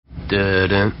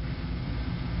Dun-dun,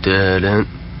 dun-dun,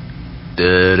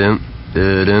 dun-dun,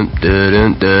 dun-dun,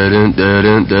 dun-dun, dun-dun,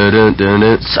 dun-dun, dun-dun,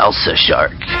 dun-dun. Salsa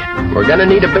shark. We're gonna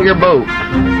need a bigger boat.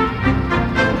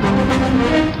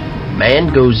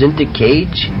 Man goes into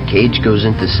cage, cage goes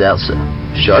into salsa.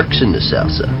 Shark's into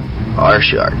salsa. Our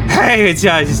shark. Hey,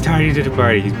 it's Tiny to the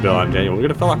party. He's Bill. I'm Daniel. We're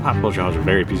gonna fill up pop culture with a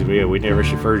very piece of video. We never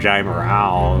should fur jam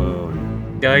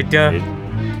around. Duh.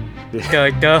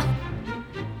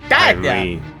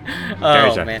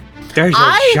 There's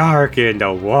a shark in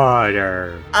the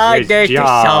water. There's a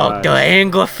shark. The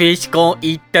anglerfish gonna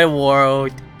eat the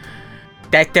world.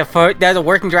 That the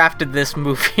working draft of this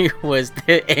movie was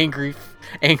the angry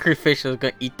fish was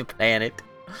gonna eat the planet.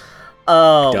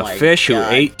 Oh, the my fish God.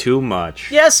 who ate too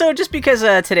much. Yeah, so just because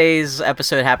today's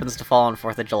episode happens to fall on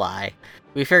 4th of July,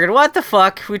 we figured, what the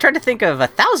fuck? We tried to think of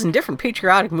 1,000 different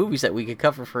patriotic movies that we could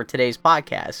cover for today's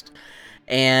podcast.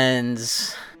 And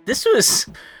this was...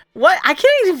 What? I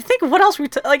can't even think of what else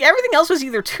like, everything else was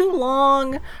either too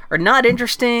long, or not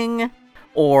interesting,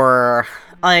 or...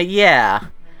 yeah.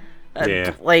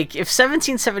 Like, if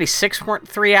 1776 weren't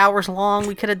 3 hours long,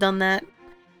 we could have done that.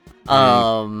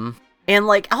 And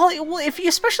like,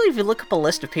 especially if you look up a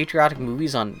list of patriotic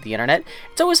movies on the internet,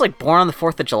 it's always like Born on the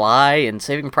 4th of July and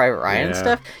Saving Private Ryan and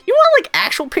stuff. You want like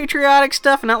actual patriotic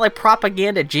stuff and not like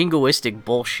propaganda jingoistic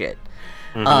bullshit.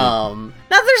 Mm-hmm. Not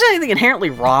that there's anything inherently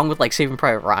wrong with like Saving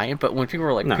Private Ryan, but when people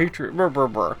are like patriot,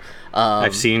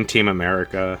 I've seen Team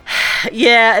America.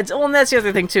 Yeah, and that's the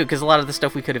other thing too, because a lot of the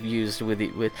stuff we could have used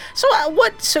with.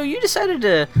 So you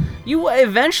decided you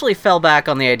eventually fell back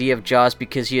on the idea of Jaws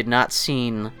because you had not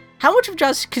seen. How much of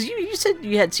Jaws? Because you said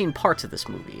you had seen parts of this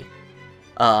movie.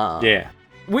 Yeah.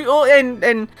 We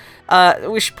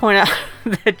should point out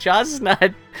that Jaws is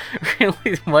not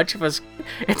really much of a.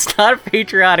 It's not a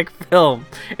patriotic film.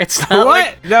 It's not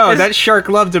what? No, that shark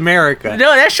loved America.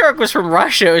 No, that shark was from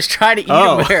Russia. It was trying to eat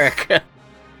America.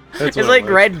 It's like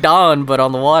Red Dawn, but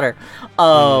on the water.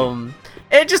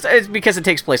 It's because it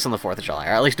takes place on the 4th of July, or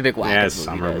at least a big whack. Yeah, it's a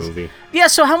summer movie. Yeah,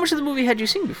 so how much of the movie had you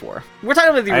seen before? We're talking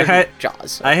about the original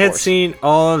Jaws. I had seen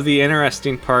all of the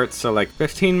interesting parts, so like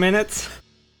 15 minutes.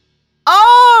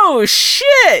 Oh,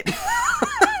 shit!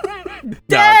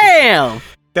 Damn!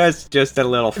 That's just a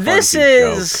little funky This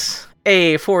is joke.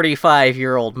 A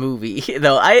 45-year-old movie,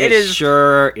 though. It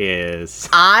sure is.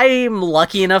 I'm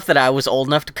lucky enough that I was old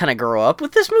enough to kind of grow up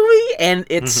with this movie and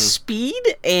its speed,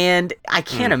 and I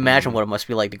can't imagine what it must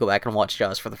be like to go back and watch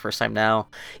Jaws for the first time now.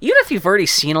 Even if you've already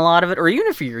seen a lot of it, or even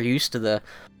if you're used to the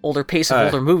older pace of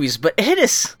older movies, but it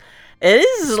is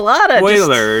a lot of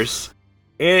spoilers.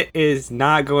 It is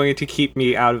not going to keep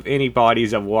me out of any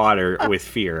bodies of water with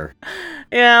fear.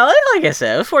 Yeah, like I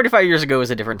said, 45 years ago was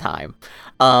a different time.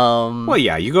 Well,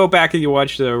 yeah, you go back and you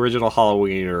watch the original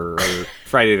Halloween or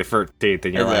Friday the 13th,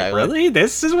 and you're like, really?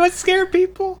 This is what scared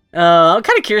people? I'm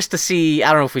kind of curious to see, I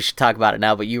don't know if we should talk about it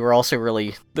now, but you were also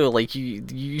really, like,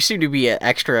 you seem to be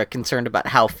extra concerned about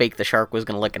how fake the shark was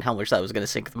going to look and how much that was going to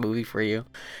sink the movie for you.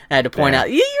 I had to point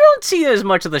out, you don't see as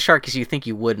much of the shark as you think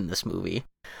you would in this movie.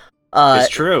 It's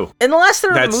true. In the last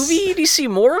third of the movie, you see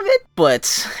more of it,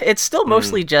 but it's still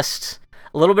mostly just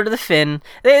a little bit of the fin.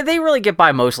 They really get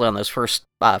by mostly on those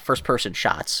first-person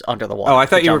shots under the water. Oh, I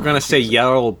thought you were going to say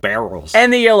yellow barrels.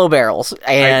 And the yellow barrels.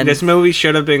 And this movie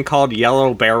should have been called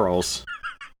Yellow Barrels.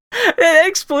 They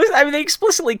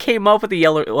explicitly came up with the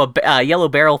yellow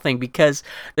barrel thing because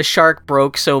the shark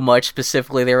broke so much.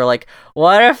 Specifically, they were like,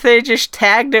 what if they just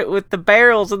tagged it with the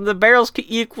barrels and the barrels could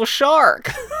equal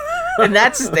shark? And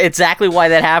that's exactly why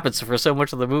that happens for so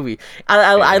much of the movie.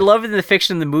 I love in the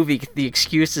fiction of the movie, the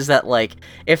excuse is that, like,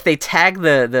 if they tag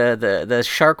the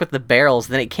shark with the barrels,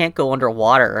 then it can't go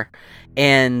underwater.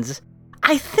 And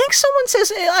I think someone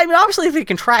says, I mean, obviously they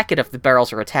can track it if the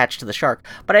barrels are attached to the shark,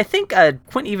 but I think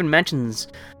Quint even mentions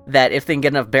that if they can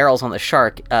get enough barrels on the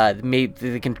shark, maybe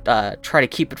they can try to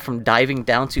keep it from diving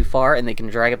down too far, and they can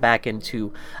drag it back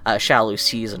into shallow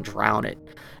seas and drown it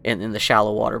in the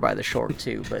shallow water by the shore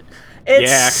too. But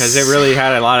because it really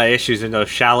had a lot of issues in those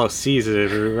shallow seas in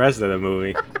the rest of the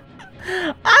movie.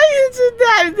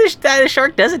 The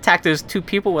shark does attack those two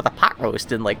people with a pot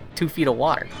roast in like 2 feet of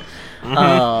water.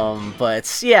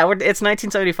 But yeah, it's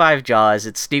 1975 Jaws.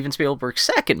 It's Steven Spielberg's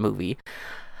second movie.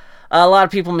 A lot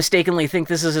of people mistakenly think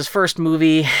this is his first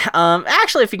movie.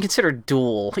 Actually, if you consider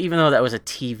Duel, even though that was a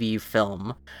TV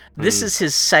film, this is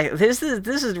his this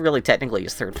is really technically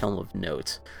his third film of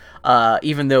note.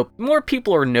 Even though more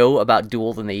people know about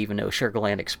Duel than they even know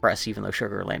Sugarland Express, even though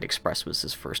Sugarland Express was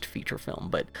his first feature film.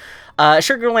 But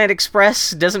Sugarland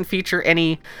Express doesn't feature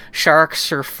any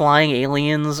sharks or flying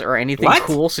aliens or anything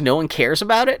cool, so no one cares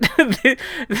about it.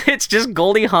 It's just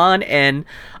Goldie Hawn and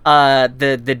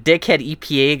the dickhead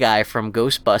EPA guy from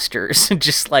Ghostbusters,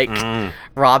 just like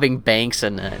robbing banks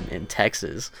in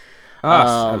Texas.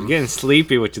 I'm getting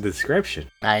sleepy with the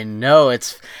description. I know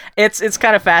it's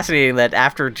kind of fascinating that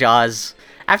after Jaws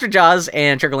and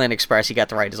Sugarland Express, he got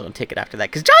to write his own ticket after that,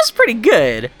 because Jaws is pretty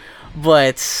good,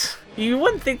 but you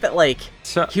wouldn't think that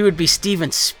he would be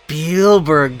Steven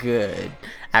Spielberg good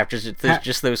after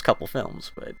just those couple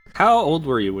films. But how old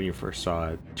were you when you first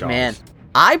saw Jaws? Man,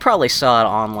 I probably saw it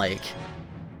on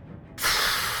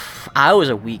I was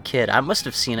a wee kid. I must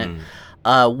have seen it.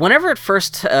 Whenever it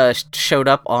first showed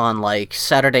up on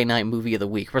Saturday Night Movie of the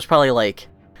Week, it was probably you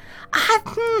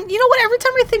know what? Every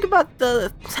time I think about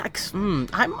the text,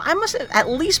 I must have at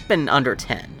least been under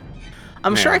 10.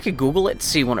 I'm sure I could Google it to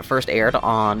see when it first aired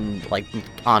on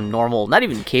normal, not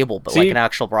even cable, but an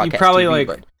actual broadcast. You probably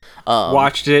TV,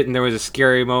 watched it, and there was a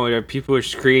scary moment where people were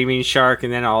screaming shark,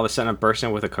 and then all of a sudden a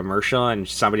person with a commercial, and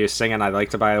somebody was singing, "I'd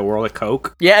like to buy a world of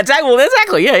Coke." Yeah, exactly. Well,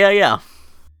 exactly. Yeah.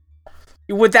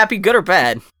 Would that be good or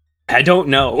bad? I don't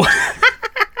know.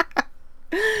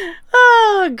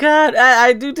 Oh God,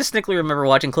 I do distinctly remember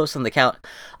watching Close Encounters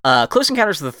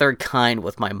of the Third Kind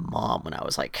with my mom when I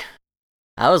was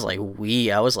I was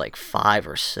 5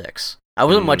 or 6. I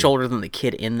wasn't much older than the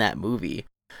kid in that movie.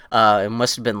 It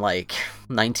must have been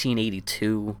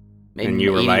 1982. And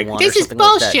you were like, "This is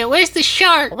bullshit. Where's the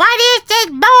shark? What is this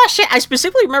bullshit?" I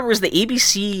specifically remember it was the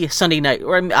ABC Sunday night,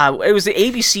 or it was the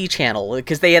ABC channel,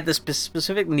 because they had this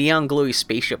specific neon glowy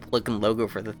spaceship looking logo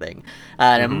for the thing.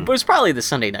 And it was probably the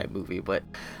Sunday night movie, but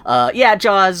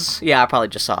Jaws. Yeah, I probably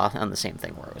just saw on the same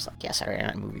thing where it was Saturday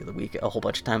Night Movie of the Week a whole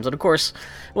bunch of times, and of course,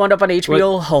 it wound up on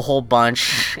HBO a whole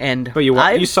bunch. But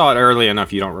you saw it early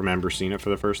enough, you don't remember seeing it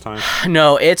for the first time?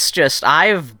 No, it's just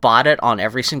I've bought it on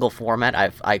every single format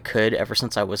I could ever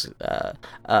since I was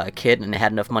a kid and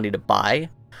had enough money to buy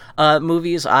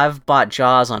movies. I've bought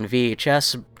Jaws on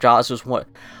VHS.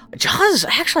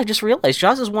 Actually, I just realized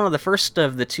Jaws is one of the first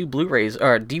of the 2 Blu-rays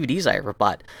or DVDs I ever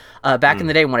bought back in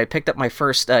the day when I picked up my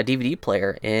first DVD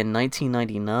player in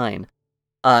 1999.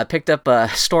 Picked up a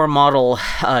store model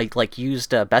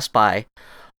used Best Buy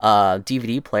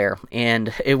DVD player,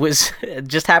 and it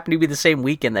just happened to be the same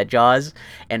weekend that Jaws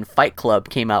and Fight Club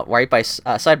came out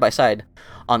side by side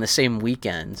on the same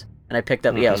weekend. And I picked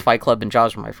up it was Fight Club and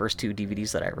Jaws were my first 2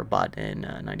 DVDs that I ever bought in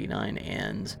 99,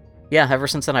 and ever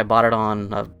since then I bought it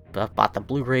on I've bought the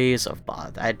Blu-rays, I own it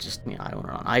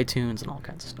on iTunes and all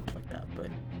kinds of stuff like that. But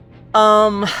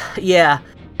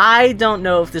I don't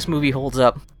know if this movie holds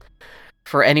up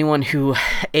for anyone who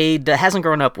A, hasn't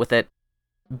grown up with it,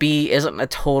 B, isn't a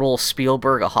total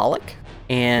Spielberg-aholic,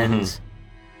 and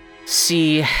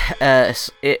C,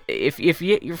 if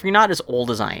you're not as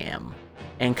old as I am,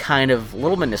 and kind of a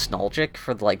little bit nostalgic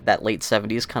for that late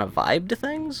 70s kind of vibe to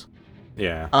things.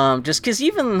 Yeah. Just because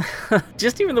even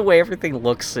the way everything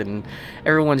looks and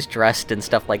everyone's dressed and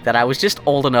stuff like that, I was just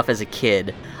old enough as a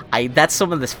kid. That's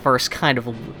some of this first kind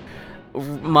of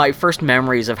my first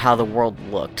memories of how the world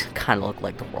looked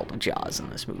like the world of Jaws in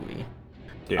this movie.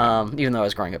 Yeah. Even though I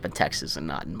was growing up in Texas and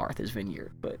not in Martha's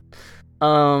Vineyard, but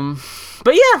yeah,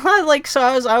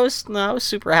 I was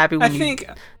super happy when you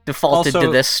defaulted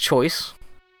to this choice.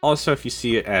 Also, if you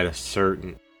see it at a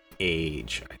certain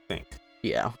age, I think.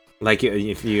 Yeah.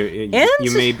 If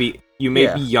you may be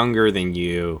younger than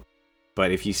you,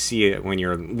 but if you see it when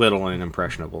you're little and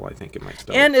impressionable, I think it might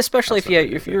still. And especially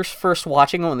if you're first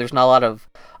watching it and there's not a lot of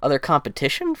other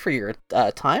competition for your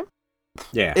time.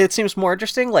 Yeah. It seems more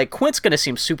interesting. Quint's gonna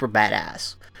seem super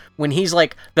badass when he's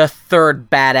the third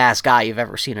badass guy you've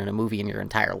ever seen in a movie in your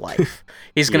entire life.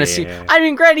 He's gonna see. I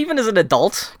mean, granted, even as an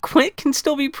adult, Quint can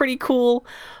still be pretty cool.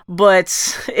 But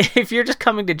if you're just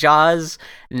coming to Jaws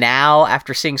now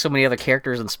after seeing so many other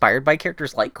characters inspired by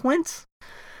characters like Quint,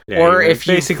 or if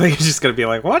basically you're just gonna be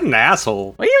what an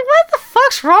asshole. What the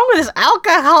fuck's wrong with this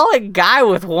alcoholic guy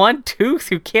with one tooth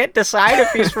who can't decide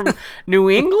if he's from New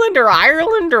England or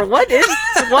Ireland or what?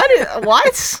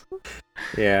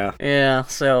 Yeah. Yeah.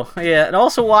 So and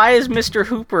also, why is Mr.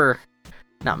 Hooper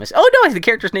not Miss? Oh no, the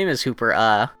character's name is Hooper.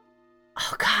 Oh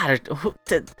God,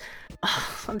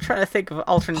 I'm trying to think of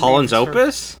alternate. Holland's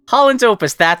Opus. Holland's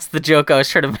Opus. That's the joke I was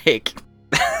trying to make.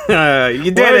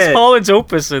 You did Where it. is Holland's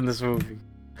Opus in this movie?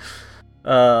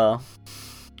 God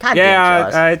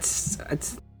it's.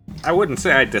 I wouldn't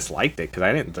say I disliked it because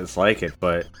I didn't dislike it,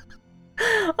 but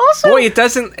Also, boy, it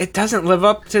doesn't live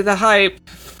up to the hype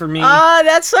for me.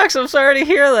 That sucks. I'm sorry to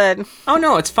hear that. Oh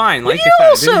no, it's fine. Like you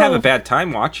I didn't have a bad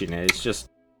time watching it. It's just.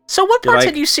 So what parts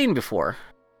had you seen before?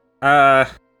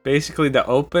 Basically the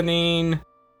opening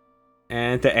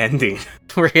and the ending.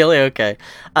 Really? Okay.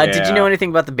 Yeah. Did you know anything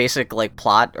about the basic like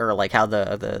plot or like how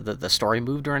the story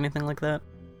moved or anything like that?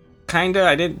 Kinda.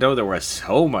 I didn't know there was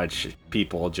so much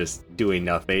people just doing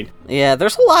nothing. Yeah,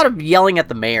 there's a lot of yelling at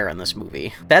the mayor in this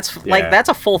movie. That's that's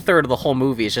a full third of the whole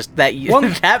movie. Is just that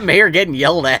that mayor getting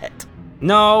yelled at.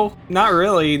 No, not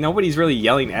really. Nobody's really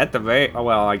yelling at the mayor. Oh,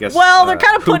 well, I guess. Well, they're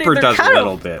kind of putting. Cooper They're does kind a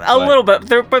little bit. A little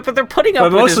bit. But they're putting up.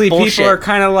 But with mostly his bullshit. people are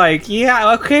kind of like,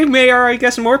 yeah, okay, mayor. I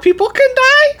guess more people can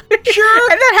die.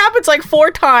 Sure. And that happens like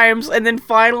 4 times, and then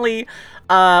finally,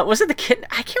 was it the kid?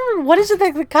 I can't remember. What is it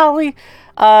that the collie?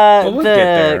 We'll get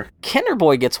there. Kinder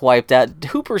Boy gets wiped out.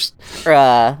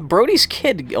 Brody's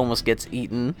kid almost gets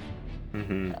eaten.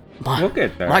 Mm-hmm. We'll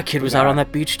get there. My kid was out on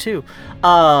that beach too.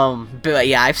 But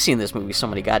yeah, I've seen this movie so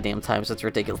many goddamn times. It's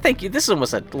ridiculous. Thank you. This is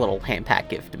almost a little hand pack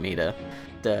gift to me to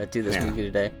do this movie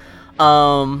today.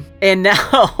 And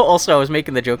now also I was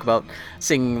making the joke about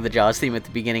singing the Jaws theme at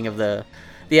the beginning of the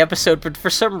episode, but for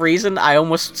some reason I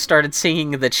almost started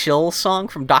singing the Chill song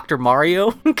from Dr.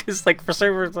 Mario because like for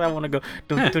some reason I want to go.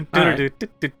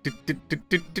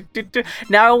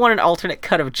 Now I want an alternate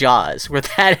cut of Jaws where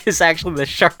that is actually the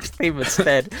shark's theme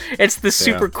instead. It's the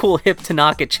super cool hip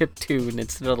Tanaka chip tune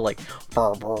instead of like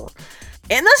burr, burr.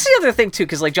 And that's the other thing too,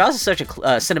 because like Jaws is such a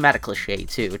cinematic cliche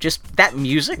too. Just that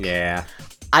music. Yeah.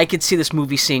 I could see this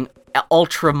movie seeing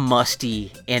ultra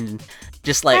musty and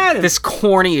just like this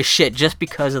corny as shit just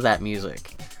because of that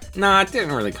music. Nah, it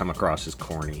didn't really come across as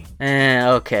corny.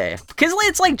 Okay. Because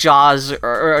it's like Jaws,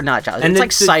 or not Jaws, and it's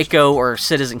like Psycho or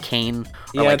Citizen Kane,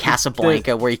 or like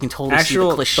Casablanca, where you can totally see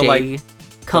the cliche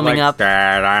coming up.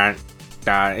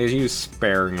 Is used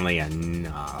sparingly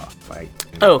enough.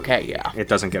 Okay, yeah. It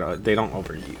doesn't they don't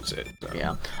overuse it. So.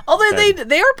 Yeah. Although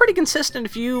they are pretty consistent.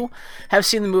 If you have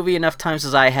seen the movie enough times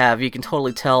as I have, you can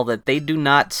totally tell that they do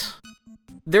not...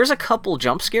 There's a couple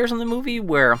jump scares in the movie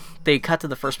where they cut to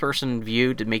the first-person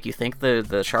view to make you think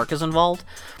the shark is involved,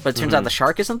 but it turns out the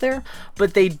shark isn't there.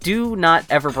 But they do not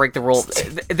ever break the rule.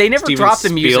 They never drop the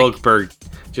music. Spielberg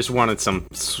just wanted some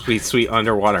sweet, sweet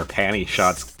underwater panty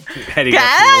shots heading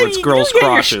up towards girls'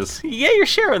 crotches. You're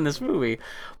sharing this movie.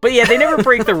 But yeah, they never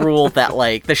break the rule that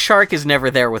like the shark is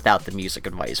never there without the music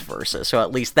and vice versa. So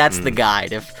at least that's the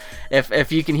guide.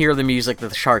 If you can hear the music,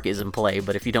 the shark is in play.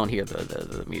 But if you don't hear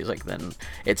the music, then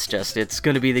it's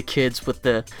going to be the kids with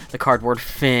the cardboard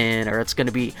fin, or it's going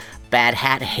to be Bad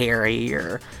Hat Harry,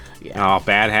 or oh,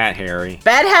 Bad Hat Harry.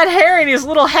 Bad Hat Harry and his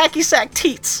little hacky sack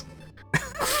teats.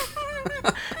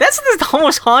 That's the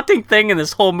most haunting thing in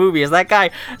this whole movie, is that guy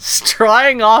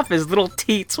strawing off his little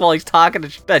teats while he's talking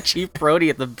to Chief Brody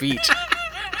at the beach.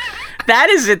 That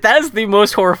is it. That is the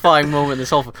most horrifying moment in this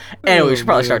whole film. Anyway, we should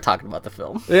probably start talking about the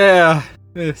film. Yeah.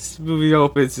 This movie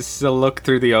opens just to look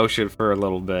through the ocean for a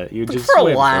little bit. You just for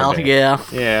a while, yeah.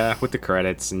 Yeah, with the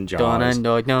credits and Jaws. And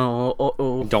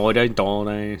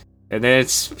then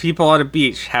it's people on a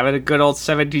beach having a good old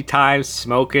 70 times,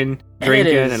 smoking,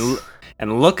 drinking,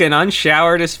 and looking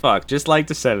unshowered as fuck, just like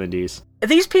the 70s.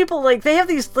 These people, like, they have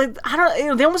these, like, I don't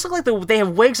know, they almost look like they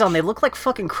have wigs on. They look like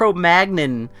fucking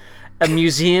Cro-Magnon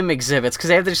museum exhibits, because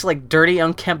they have this, like, dirty,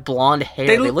 unkempt blonde hair.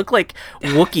 They look like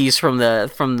Wookiees from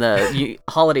the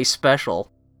holiday special.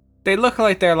 They look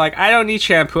like they're like, I don't need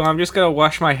shampoo, I'm just gonna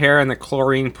wash my hair in the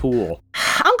chlorine pool.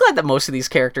 I'm glad that most of these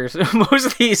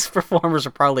performers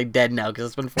are probably dead now, because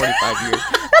it's been 45 years.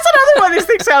 That's another one of these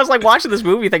things I was like watching this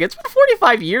movie thinking, it's been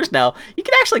 45 years now. You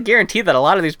can actually guarantee that a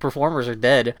lot of these performers are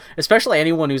dead, especially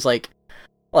anyone who's like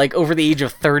over the age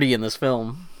of 30 in this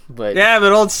film. But yeah,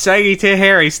 but old saggy T.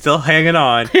 Harry's still hanging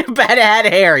on. Bad Hat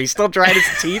Harry still drying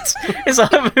his teats.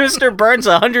 Mr. Burns'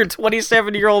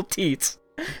 127-year-old teats.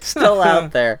 Still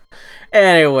out there.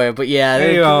 Anyway, but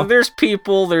yeah, there's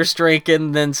people, there's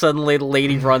drinking, then suddenly the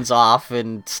lady runs off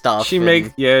and stuff. She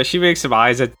makes some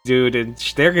eyes at the dude, and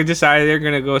they're gonna decide they're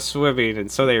gonna go swimming, and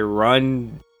so they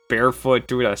run barefoot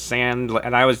through the sand.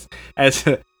 And I was, as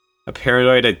a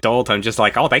paranoid adult, I'm just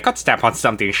like, oh, they could step on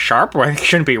something sharp where they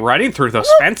shouldn't be running through those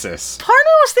fences. Part of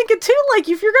me was thinking too, like,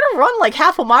 if you're gonna run like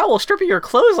half a mile while stripping your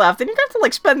clothes off, then you're gonna have to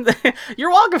like spend your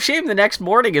walk of shame the next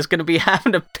morning is gonna be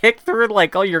having to pick through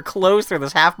like all your clothes through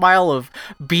this half mile of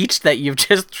beach that you've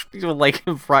just like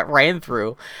ran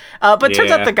through. But it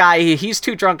turns out the guy, he's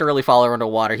too drunk to really follow her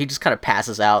underwater. He just kind of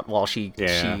passes out while she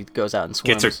goes out and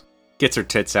swims. Gets her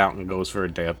tits out and goes for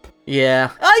a dip.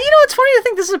 Yeah. It's funny to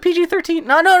think this is a PG-13.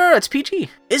 No, it's PG.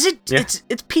 Is it? Yeah.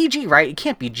 It's PG, right? It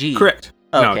can't be G. Correct.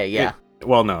 Okay,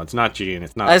 Well, no, it's not G, and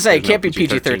it's not. I say it there's can't no be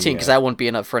PG-13 because yet. that wouldn't be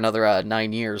enough for another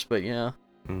 9 years. But yeah.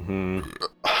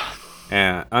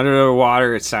 Yeah, under the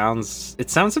water, it sounds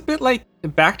a bit like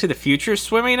Back to the Future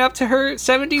swimming up to her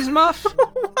 70s muff.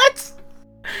 What?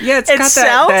 Yeah, it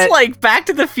sounds like Back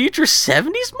to the Future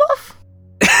 70s muff.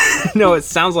 No, it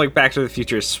sounds like Back to the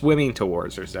Future is swimming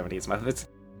towards her 70s muff.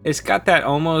 It's got that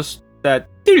almost that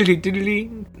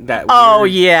that. Oh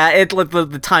weird yeah, it like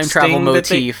the time travel sting that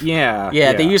motif.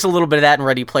 They use a little bit of that in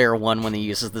Ready Player One when he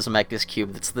uses the Zemeckis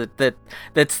cube. It's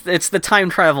the time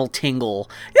travel tingle.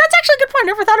 Yeah, that's actually a good point. I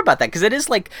never thought about that because it is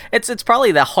like it's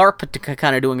probably the harp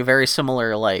kind of doing a very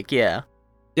similar Yeah,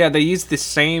 they use the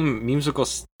same musical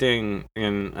sting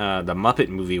in the Muppet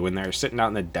movie when they're sitting out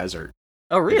in the desert.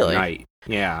 Oh really? At night.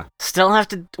 Yeah. Still have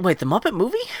to wait. The Muppet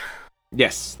movie?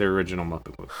 Yes, the original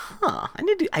Muppet movie. Huh. I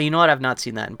need to. You know what? I've not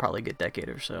seen that in probably a good decade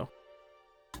or so.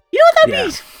 You know what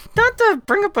that'd be? Not to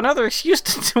bring up another excuse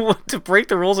to break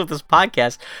the rules of this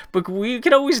podcast, but we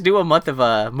could always do a month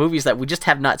of movies that we just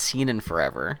have not seen in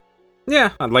forever.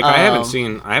 Yeah, like I haven't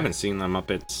seen the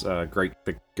Muppets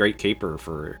the Great Caper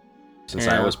since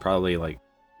I was probably like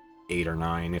 8 or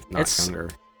 9, if not younger.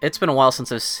 It's been a while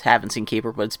since I haven't seen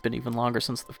Caper, but it's been even longer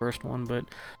since the first one. But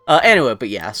anyway,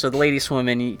 so the lady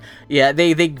swimming,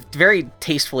 they very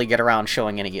tastefully get around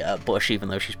showing any bush, even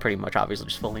though she's pretty much obviously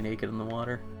just fully naked in the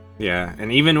water. Yeah,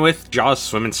 and even with Jaws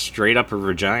swimming straight up her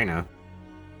vagina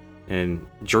and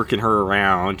jerking her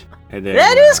around, and then,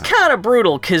 that is kind of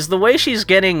brutal because the way she's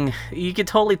getting, you can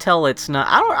totally tell it's not.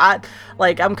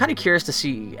 I'm kind of curious to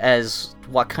see as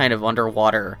what kind of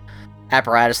underwater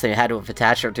apparatus they had to have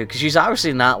attached her to, because she's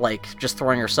obviously not like just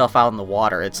throwing herself out in the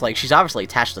water. It's like she's obviously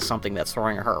attached to something that's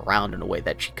throwing her around in a way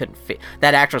that she couldn't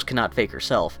that actress cannot fake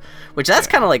herself, which that's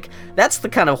kind of like, that's the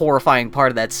kind of horrifying part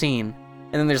of that scene.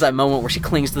 And then there's that moment where she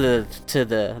clings to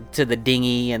the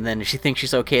dinghy, and then she thinks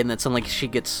she's okay, and then suddenly she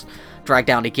gets dragged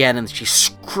down again, and she's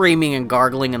screaming and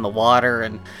gargling in the water.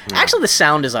 And actually, the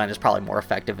sound design is probably more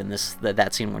effective in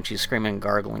that scene when she's screaming and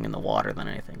gargling in the water than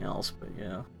anything else. But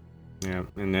yeah,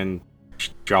 and then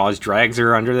Jaws drags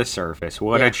her under the surface.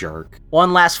 What a jerk.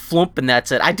 One last flump and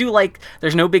that's it. I do like,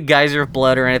 there's no big geyser of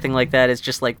blood or anything like that. It's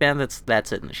just like, man,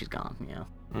 that's it, and she's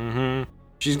gone.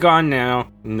 She's gone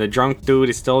now, and the drunk dude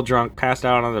is still drunk, passed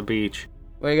out on the beach.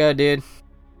 Way to go, dude.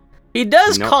 He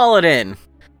does call it in.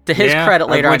 To his credit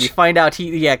later on, you find out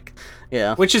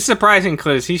yeah. Which is surprising,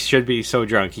 because he should be so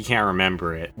drunk, he can't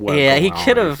remember it. He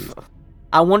could have.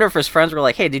 I wonder if his friends were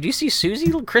like, hey, did you see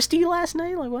Christy last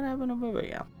night? Like, what happened to her?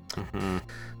 Yeah.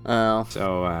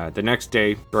 So, the next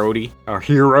day, Brody, our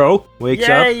hero, wakes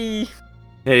up. And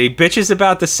he bitches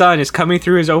about the sun is coming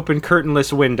through his open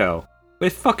curtainless window.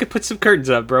 Fucking put some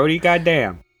curtains up, Brody.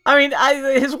 Goddamn. I mean,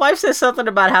 his wife says something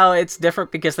about how it's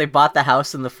different because they bought the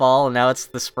house in the fall and now it's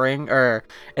the spring, or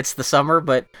it's the summer,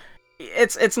 but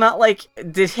it's not like,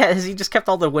 has he just kept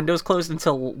all the windows closed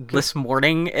until this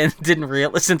morning and didn't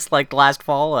realize since like last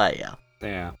fall?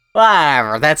 Yeah.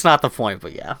 Whatever, that's not the point,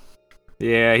 but yeah.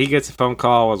 Yeah, he gets a phone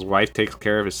call. His wife takes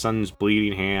care of his son's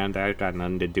bleeding hand. That got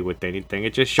nothing to do with anything.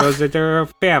 It just shows that they're a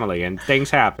family and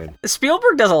things happen.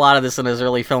 Spielberg does a lot of this in his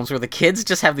early films where the kids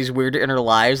just have these weird inner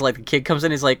lives. Like, the kid comes in,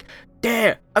 he's like,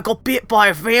 Dad, I got bit by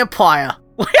a vampire.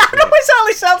 I know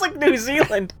it sounds like New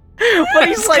Zealand. But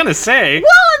he's like, gonna say.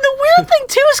 Well, and the weird thing,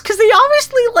 too, is because they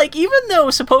obviously, like, even though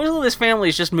supposedly this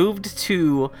family's just moved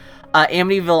to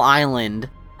Amityville Island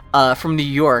from New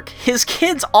York, his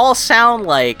kids all sound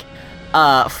like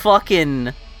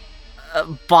fucking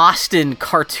Boston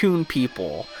cartoon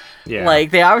people. Yeah.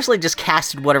 Like, they obviously just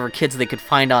casted whatever kids they could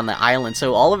find on the island,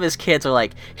 so all of his kids are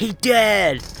like, hey,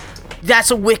 Dad,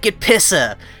 that's a wicked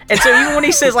pisser. And so even when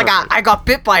he says, like, I got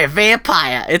bit by a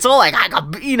vampire, it's all like,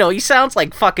 he sounds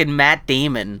like fucking Matt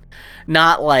Damon,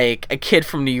 not like a kid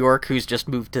from New York who's just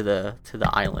moved to the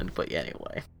island. But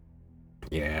anyway.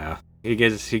 Yeah. He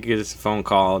gets a phone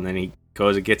call, and then he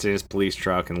goes and gets in his police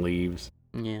truck and leaves.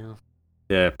 Yeah.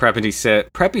 The preppy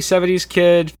 70s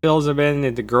kid fills him in,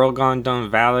 and the girl gone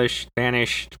done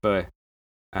vanished, but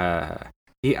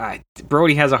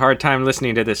Brody has a hard time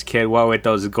listening to this kid, with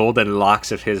those golden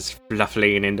locks of his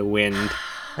fluffing in the wind.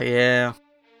 Yeah.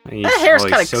 That hair's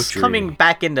kind of coming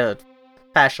back into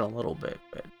fashion a little bit.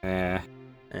 But, yeah.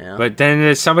 But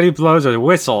then somebody blows a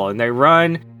whistle, and they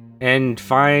run and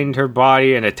find her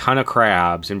body and a ton of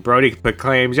crabs, and Brody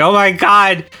proclaims, oh my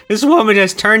god, this woman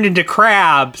has turned into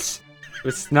crabs!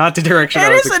 It's not the direction I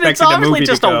It was is, and it's expecting the obviously movie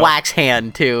just to go. a wax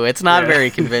hand too. It's not Yeah. very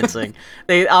convincing.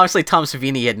 They obviously Tom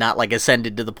Savini had not like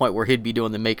ascended to the point where he'd be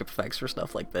doing the makeup effects for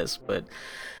stuff like this, but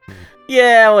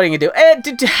yeah, what are you gonna do? And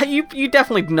you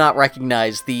definitely do not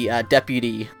recognize the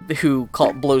deputy who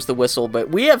blows the whistle, but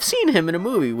we have seen him in a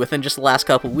movie within just the last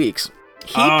couple weeks.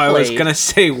 I was gonna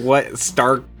say, what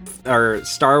Star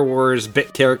Wars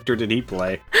bit character did he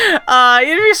play?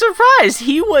 You'd be surprised.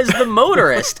 He was the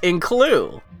motorist in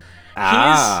Clue.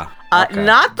 Okay.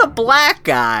 Not the black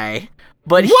guy,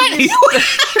 but What? he's...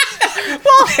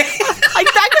 Well,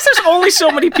 I guess there's only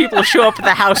so many people who show up at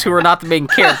the house who are not the main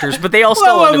characters, but they all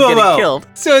still end up getting killed.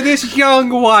 So this young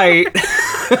white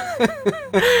Which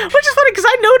is funny because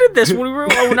I noted this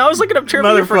when I was looking up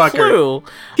trivia for Motherfucker. Clue.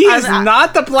 he is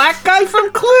not the black guy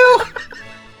from Clue.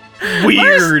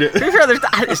 Weird. To be fair,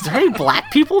 is there any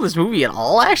black people in this movie at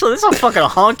all? Actually, this is a fucking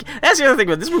honky. That's the other thing,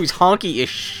 but this movie's honky as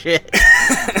shit.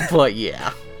 But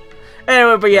yeah.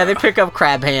 Anyway, but yeah, they pick up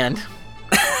Crab Hand.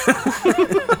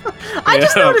 I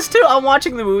just noticed too. I'm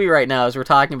watching the movie right now as we're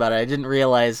talking about it. I didn't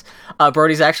realize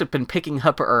Brody's actually been picking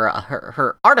up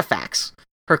her artifacts,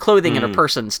 her clothing and her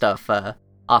person stuff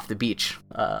off the beach.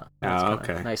 That's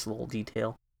okay. a nice little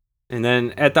detail. And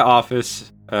then at the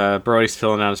office, Brody's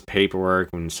filling out his paperwork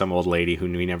when some old lady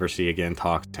who we never see again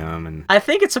talks to him. And I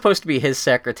think it's supposed to be his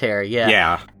secretary.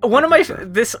 Yeah. One of my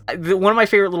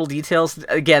favorite little details.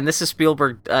 Again, this is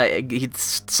Spielberg.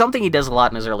 Something he does a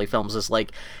lot in his early films is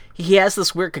like he has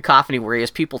this weird cacophony where he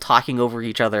has people talking over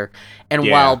each other, and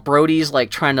while Brody's like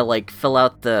trying to like fill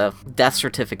out the death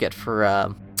certificate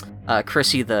for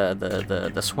Chrissy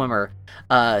the swimmer.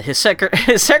 His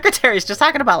secretary is just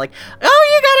talking about like, oh,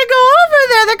 you gotta go over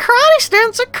there. The karate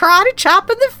students are karate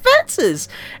chopping the fences,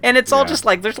 and it's all just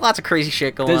like there's lots of crazy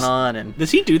shit going on. And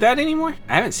does he do that anymore?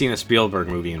 I haven't seen a Spielberg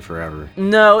movie in forever.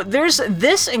 No, there's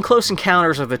this and Close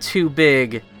Encounters are the two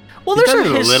big. Well, he there's does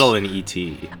it a little in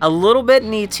E.T. A little bit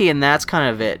in E.T. and that's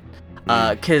kind of it. He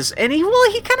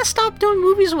kind of stopped doing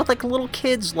movies with like little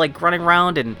kids like running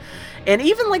around and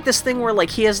even like this thing where like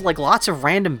he has like lots of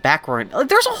random background. Like,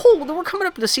 we're coming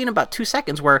up to the scene in about 2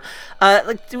 seconds where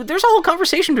there's a whole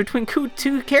conversation between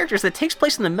two characters that takes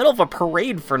place in the middle of a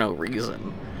parade for no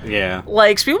reason. Yeah.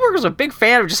 Like Spielberg was a big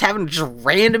fan of just having just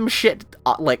random shit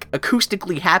like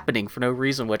acoustically happening for no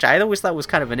reason, which I always thought was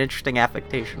kind of an interesting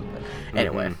affectation. But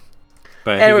anyway. Mm-hmm.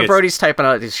 But Brody's typing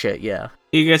out his shit, yeah.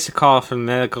 He gets a call from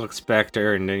the medical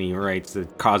inspector, and then he writes the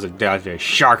cause of death is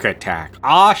shark attack.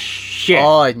 Oh, shit.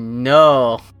 Oh,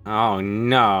 no. Oh,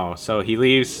 no. So he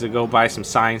leaves to go buy some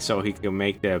signs so he can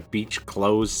make the beach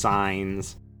closed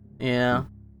signs. Yeah.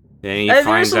 Then he There's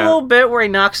finds a out... little bit where he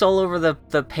knocks all over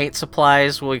the paint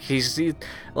supplies while he's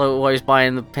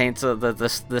buying the paints,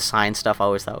 the sign stuff. I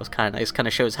always thought was kind of nice. Kind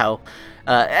of shows how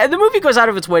and the movie goes out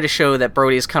of its way to show that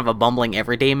Brody is kind of a bumbling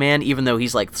everyday man, even though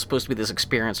he's like supposed to be this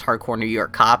experienced hardcore New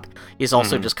York cop. He's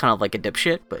also just kind of like a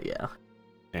dipshit. But yeah.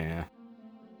 Yeah.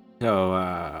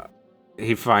 So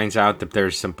he finds out that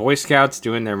there's some Boy Scouts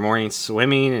doing their morning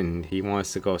swimming, and he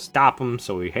wants to go stop them.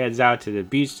 So he heads out to the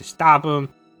beach to stop them.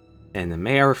 And the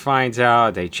mayor finds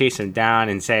out, they chase him down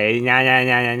and say, nah,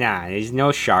 there's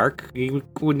no shark.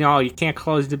 No, you can't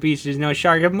close the beach, there's no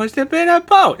shark. It must have been a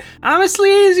boat. I'm a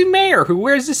sleazy mayor who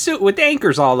wears a suit with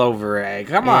anchors all over it.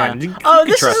 Come on. You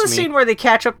This is the me. scene where they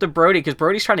catch up to Brody, because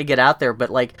Brody's trying to get out there, but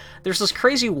like, there's this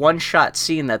crazy one-shot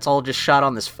scene that's all just shot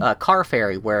on this car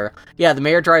ferry where, the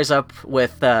mayor drives up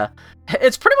with,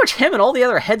 it's pretty much him and all the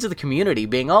other heads of the community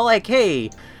being all like, hey,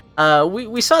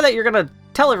 we saw that you're gonna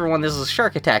tell everyone this is a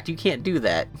shark attack. You can't do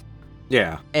that.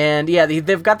 Yeah. And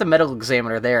they've got the medical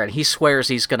examiner there, and he swears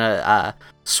he's gonna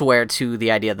swear to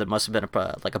the idea that it must have been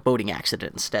a boating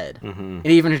accident instead. Mm-hmm. And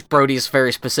even Brody's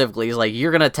very specifically, he's like,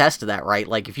 "You're gonna attest to that, right?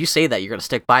 Like, if you say that, you're gonna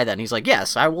stick by that." And he's like,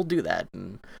 "Yes, I will do that."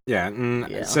 And,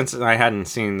 since I hadn't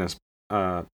seen this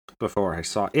before I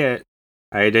saw it,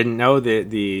 I didn't know that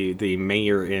the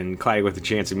mayor in Clyde with a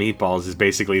Chance of Meatballs is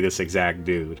basically this exact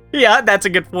dude. Yeah, that's a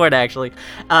good point, actually.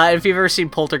 If you've ever seen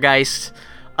Poltergeist,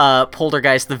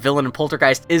 the villain in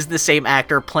Poltergeist is the same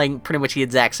actor playing pretty much the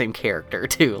exact same character,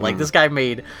 too. Like, this guy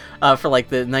made, for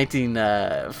like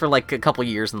a couple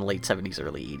years in the late 70s,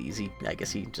 early 80s, I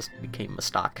guess he just became a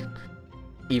stock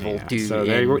evil dude so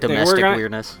in domestic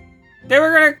weirdness. They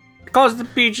were gonna close the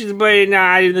beaches, but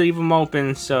I didn't leave them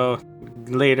open, so...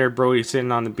 Later, Brody's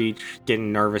sitting on the beach,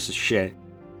 getting nervous as shit.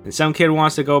 And some kid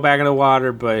wants to go back in the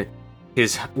water, but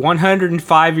his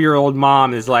 105-year-old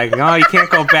mom is like, no, you can't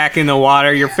go back in the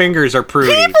water. Your fingers are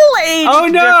prudy. People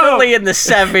aged differently in the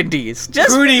 70s. Just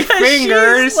prudy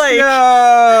fingers? Like,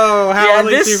 no! How will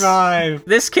he survive?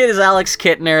 This kid is Alex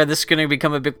Kittner. This is going to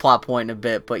become a big plot point in a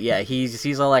bit. But yeah,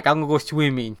 he's all like, I'm going to go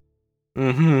swimming.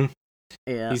 Mm-hmm.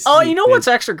 Yeah. You know what's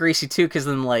extra greasy too? Because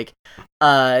then like,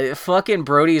 fucking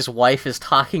Brody's wife is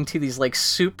talking to these like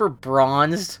super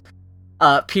bronzed,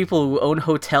 people who own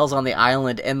hotels on the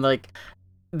island, and like,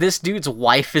 this dude's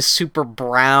wife is super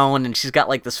brown, and she's got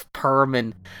like this perm,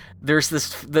 and there's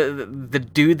this the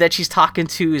dude that she's talking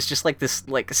to is just like this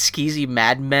like skeezy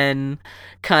Mad Men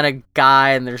kind of guy,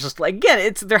 and there's just like,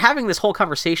 again, they're having this whole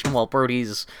conversation while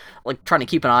Brody's like trying to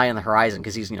keep an eye on the horizon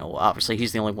because he's, obviously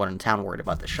he's the only one in town worried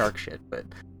about the shark shit, but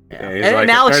yeah,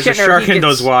 and Alex Kintner, there's a shark in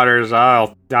those waters.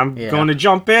 I'm going to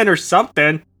jump in or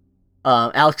something.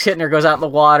 Alex Kintner goes out in the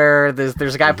water.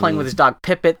 There's a guy playing with his dog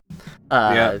Pippet,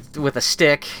 with a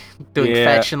stick, doing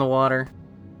fetch in the water.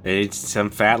 It's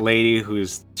some fat lady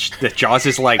the Jaws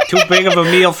is like, too big of a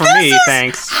meal for me,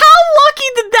 thanks. How lucky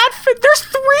did that fit? There's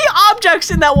 3 objects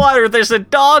in that water. There's a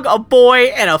dog, a boy,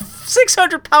 and a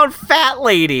 600-pound fat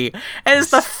lady. And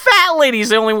it's the fat lady's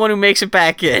the only one who makes it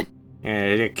back in.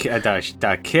 And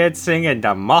the kid singing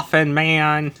the Muffin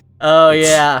Man. Oh,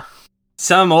 yeah.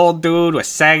 Some old dude with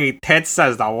saggy tits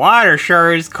says the water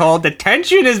sure is cold. The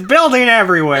tension is building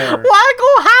everywhere. What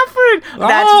go happen?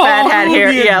 That's Bad Hat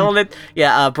Harry.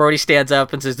 Yeah, Brody stands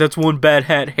up and says, "That's one Bad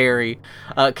Hat Harry,"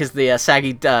 because the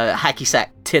saggy hacky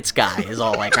sack tits guy is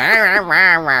all like,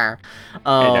 rah,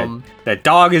 rah. The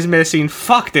dog is missing.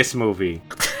 Fuck this movie.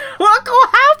 What go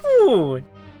happen?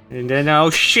 And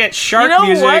then shark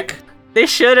music. What? They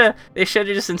should have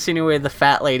just insinuated the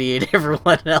fat lady ate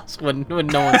everyone else when no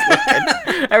one's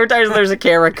looking. Every time there's a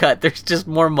camera cut, there's just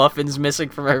more muffins missing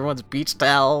from everyone's beach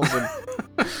towels. And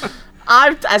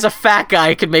I, as a fat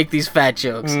guy, could make these fat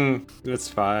jokes. That's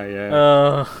fine,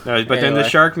 yeah. But then the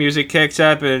shark music kicks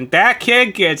up, and that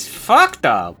kid gets fucked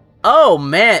up. Oh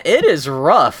man, it is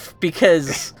rough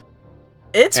because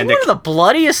it's one of the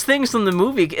bloodiest things in the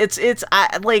movie.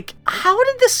 How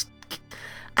did this?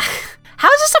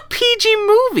 How is this a PG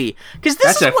movie? Because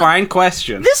that's a fine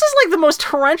question. This is like the most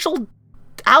torrential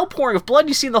outpouring of blood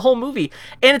you see in the whole movie,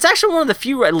 and it's actually one of the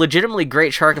few legitimately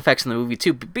great shark effects in the movie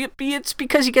too. It's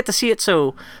because you get to see it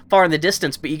so far in the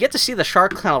distance, but you get to see the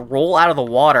shark kind of roll out of the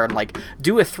water and like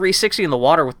do a 360 in the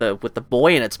water with the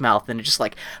boy in its mouth, and it's just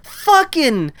like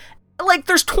fucking. Like,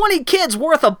 there's 20 kids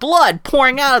worth of blood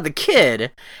pouring out of the kid.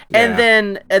 And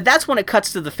then that's when it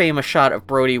cuts to the famous shot of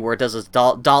Brody where it does this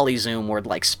dolly zoom where,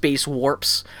 like, space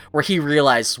warps, where he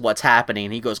realizes what's happening.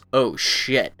 And he goes, oh,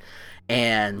 shit.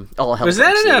 And all hell. Was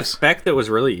that an effect that was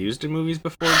really used in movies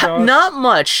before, Jaws? Not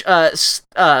much.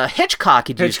 Hitchcock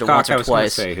had used it once or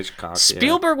twice. Hitchcock,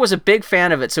 Spielberg was a big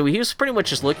fan of it, so he was pretty much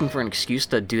just looking for an excuse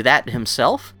to do that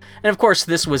himself. And, of course,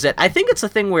 this was it. I think it's the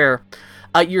thing where...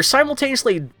 you're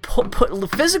simultaneously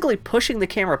physically pushing the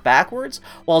camera backwards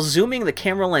while zooming the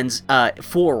camera lens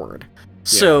forward.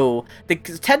 So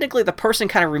technically the person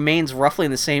kind of remains roughly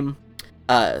in the same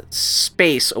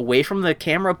space away from the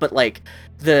camera, but like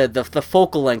the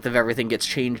focal length of everything gets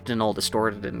changed and all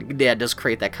distorted, and it does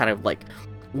create that kind of like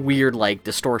weird like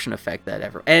distortion effect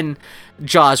and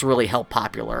Jaws really helped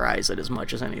popularize it as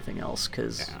much as anything else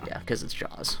because it's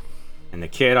Jaws. And the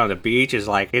kid on the beach is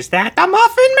like, is that the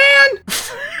Muffin Man?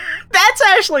 That's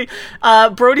actually,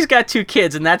 Brody's got 2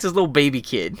 kids, and that's his little baby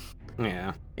kid.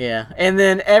 Yeah. Yeah, and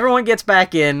then everyone gets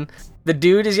back in. The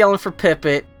dude is yelling for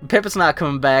Pippet. Pippet's not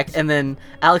coming back, and then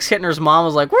Alex Kintner's mom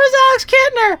was like, where's Alex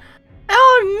Kintner?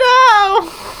 Oh,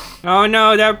 no! Oh,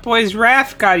 no, that boy's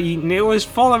raft got eaten. It was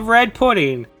full of red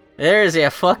pudding. There's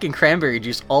fucking cranberry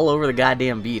juice all over the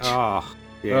goddamn beach. Oh,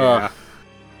 yeah. Ugh.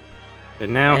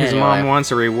 And now his mom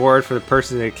wants a reward for the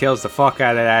person that kills the fuck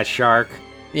out of that shark.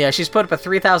 Yeah, she's put up a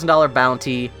 $3,000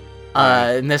 bounty,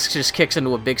 and this just kicks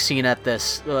into a big scene at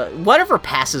this, whatever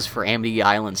passes for Amity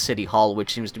Island City Hall,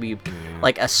 which seems to be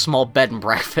like a small bed and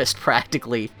breakfast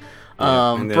practically.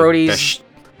 Brody's...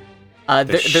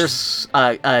 there's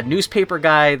a newspaper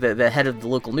guy, the head of the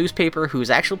local newspaper, who's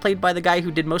actually played by the guy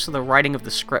who did most of the writing of the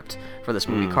script for this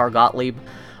movie, Carl Gottlieb,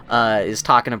 is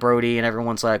talking to Brody, and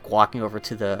everyone's like walking over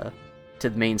to the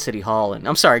main city hall. And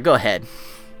I'm sorry, go ahead.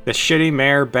 The shitty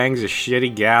mayor bangs a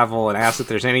shitty gavel and asks if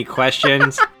there's any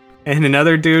questions. And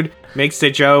another dude makes the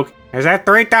joke, is that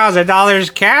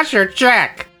 $3,000 cash or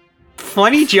check?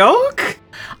 Funny joke?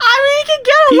 I mean, you can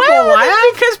get away with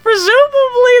it because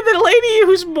presumably the lady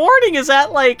who's mourning is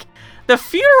at, like, the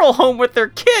funeral home with their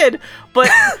kid, but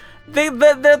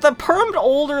the permed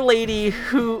older lady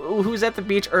who's at the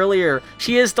beach earlier,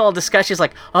 she is all disgusted. She's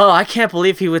like, oh, I can't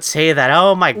believe he would say that.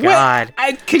 Oh, my God.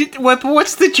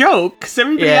 What's the joke? Because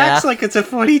everybody acts like it's a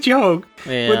funny joke.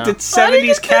 Yeah. Would the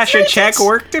 70s cash and check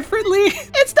work differently?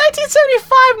 It's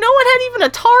 1975. No one had even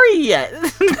Atari yet.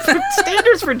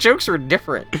 Standards for jokes were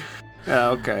different.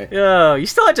 Oh, okay. Oh, you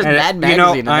still had just Mad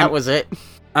Magazine, and that was it.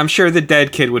 I'm sure the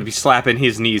dead kid would be slapping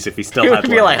his knees if he still He had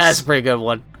would be like, legs. that's a pretty good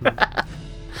one.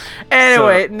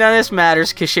 Anyway, none of this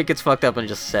matters because shit gets fucked up in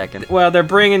just a second. Well, they're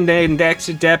bringing in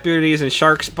extra deputies and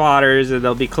shark spotters, and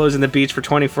they'll be closing the beach for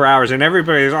 24 hours, and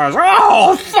everybody's like,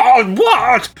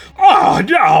 what? Oh,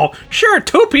 no. Sure,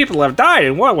 2 people have died,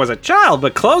 and one was a child,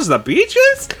 but close the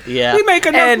beaches? Yeah. We make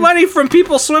enough money from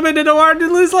people swimming in the water to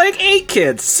lose like 8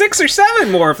 kids, 6 or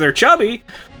 7 more if they're chubby.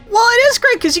 Well, it is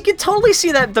great because you can totally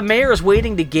see that the mayor is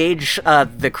waiting to gauge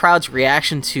the crowd's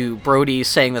reaction to Brody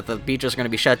saying that the beaches are going to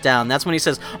be shut down. That's when he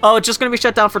says, "Oh, it's just going to be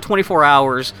shut down for 24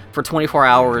 hours. For 24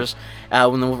 hours,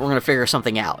 when we're going to figure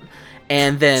something out."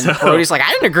 And then Brody's like, "I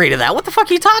didn't agree to that. What the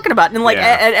fuck are you talking about?" And like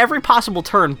at every possible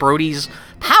turn, Brody's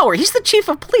power—he's the chief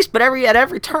of police, but at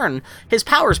every turn, his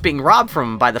power is being robbed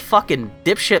from him by the fucking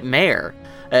dipshit mayor.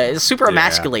 It's super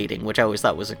emasculating, which I always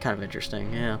thought was kind of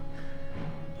interesting. Yeah.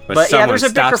 But yeah, there's a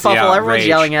big kerfuffle. Everyone's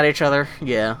yelling at each other.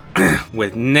 Yeah.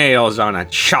 With nails on a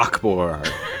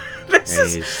chalkboard. This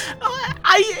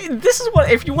is what,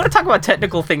 if you want to talk about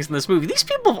technical things in this movie, these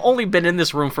people have only been in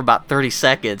this room for about 30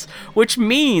 seconds, which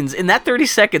means in that 30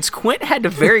 seconds, Quint had to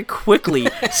very quickly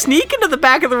sneak into the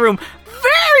back of the room,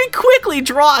 very quickly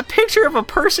draw a picture of a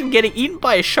person getting eaten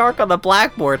by a shark on the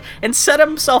blackboard and set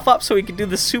himself up so he could do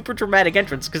the super dramatic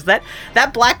entrance, because that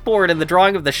blackboard and the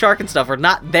drawing of the shark and stuff are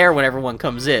not there when everyone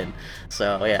comes in.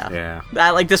 So yeah.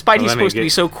 Like, despite he's supposed to be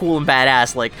so cool and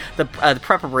badass, like the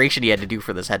preparation he had to do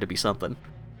for this had to be something.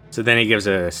 So then he gives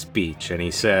a speech and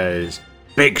he says,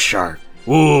 "Big shark.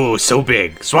 Ooh, so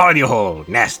big. Swallowed you whole.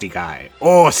 Nasty guy.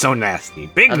 Oh, so nasty.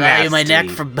 Big I'll nasty. value my neck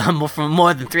for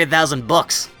more than 3,000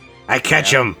 bucks. I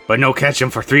catch him, but no catch him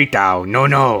for 3 thou.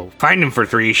 No. Find him for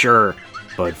 3, sure.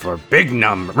 But for big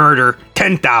murder,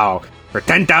 10 thou. For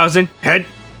 10,000, head,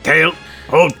 tail,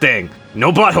 whole thing.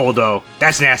 No butthole, though.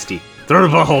 That's nasty. Throw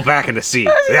the butthole back in the sea."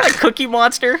 A Cookie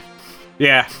Monster.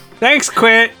 Yeah. Thanks,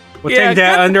 Quint. We'll take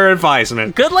that under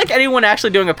advisement. Good luck anyone actually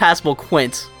doing a passable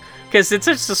Quint. Because it's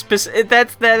just a specific,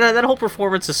 that whole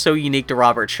performance is so unique to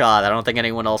Robert Shaw that I don't think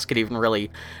anyone else could even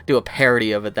really do a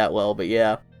parody of it that well, but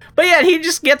yeah. But yeah, he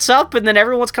just gets up, and then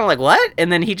everyone's kind of like, what?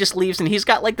 And then he just leaves, and he's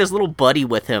got, like, this little buddy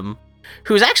with him,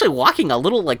 who's actually walking a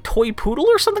little, like, toy poodle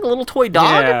or something, a little toy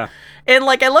dog. Yeah. And,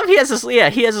 like, I love he has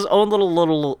his own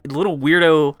little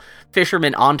weirdo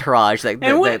fisherman entourage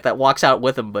that walks out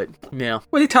with him, but, yeah.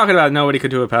 What are you talking about? Nobody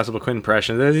could do a passable Quint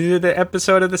impression. The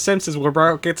episode of The Simpsons where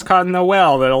Bart gets caught in the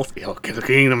well that'll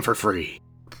clean them for free.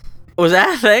 Was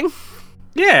that a thing?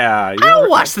 Yeah. I don't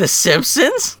watch The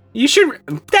Simpsons. You should.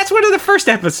 That's one of the first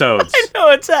episodes. I know,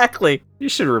 exactly. You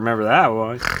should remember that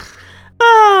one.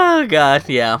 Oh, God,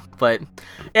 yeah. But,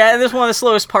 yeah, and this one of the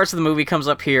slowest parts of the movie comes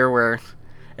up here where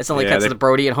it's only cuts to the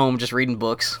Brody at home just reading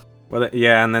books. Well,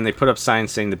 yeah, and then they put up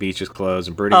signs saying the beach is closed,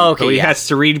 and Brody has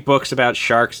to read books about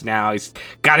sharks now. He's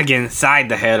got to get inside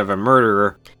the head of a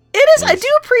murderer. It is. I do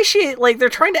appreciate, like, they're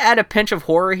trying to add a pinch of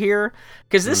horror here,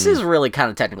 because this is really kind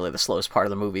of technically the slowest part of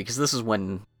the movie, because this is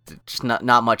when just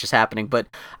not much is happening. But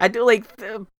I do like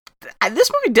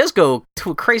this movie does go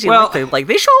to a crazy length. Like,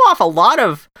 they show off a lot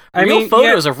of real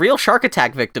photos of real shark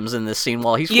attack victims in this scene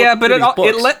while he's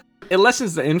it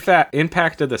lessens the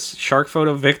impact of the shark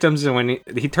photo victims, and when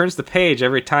he turns the page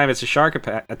every time it's a shark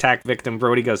attack victim,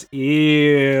 Brody goes,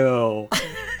 ew.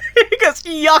 He goes,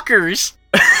 yuckers.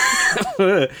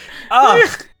 Oh,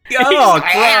 gross.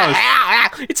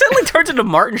 It suddenly turns into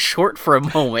Martin Short for a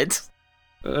moment.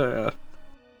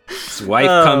 His wife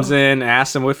comes in,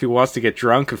 asks him if he wants to get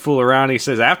drunk and fool around. He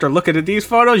says, after looking at these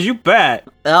photos, you bet.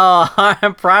 Oh,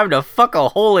 I'm primed to fuck a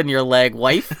hole in your leg,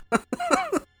 wife.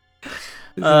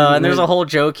 And there's a whole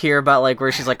joke here about, like,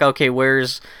 where she's like, okay,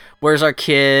 where's our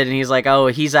kid? And he's like, oh,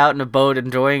 he's out in a boat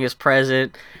enjoying his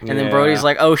present. And then Brody's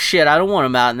like, oh shit, I don't want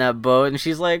him out in that boat. And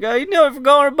she's like, oh, you know, if we're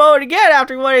going on a boat again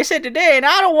after what I said today, and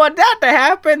I don't want that to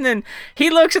happen. Then he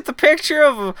looks at the picture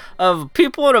of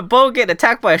people in a boat getting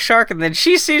attacked by a shark, and then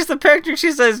she sees the picture and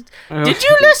she says, did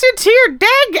you listen to your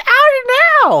dad out and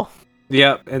now?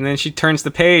 Yep, and then she turns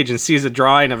the page and sees a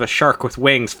drawing of a shark with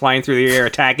wings flying through the air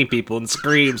attacking people and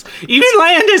screams, even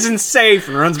land isn't safe,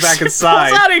 and runs back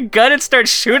inside. Pulls out a gun and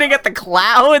starts shooting at the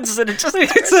clouds, and it just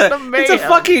it's a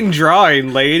fucking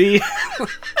drawing, lady. It's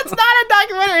not a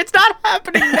documentary. It's not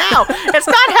happening now. It's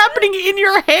not happening in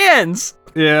your hands.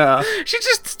 Yeah. She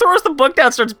just throws the book down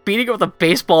and starts beating it with a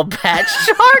baseball bat.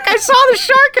 Shark! I saw the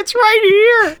shark! It's right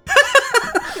here!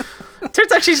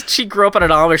 Turns out she grew up in an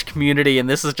Amish community, and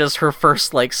this is just her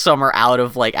first, like, summer out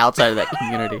of, like, outside of that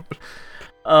community.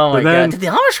 Oh my god. Did the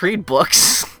Amish read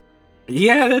books?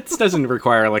 Yeah, that doesn't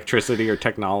require electricity or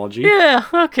technology. Yeah,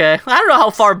 okay. I don't know how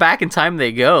far back in time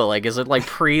they go. Like, is it, like,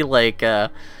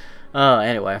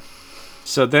 anyway.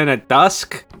 So then at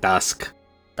dusk,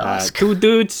 two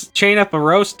dudes chain up a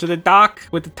roast to the dock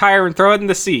with the tire and throw it in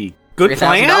the sea. Good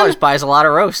plan. $3,000 buys a lot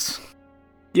of roasts.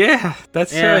 Yeah,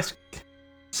 that's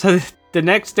so the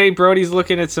next day, Brody's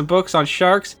looking at some books on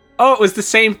sharks. Oh, it was the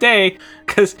same day,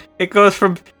 because it goes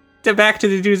back to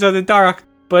the dudes on the dock.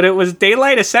 But it was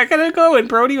daylight a second ago, and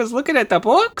Brody was looking at the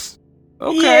books?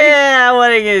 Okay. Yeah,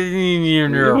 what are you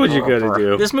gonna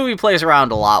do? This movie plays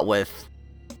around a lot with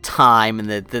time and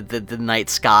the night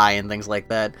sky and things like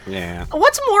that. Yeah.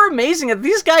 What's more amazing is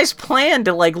these guys plan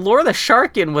to like lure the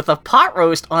shark in with a pot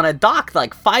roast on a dock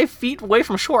like 5 feet away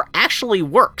from shore actually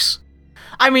works.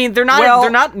 I mean, they're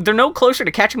no closer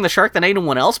to catching the shark than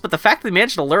anyone else, but the fact that they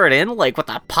managed to lure it in like with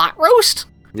a pot roast?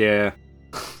 Yeah.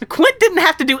 Quint didn't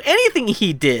have to do anything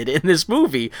he did in this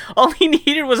movie. All he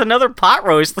needed was another pot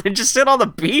roast and just sit on the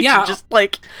beach and just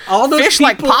like all those fish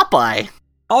people, like Popeye.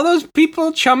 All those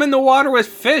people chum in the water with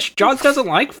fish. Jaws doesn't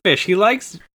like fish. He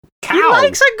likes cow. He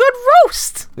likes a good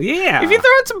roast. Yeah. If you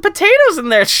throw in some potatoes in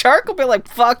there, shark will be like,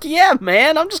 fuck yeah,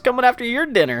 man, I'm just coming after your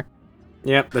dinner.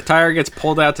 Yep, the tire gets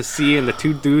pulled out to sea, and the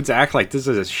two dudes act like this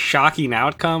is a shocking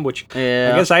outcome, which I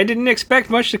guess I didn't expect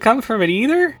much to come from it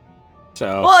either.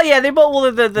 So. Well, yeah,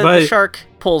 the shark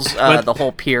pulls the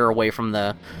whole pier away from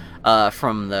the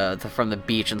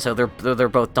beach, and so they're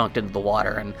both dunked into the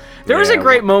water. And there was a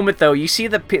great moment though. You see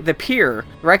the pier,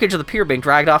 wreckage of the pier being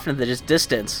dragged off into the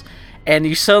distance, and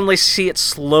you suddenly see it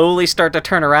slowly start to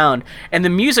turn around, and the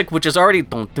music, which is already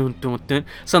dun dun dun dun,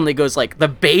 suddenly goes like the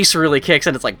bass really kicks,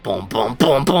 and it's like boom boom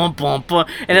boom boom boom boom,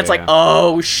 and it's like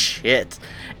oh shit.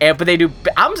 But they do.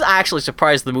 I'm actually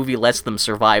surprised the movie lets them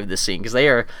survive this scene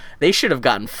because they should have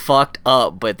gotten fucked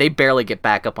up, but they barely get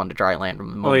back up onto dry land.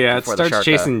 Oh yeah, it starts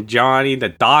chasing Johnny. The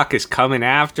dock is coming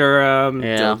after him.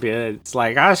 Yeah. It's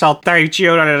like I shall teach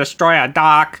you to destroy a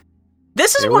dock.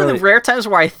 This is one of the rare times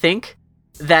where I think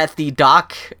that the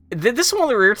dock. This is one of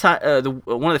the rare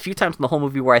one of the few times in the whole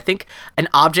movie where I think an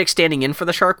object standing in for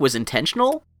the shark was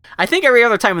intentional. I think every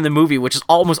other time in the movie, which is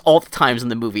almost all the times in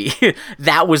the movie,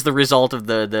 that was the result of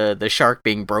the shark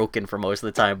being broken for most of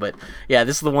the time. But yeah,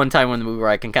 this is the one time in the movie where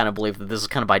I can kind of believe that this is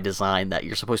kind of by design, that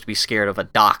you're supposed to be scared of a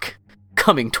dock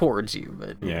coming towards you.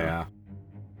 But yeah,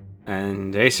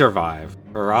 and they survive.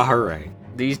 Hurrah, hooray!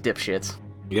 These dipshits.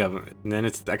 Yeah, and then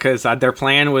it's because their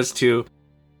plan was to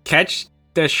catch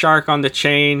the shark on the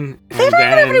chain. They don't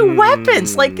even have any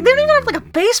weapons. Like they don't even have like a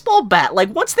baseball bat.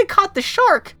 Like once they caught the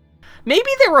shark. Maybe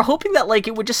they were hoping that, like,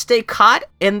 it would just stay caught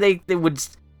and they would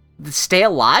stay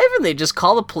alive and they just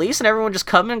call the police and everyone just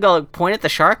come and go, like, point at the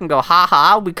shark and go, ha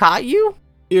ha, we caught you?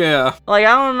 Yeah. Like,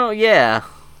 I don't know, yeah.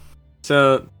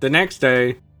 So, the next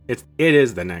day, it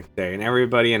is the next day, and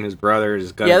everybody and his brother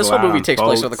is going to go this whole movie takes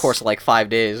place over the course of, like, 5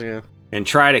 days, yeah. And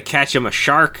try to catch him a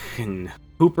shark, and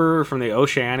Hooper from the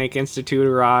Oceanic Institute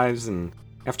arrives, and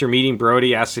after meeting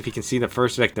Brody, asks if he can see the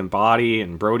first victim body,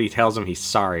 and Brody tells him he's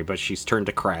sorry, but she's turned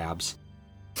to crabs.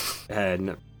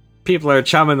 And people are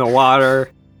chumming the water,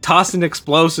 tossing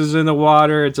explosives in the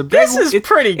water. It's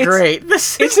pretty great.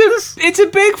 It's a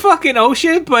big fucking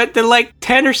ocean, but the like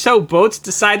 10 or so boats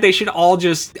decide they should all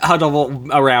just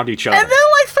huddle around each other. And then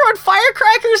like throwing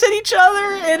firecrackers at each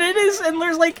other, and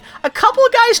there's like a couple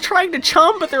of guys trying to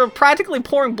chum, but they're practically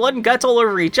pouring blood and guts all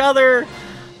over each other.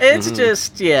 It's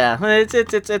just,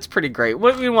 it's pretty great.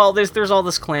 Meanwhile, there's all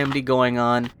this calamity going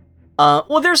on.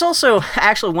 There's also,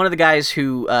 actually, one of the guys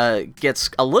who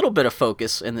gets a little bit of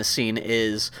focus in this scene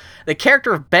is the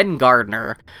character of Ben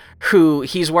Gardner, who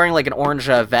he's wearing like an orange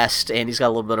vest, and he's got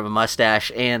a little bit of a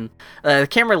mustache, and the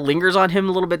camera lingers on him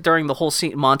a little bit during the whole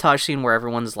montage scene where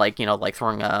everyone's like, like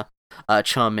throwing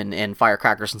chum and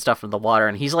firecrackers and stuff into the water,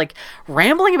 and he's like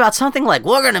rambling about something like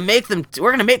we're gonna make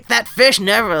that fish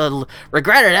never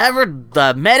regret it ever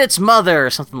met its mother or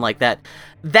something like that.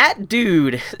 That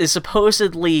dude is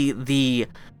supposedly the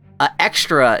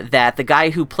extra that the guy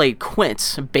who played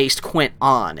Quint based Quint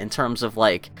on in terms of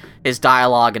like his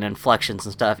dialogue and inflections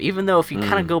and stuff, even though if you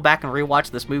kind of go back and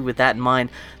rewatch this movie with that in mind,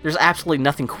 there's absolutely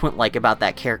nothing Quint-like about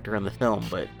that character in the film.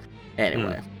 But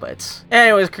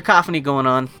anyways, cacophony going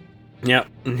on. Yep,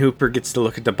 and Hooper gets to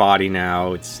look at the body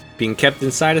now. It's being kept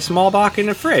inside a small box in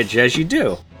a fridge, as you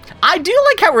do. I do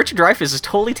like how Richard Dreyfuss is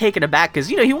totally taken aback, because,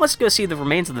 he wants to go see the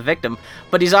remains of the victim,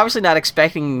 but he's obviously not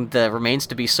expecting the remains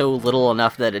to be so little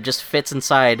enough that it just fits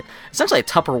inside, essentially a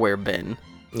Tupperware bin.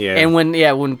 Yeah. And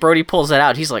when Brody pulls that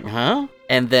out, he's like, huh?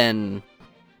 And then,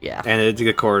 yeah. And the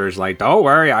recorder's like, don't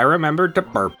worry, I remembered to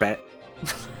burp it.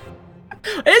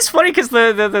 It's funny because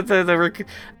the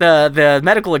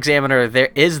medical examiner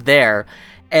is there,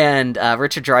 And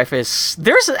Richard Dreyfuss,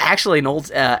 there's actually an old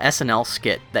SNL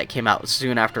skit that came out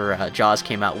soon after Jaws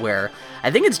came out where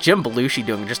I think it's Jim Belushi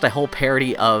doing just a whole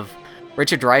parody of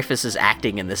Richard Dreyfuss's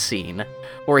acting in this scene,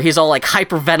 where he's all like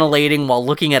hyperventilating while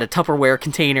looking at a Tupperware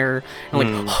container and like,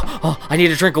 oh, I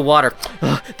need a drink of water.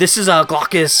 This is a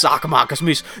Glaucus Acamacus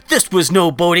Moose. This was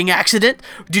no boating accident.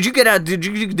 Did you get out? Did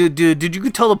you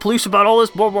tell the police about all this?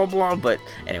 Blah blah blah. But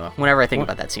anyway, whenever I think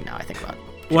about that scene now, I think about it.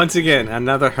 Once again,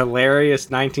 another hilarious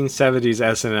 1970s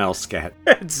SNL sketch.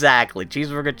 Exactly,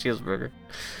 cheeseburger.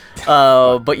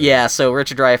 But yeah, so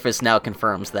Richard Dreyfuss now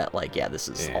confirms that, like, yeah, this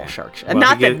is all sharks, and well,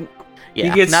 not that. Yeah,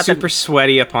 he gets super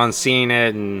sweaty upon seeing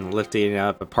it and lifting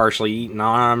up a partially eaten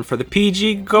arm for the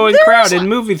PG-going crowd in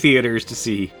movie theaters to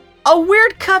see. A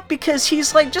weird cut because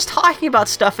he's like just talking about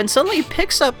stuff, and suddenly he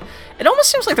picks up. It almost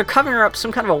seems like they're covering up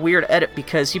some kind of a weird edit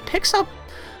because he picks up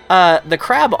the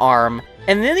crab arm,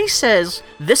 and then he says,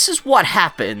 "This is what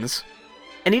happens,"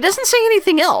 and he doesn't say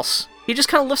anything else. He just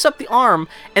kind of lifts up the arm,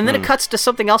 and then it cuts to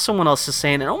something else someone else is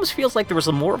saying. It almost feels like there was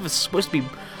supposed to be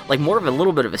like more of a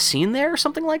little bit of a scene there or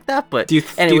something like that. But do you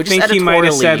anyway, think he might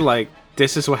have said like,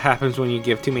 "This is what happens when you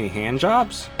give too many hand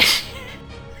jobs"?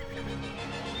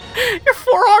 Your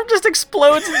forearm just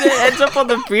explodes and it ends up on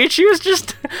the beach. He was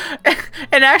just,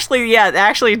 and actually,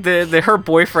 her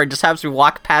boyfriend just happens to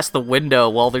walk past the window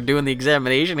while they're doing the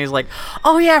examination. He's like,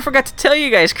 "Oh yeah, I forgot to tell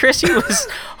you guys, Chrissy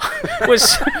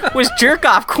was Jerk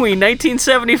Off Queen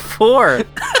 1974."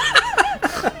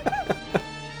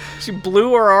 She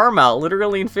blew her arm out,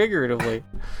 literally and figuratively.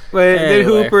 But then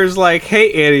Hooper's like,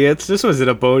 "Hey, idiots, this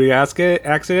wasn't a boating accident.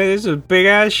 This is a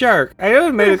big-ass shark. I know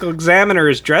the medical examiner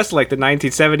is dressed like the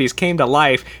 1970s came to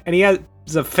life, and he has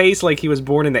a face like he was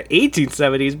born in the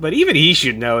 1870s, but even he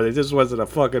should know that this wasn't a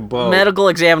fucking boat." Medical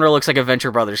examiner looks like a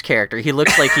Venture Brothers character. He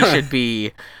looks like he should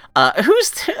be...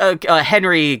 who's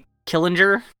Henry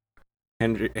Killinger?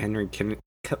 Henry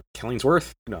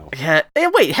Killingsworth? No. Yeah.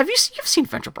 Wait, you've seen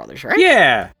Venture Brothers, right?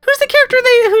 Yeah. Who's the character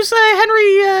who's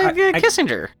Henry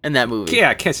Kissinger in that movie?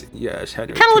 Yeah, yes,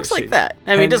 Henry. Kind of looks like that.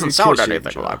 I mean, he doesn't sound Kissinger.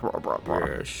 anything like...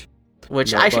 Yes.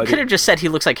 Which I could have just said he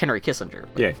looks like Henry Kissinger.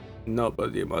 But... Yeah.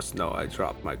 Nobody must know I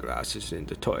dropped my glasses in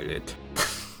the toilet.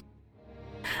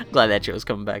 Glad that joke's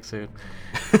coming back soon.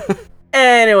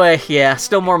 Anyway, yeah,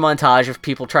 still more montage of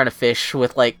people trying to fish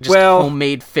with, like, just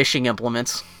homemade fishing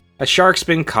implements. A shark's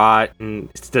been caught, and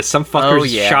some fuckers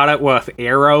shot it with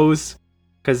arrows.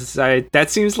 Because that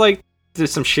seems like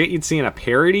there's some shit you'd see in a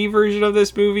parody version of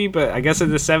this movie, but I guess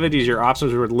in the 70s, your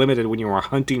options were limited when you were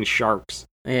hunting sharks.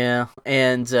 Yeah,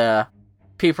 and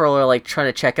people are, like, trying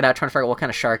to check it out, trying to figure out what kind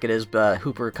of shark it is, but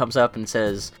Hooper comes up and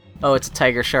says, "Oh, it's a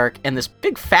tiger shark," and this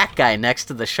big fat guy next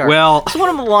to the shark. Well, it's one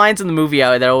of the lines in the movie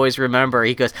that I always remember.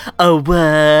 He goes, "Oh,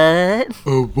 what?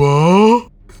 Oh,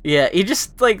 what?" Yeah, he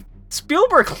just, like...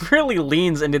 Spielberg clearly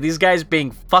leans into these guys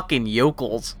being fucking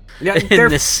yokels in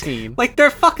this scene. Like, they're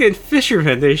fucking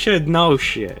fishermen. They should know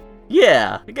shit.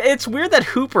 Yeah. It's weird that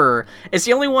Hooper is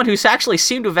the only one who's actually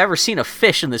seemed to have ever seen a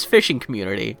fish in this fishing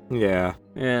community. Yeah.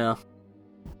 Yeah.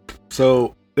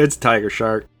 So, it's tiger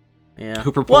shark. Yeah.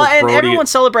 Hooper pulls and Brody. Everyone's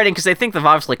celebrating because they think they've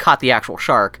obviously caught the actual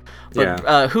shark.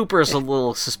 But Hooper's a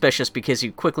little suspicious because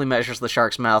he quickly measures the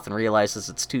shark's mouth and realizes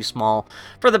it's too small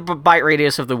for the bite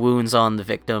radius of the wounds on the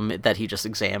victim that he just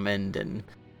examined.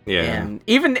 And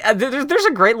even there's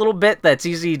a great little bit that's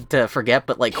easy to forget,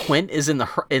 but like Quint is in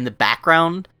the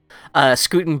background,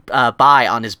 scooting by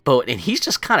on his boat, and he's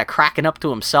just kind of cracking up to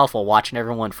himself while watching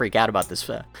everyone freak out about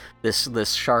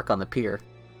this shark on the pier.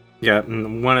 Yeah,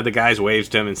 and one of the guys waves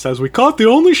to him and says, "We caught the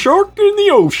only shark in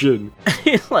the ocean."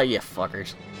 He's like, "Yeah,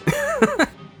 fuckers."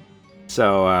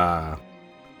 So,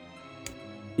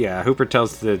 Hooper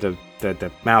tells that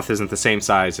the mouth isn't the same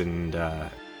size, and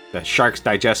the sharks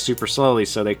digest super slowly,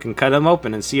 so they can cut them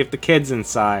open and see if the kid's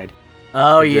inside.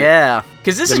 Oh, yeah.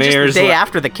 Because this is just the day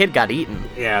after the kid got eaten.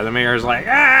 Yeah, the mayor's like,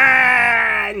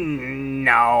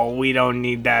 no, we don't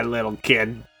need that little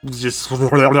kid just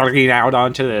looking out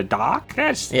onto the dock.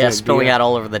 Spilling out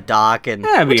all over the dock, and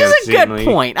which is a good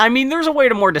point. I mean, there's a way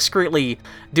to more discreetly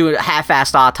do a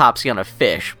half-assed autopsy on a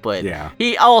fish, but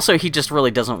he just really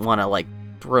doesn't want to like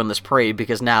ruin this parade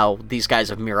because now these guys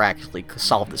have miraculously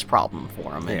solved this problem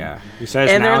for him. He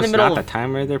says now it's not the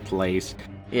time or their place.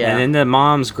 Yeah. And then the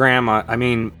mom's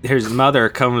his mother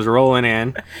comes rolling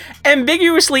in.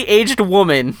 Ambiguously aged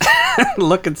woman.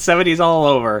 Looking 70s all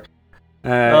over.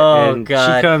 God.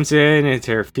 She comes in, it's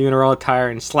her funeral attire,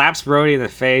 and slaps Brody in the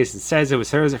face and says it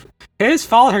was hers. his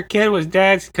fault her kid was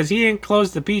dead because he didn't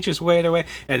close the beaches way away.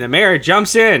 And the mayor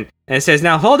jumps in and says,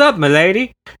 now hold up,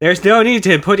 milady. There's no need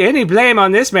to put any blame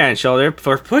on this man's shoulder,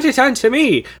 for put it unto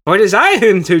me. For it is I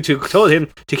who told him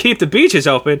to keep the beaches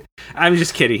open. I'm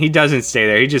just kidding. He doesn't stay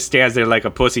there. He just stands there like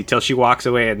a pussy till she walks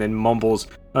away and then mumbles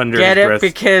under his breath.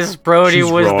 Because Brody She's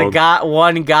was wrong. the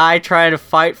one guy trying to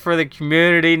fight for the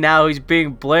community. Now he's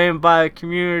being blamed by the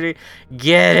community.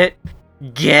 Get it?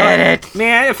 Get it?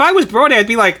 Man, if I was Brody, I'd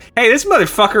be like, hey, this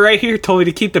motherfucker right here told me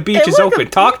to keep the beaches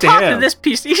open. Talk to him. This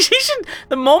piece. He should.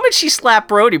 The moment she slapped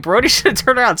Brody should have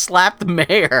turned around and slapped the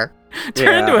mayor.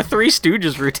 Turn into a Three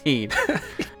Stooges routine.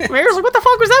 The mayor's like, what the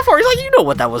fuck was that for? He's like, you know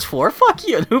what that was for. Fuck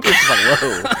you. And Hooper's like,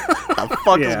 whoa. What the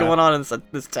fuck is going on in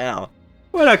this town?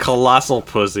 What a colossal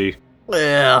pussy.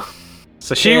 Yeah.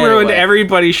 So she ruined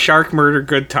everybody's shark murder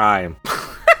good time.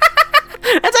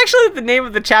 That's actually the name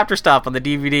of the chapter stop on the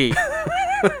DVD.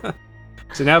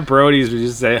 So now Brody's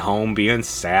just at home being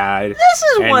sad. This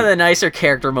is one of the nicer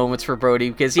character moments for Brody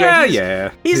because he's at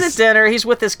dinner, he's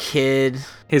with his kid.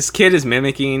 His kid is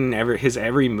mimicking his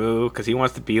every move because he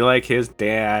wants to be like his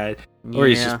dad. Or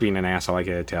he's just being an asshole, I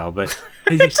can't tell. But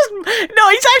he's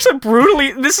actually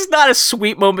brutally. This is not a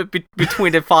sweet moment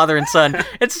between a father and son.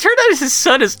 It's turned out his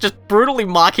son is just brutally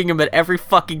mocking him at every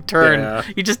fucking turn. Yeah.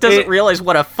 He just doesn't realize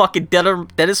what a fucking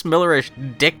Dennis Miller-ish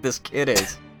dick this kid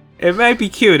is. It might be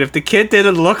cute if the kid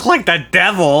didn't look like the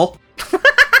devil.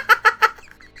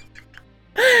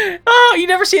 Oh, you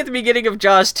never see at the beginning of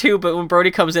Jaws 2, but when Brody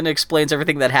comes in and explains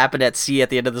everything that happened at sea at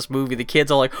the end of this movie, the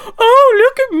kid's all like, oh,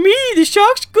 look at me, the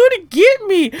shark's gonna get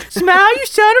me. Smile, you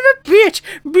son of a bitch.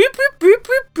 Beep, beep, beep,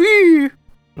 beep, beep.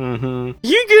 Mm-hmm.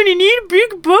 You're gonna need a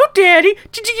bigger boat, Daddy.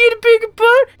 Did you get a bigger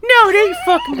boat? No, it ain't your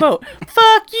fucking boat.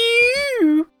 Fuck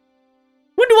you.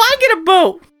 When do I get a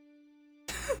boat?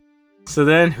 So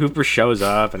then Hooper shows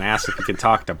up and asks if he can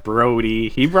talk to Brody.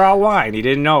 He brought wine. He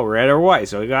didn't know red or white,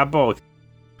 so he got both.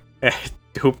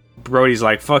 Brody's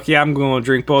like, fuck yeah, I'm going to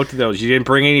drink both of those. You didn't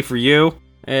bring any for you?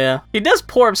 Yeah. He does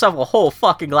pour himself a whole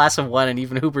fucking glass of wine, and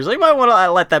even Hooper's like, you might want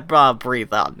to let that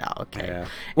breathe out. No, okay. Yeah.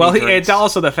 Well, it's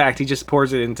also the fact he just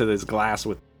pours it into this glass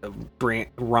with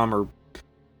rum or...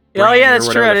 Oh yeah, that's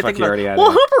true. I didn't think about it.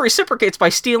 Well, Hooper reciprocates by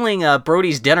stealing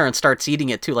Brody's dinner and starts eating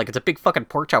it too. Like it's a big fucking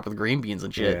pork chop with green beans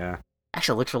and shit. Yeah.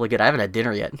 Actually, it looks really good. I haven't had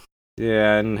dinner yet.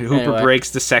 Yeah, and Hooper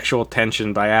breaks the sexual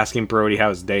tension by asking Brody how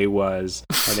his day was,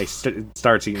 and they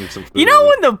starts eating some food. You know,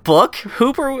 in the book,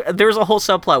 there was a whole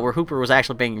subplot where Hooper was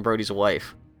actually banging Brody's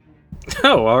wife.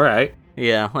 Oh, all right.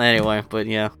 Yeah. Anyway, but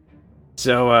yeah.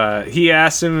 So he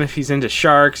asks him if he's into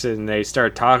sharks, and they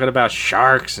start talking about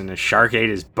sharks, and the shark ate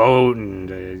his boat, and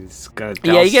he's gonna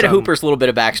tell you get Hooper's little bit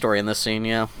of backstory in this scene,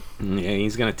 yeah. Yeah,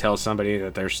 he's gonna tell somebody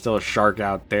that there's still a shark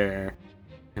out there,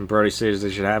 and Brody says they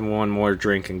should have one more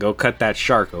drink and go cut that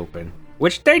shark open.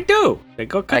 Which they do. They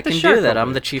go cut the shark open. I can do that.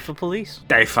 I'm the chief of police.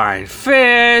 They find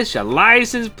fish, a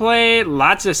license plate,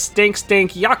 lots of stink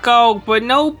yucko, but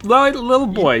no little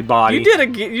boy body. You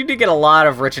did get a lot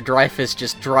of Richard Dreyfuss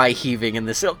just dry heaving in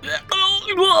this. Yep.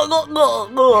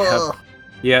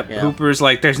 Hooper's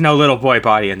like, there's no little boy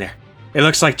body in there. It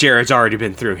looks like Jared's already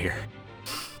been through here.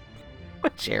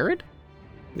 What, Jared?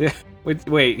 Yeah.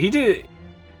 Wait, he did...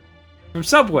 From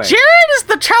Subway. Jared is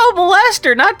the child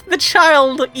molester, not the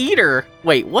child eater.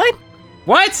 Wait, what?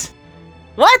 What?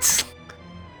 What?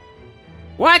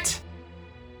 What?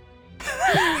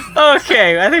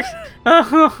 Okay, I think...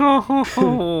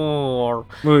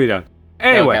 Movie done.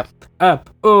 Anyway.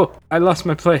 Okay. I lost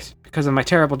my place because of my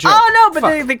terrible joke. Oh, no,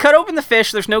 but they cut open the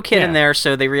fish. There's no kid in there,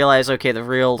 so they realize, okay, the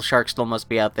real shark still must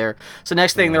be out there. So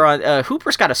next thing they're on,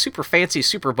 Hooper's got a super fancy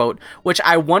super boat, which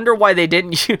I wonder why they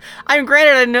didn't use.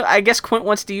 Granted, I guess Quint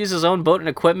wants to use his own boat and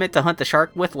equipment to hunt the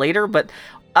shark with later, but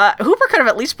Hooper could have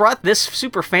at least brought this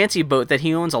super fancy boat that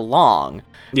he owns along.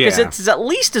 Because it's at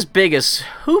least as big as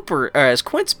as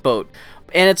Quint's boat.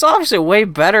 And it's obviously way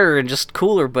better and just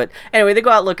cooler, but anyway, they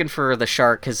go out looking for the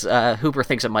shark because Hooper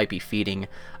thinks it might be feeding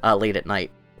late at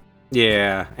night.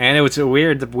 Yeah, and it was the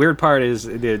weird part is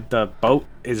the boat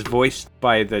is voiced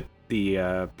by the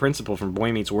principal from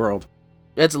Boy Meets World.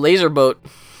 It's a laser boat.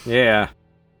 Yeah.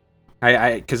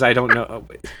 Because I don't know.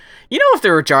 You know, if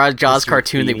there were a Jaws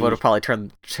cartoon, they would have probably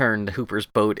turned Hooper's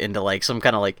boat into like some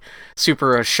kind of like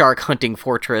super shark hunting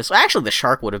fortress. Actually, the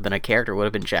shark would have been a character, would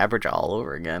have been Jabberjaw all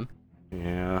over again.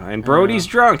 Yeah, and Brody's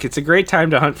drunk. It's a great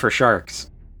time to hunt for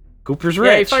sharks. Hooper's rich.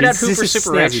 Yeah, you find out Hooper's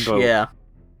super rich. Boat. Yeah.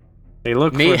 They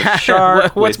look for the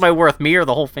shark. What's my worth? Me or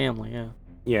the whole family? Yeah.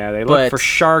 Yeah, they look for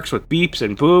sharks with beeps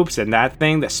and boops and that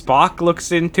thing that Spock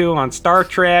looks into on Star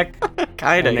Trek.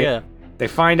 Kinda, yeah. They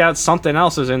find out something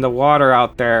else is in the water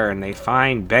out there, and they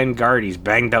find Ben Gardy's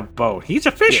banged up boat. He's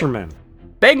a fisherman.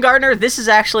 Ben Gardner, this is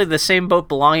actually the same boat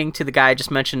belonging to the guy I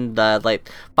just mentioned like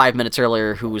 5 minutes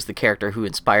earlier, who was the character who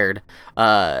inspired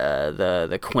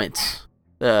the Quint.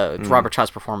 Robert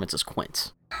Chaw's performance as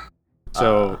Quint.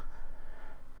 So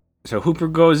Hooper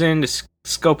goes in to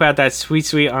scope out that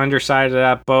sweet underside of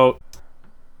that boat.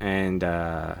 And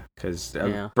because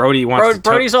Brody wants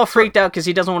Brody's all freaked out because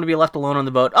he doesn't want to be left alone on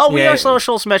the boat. Oh, we also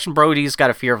mentioned Brody's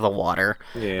got a fear of the water.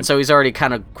 Yeah. And so he's already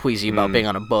kind of queasy about being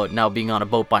on a boat. Now being on a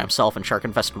boat by himself in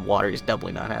shark-infested water, he's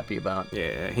doubly not happy about.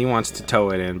 Yeah, he wants to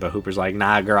tow it in, but Hooper's like,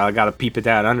 nah, girl, I gotta peep at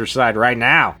that underside right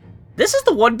now. This is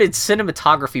the one big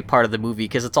cinematography part of the movie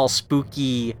because it's all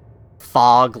spooky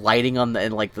fog lighting on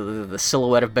and like the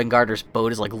silhouette of Ben Gardner's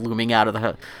boat is like looming out of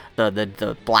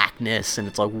the blackness, and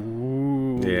it's like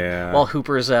woo. Yeah. While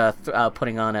Hooper's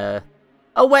putting on a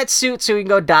wetsuit so he can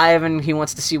go dive, and he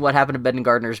wants to see what happened to Ben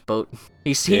Gardner's boat.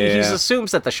 He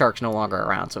assumes that the shark's no longer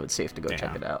around, so it's safe to go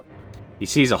check it out. He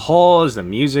sees a hole as the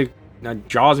music.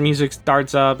 Jaws music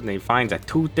starts up, and he finds a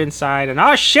tooth inside, and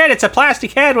oh shit, it's a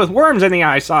plastic head with worms in the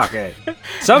eye socket.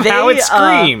 Somehow it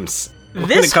screams when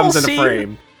it comes into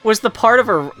frame. Was the part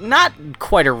of not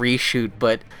quite a reshoot,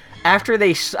 but after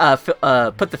they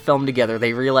put the film together,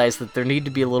 they realized that there needed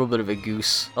to be a little bit of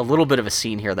a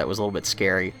scene here that was a little bit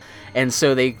scary, and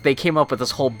so they came up with this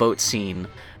whole boat scene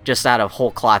just out of whole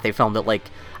cloth. They filmed it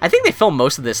I think they filmed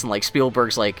most of this in like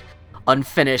Spielberg's like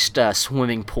unfinished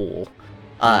swimming pool.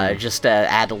 Just to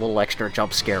add a little extra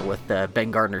jump scare with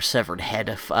Ben Gardner's severed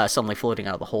head suddenly floating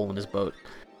out of the hole in his boat.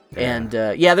 Yeah. And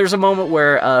there's a moment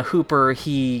where Hooper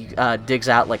he digs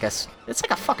out it's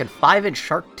like a fucking 5-inch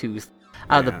shark tooth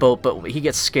out of the boat, but he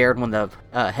gets scared when the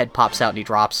head pops out, and he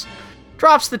drops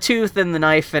the tooth and the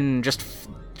knife and just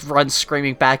runs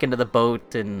screaming back into the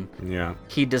boat, and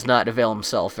he does not avail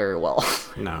himself very well.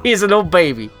 No, he's an old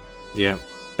baby. Yeah.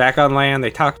 Back on land, they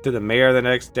talk to the mayor the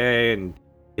next day, and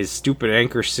his stupid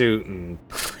anchor suit, and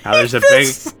how there's a big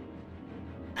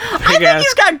I think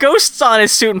he's got ghosts on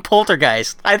his suit and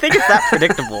Poltergeist. I think it's that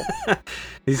predictable.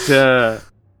 He's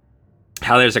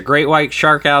how there's a great white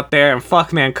shark out there, and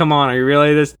fuck man, come on, are you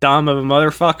really this dumb of a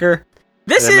motherfucker?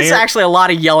 This is actually a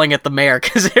lot of yelling at the mayor,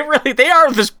 because they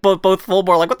are just both full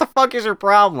bore, like, what the fuck is your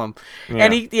problem? Yeah.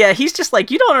 And he's just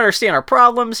like, you don't understand our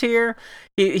problems here.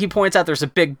 He points out there's a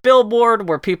big billboard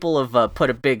where people have put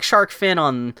a big shark fin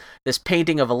on this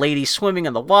painting of a lady swimming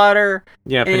in the water.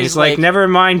 Yeah, and he's like, never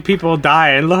mind people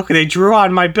dying. Look, they drew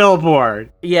on my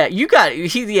billboard. Yeah, he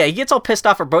gets all pissed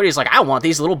off at Brody. He's like, I want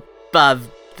these little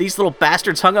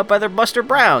bastards hung up by their Buster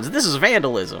Browns. This is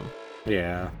vandalism.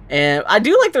 Yeah. And I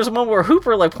do like there's a moment where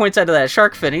Hooper points out to that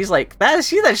shark fin. He's like,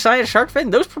 see that giant shark fin?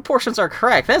 Those proportions are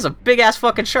correct. That's a big ass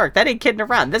fucking shark. That ain't kidding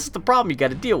around. This is the problem you got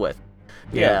to deal with.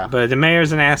 Yeah. But the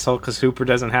mayor's an asshole because Hooper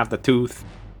doesn't have the tooth.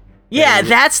 Yeah,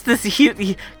 that's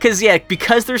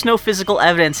because there's no physical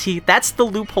evidence. That's the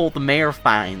loophole the mayor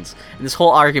finds in this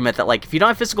whole argument that if you don't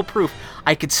have physical proof,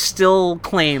 I could still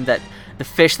claim that the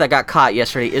fish that got caught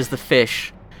yesterday is the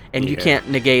fish. And you can't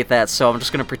negate that, so I'm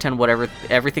just going to pretend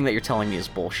everything that you're telling me is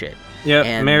bullshit. Yep,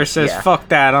 and Mayor says, fuck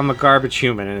that, I'm a garbage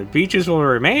human, and the beaches will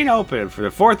remain open for the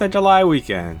 4th of July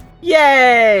weekend.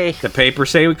 Yay! The papers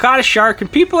say we caught a shark, and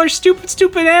people are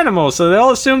stupid animals, so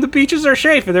they'll assume the beaches are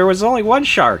safe, and there was only one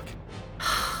shark.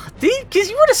 Because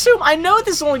you would assume, I know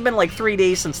this has only been 3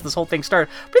 days since this whole thing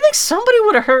started, but I think somebody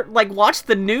would have watched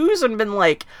the news and been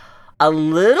a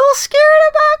little scared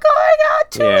about going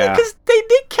out to it, because they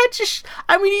did catch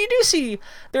you do see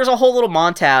there's a whole little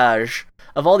montage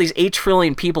of all these 8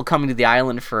 trillion people coming to the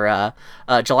island for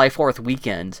July 4th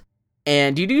weekend,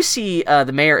 and you do see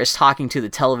the mayor is talking to the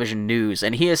television news,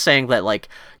 and he is saying that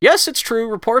yes, it's true,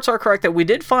 reports are correct that we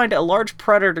did find a large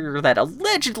predator that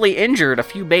allegedly injured a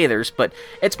few bathers, but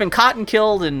it's been caught and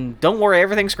killed, and don't worry,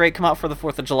 everything's great, come out for the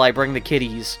 4th of July, bring the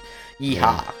kiddies,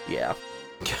 yeehaw. Yeah.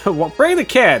 Well, bring the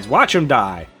kids. Watch them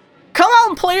die. Come out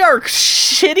and play our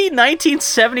shitty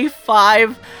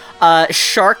 1975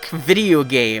 shark video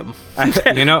game.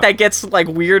 That gets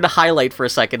weird highlight for a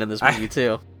second in this movie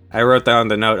too. I wrote down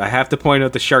the note. I have to point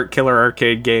out the Shark Killer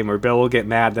arcade game, or Bill will get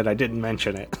mad that I didn't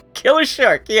mention it. Killer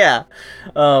Shark, yeah.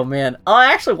 Oh man,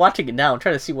 I'm actually watching it now. I'm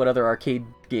trying to see what other arcade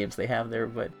games they have there,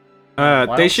 but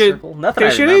they should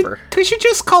remember. They should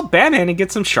just call Batman and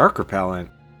get some shark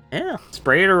repellent. Yeah,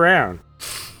 spray it around.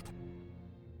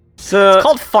 So it's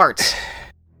called farts.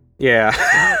 Yeah.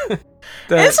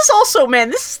 This is also, man,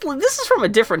 this is from a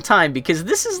different time, because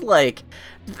this is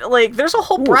there's a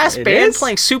whole brass band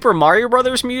playing Super Mario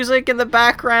Brothers music in the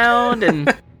background,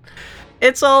 and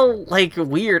it's all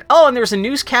weird. Oh, and there's a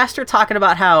newscaster talking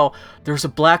about how there's a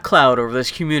black cloud over this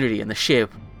community in the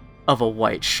shape of a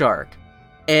white shark.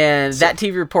 And that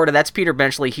TV reporter, that's Peter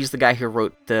Benchley. He's the guy who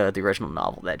wrote the original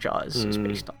novel that Jaws is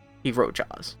based on. He wrote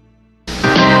Jaws.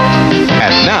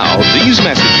 And now, these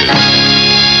messages.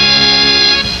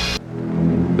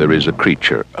 There is a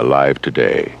creature alive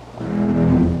today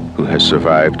who has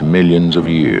survived millions of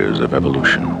years of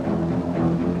evolution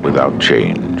without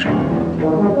change,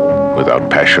 without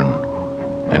passion,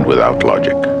 and without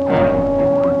logic.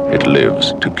 It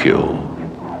lives to kill.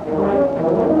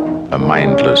 A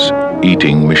mindless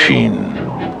eating machine.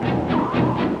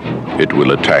 It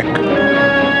will attack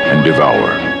and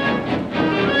devour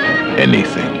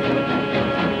anything.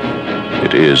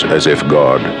 It is as if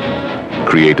God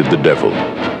created the devil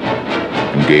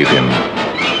and gave him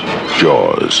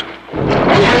jaws.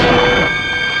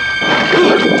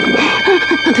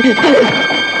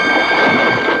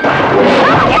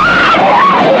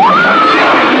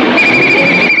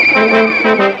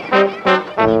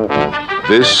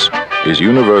 This is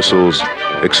Universal's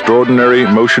extraordinary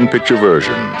motion picture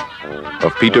version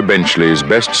of Peter Benchley's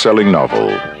best-selling novel,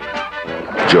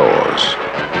 Jaws.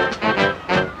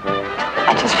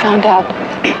 I just found out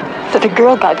that a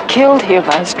girl got killed here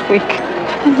last week,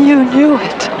 and you knew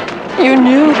it. You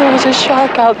knew there was a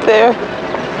shark out there.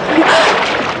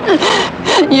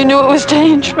 You knew it was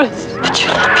dangerous, but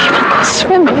you let people go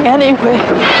swimming anyway.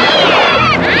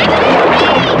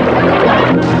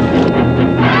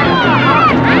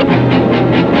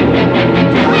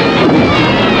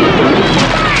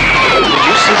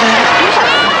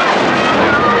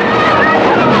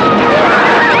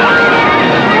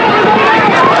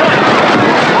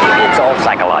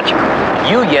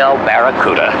 You yell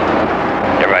barracuda.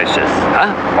 Everybody says,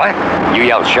 huh? What? You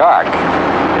yell shark.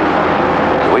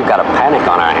 We've got a panic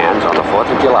on our hands on the 4th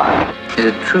of July. Is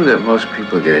it true that most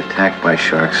people get attacked by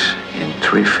sharks in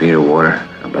 3 feet of water,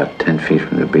 about 10 feet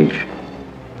from the beach?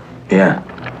 Yeah.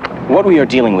 What we are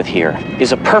dealing with here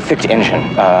is a perfect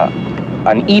engine,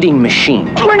 an eating machine.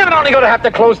 We're not only going to have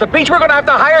to close the beach, we're going to have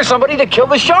to hire somebody to kill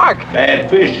the shark. Bad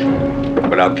fish.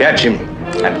 But I'll catch him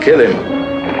and kill him.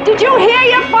 Did you hear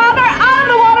your father? Out of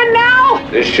the water now!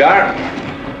 This shark,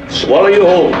 swallow you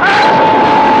whole.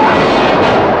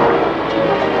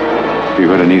 You're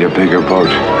gonna need a bigger boat.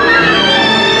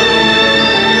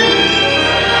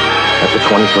 That's a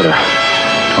 20-footer.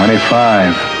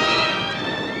 25.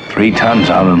 3 tons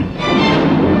of them.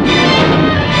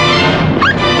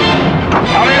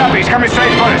 Hurry up, he's coming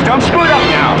straight for us. Don't screw it up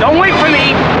now. Don't wait for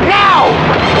me. Now!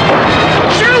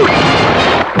 Shoot!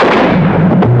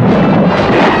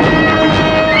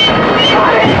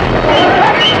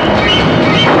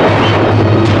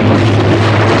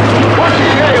 What's the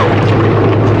deal?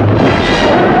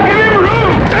 Give him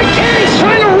room! I can't! He's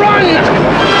trying to run!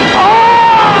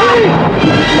 Oh!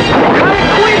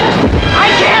 Quick! I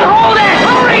can't hold it!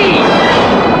 Hurry!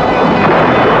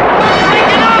 Break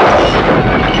it up!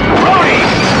 Hurry!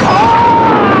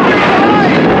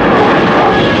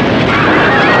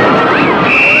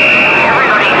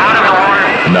 Everybody out of the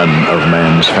water! None of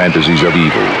man's fantasies of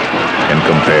evil can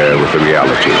compare with the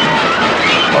reality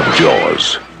of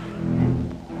Jaws.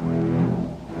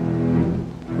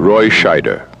 Roy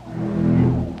Scheider,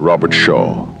 Robert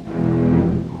Shaw,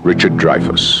 Richard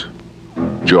Dreyfuss,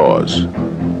 Jaws.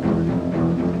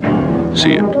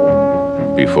 See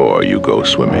it before you go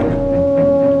swimming.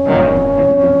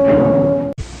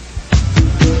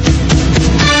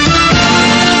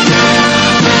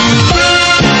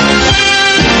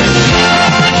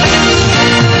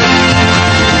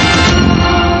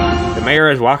 The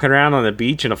mayor is walking around on the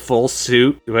beach in a full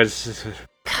suit. It was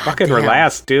fucking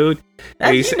relaxed, dude.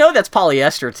 You know that's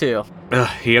polyester, too.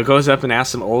 He goes up and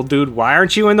asks some old dude, why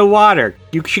aren't you in the water?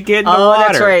 You should get in the water. Oh,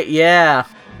 that's right, yeah.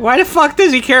 Why the fuck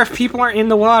does he care if people aren't in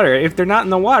the water? If they're not in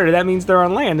the water, that means they're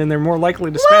on land, and they're more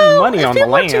likely to spend money on the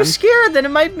land. If people are too scared, then it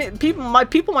might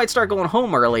people might start going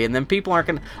home early, and then people aren't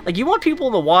gonna you want people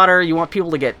in the water. You want people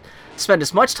to spend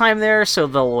as much time there, so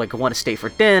they'll want to stay for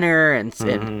dinner and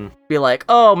be like,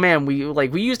 oh man, we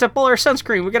used up all our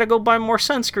sunscreen. We gotta go buy more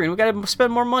sunscreen. We gotta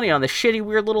spend more money on this shitty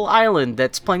weird little island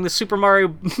that's playing the Super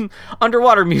Mario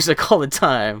underwater music all the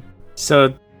time.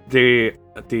 So the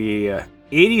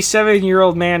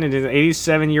 87-year-old man and his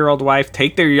 87-year-old wife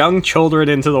take their young children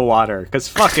into the water. Because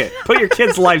fuck it. Put your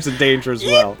kids' lives in danger as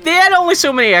well. They had only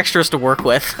so many extras to work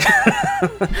with.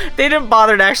 They didn't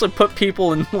bother to actually put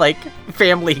people in,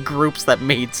 family groups that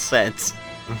made sense.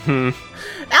 Mm-hmm.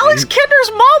 Alex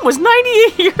Kinder's mom was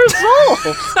 98 years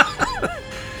old.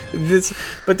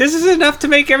 But this is enough to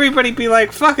make everybody be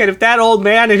like, fuck it, if that old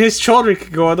man and his children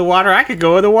could go in the water, I could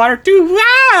go in the water too.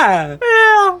 Ah!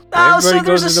 Yeah. So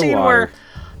there's a scene where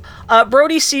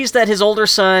Brody sees that his older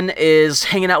son is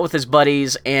hanging out with his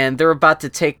buddies, and they're about to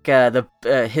take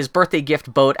his birthday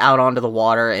gift boat out onto the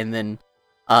water, and then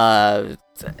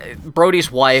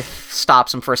Brody's wife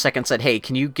stops him for a second and said, "Hey,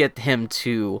 can you get him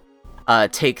to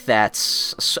take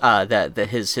his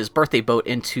birthday boat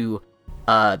into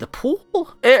the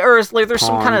pool? Or is, like, there's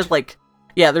some kind of, like,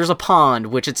 yeah, there's a pond,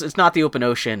 which it's not the open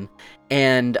ocean."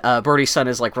 And Brody's son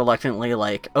is, like, reluctantly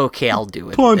like, "Okay, I'll do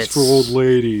it. Pond's for old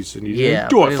ladies." And he's like,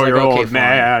 "Do it for your old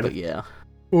man." But yeah.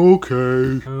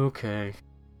 Okay.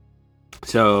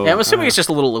 So yeah, I'm assuming it's just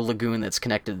a little lagoon that's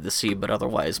connected to the sea, but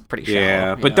otherwise pretty shallow.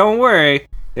 Yeah, but don't worry.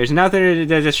 There's nothing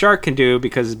that a shark can do,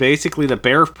 because basically the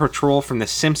Bear Patrol from The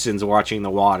Simpsons watching the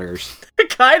waters.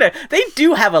 Kinda. They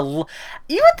do have you would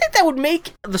think that would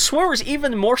make the swimmers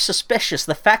even more suspicious,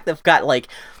 the fact they've got, like,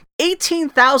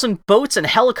 18,000 boats and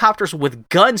helicopters with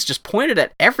guns just pointed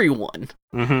at everyone.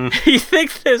 Mm-hmm. You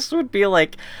think this would be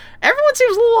like, everyone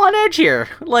seems a little on edge here.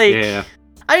 Like, yeah.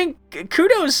 I mean,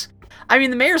 kudos. I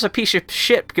mean, the mayor's a piece of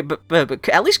shit, but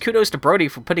at least kudos to Brody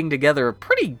for putting together a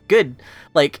pretty good,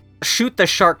 like, shoot the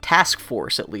shark task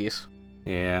force, at least.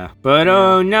 Yeah. But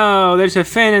oh no, there's a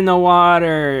fin in the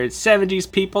water. 70s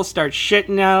people start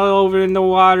shitting all over in the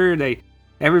water.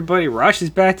 Everybody rushes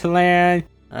back to land.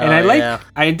 And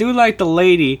I do like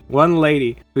one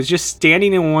lady, who's just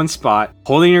standing in one spot,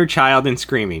 holding her child and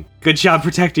screaming. Good job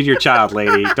protecting your child,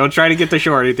 lady. Don't try to get the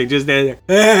shore or anything, just there.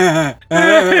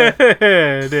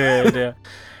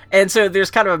 And so there's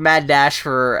kind of a mad dash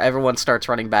for everyone starts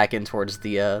running back in towards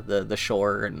the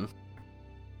shore, and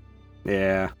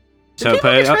yeah. Did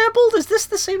people get trampled? Is this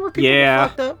the scene where people get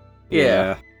fucked up?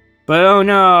 Yeah. But oh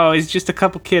no, it's just a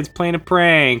couple kids playing a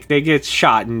prank. They get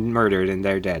shot and murdered, and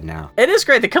they're dead now. It is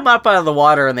great. They come up out of the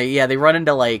water, and they run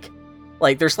into like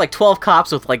there's like 12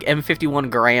 cops with like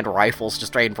M51 Garand rifles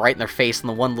just right in their face, and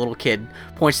the one little kid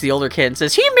points to the older kid and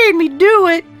says, "He made me do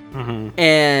it." Mm-hmm.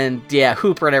 And yeah,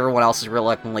 Hooper and everyone else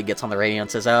reluctantly gets on the radio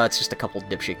and says, "Oh, it's just a couple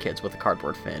dipshit kids with a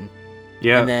cardboard fin."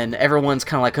 Yeah. And then everyone's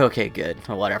kind of like, "Okay, good,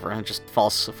 or whatever," and just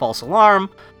false alarm.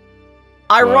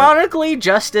 Ironically,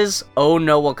 just as, oh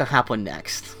no, what could happen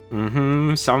next?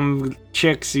 Mm-hmm. Some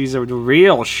chick sees a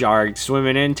real shark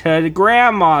swimming into the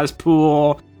grandma's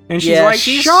pool, and she's like,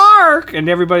 "Shark!" And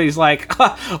everybody's like,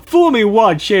 "Fool me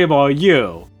once, shame on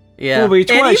you. Yeah. Fool me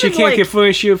twice, you can't get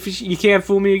foolish. You can't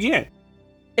fool me again."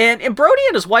 And Brody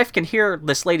and his wife can hear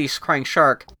this lady crying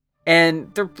shark,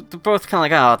 and they're both kind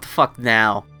of like, "Oh, what the fuck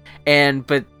now?"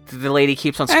 But the lady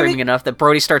keeps on screaming enough that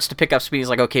Brody starts to pick up speed. He's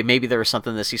like, "Okay, maybe there was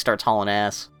something to this." He starts hauling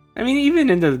ass. I mean, even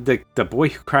in the Boy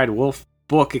Who Cried Wolf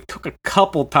book, it took a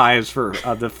couple times for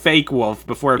the fake wolf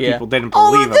before people didn't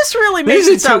believe him. This really makes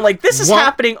it sound like this is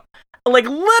happening. Like,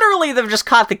 literally, they've just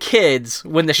caught the kids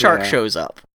when the shark shows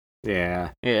up.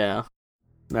 Yeah. Yeah.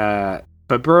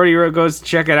 But Brody goes to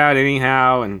check it out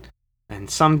anyhow, and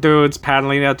some dude's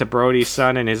paddling out to Brody's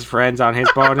son and his friends on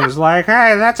his boat and is like,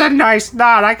 "Hey, that's a nice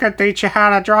knot. I could teach you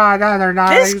how to draw another knot."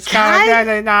 This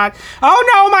guy? Knot. Oh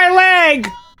no, my leg!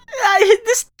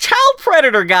 This child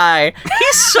predator guy,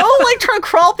 he's so like trying to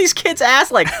crawl up these kids'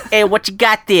 ass like, "Hey, what you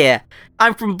got there?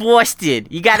 I'm from Boston.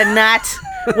 You got a knot?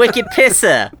 Wicked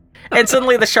pisser." And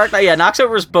suddenly the shark knocks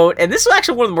over his boat, and this is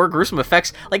actually one of the more gruesome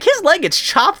effects. Like, his leg gets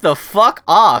chopped the fuck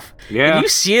off. Yeah. And you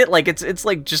see it, like, it's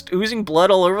like just oozing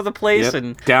blood all over the place,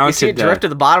 and down you see it drift to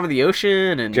the bottom of the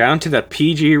ocean, and down to the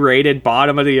PG-rated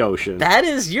bottom of the ocean. That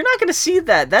is, you're not going to see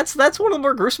that. That's one of the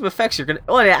more gruesome effects you're going to...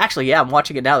 Oh, actually, yeah, I'm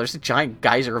watching it now. There's a giant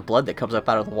geyser of blood that comes up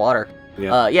out of the water.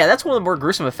 Yeah, that's one of the more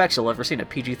gruesome effects you'll ever see in a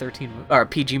PG-13 or a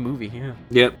PG movie. Yeah.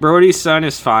 Yeah, Brody's son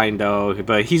is fine though,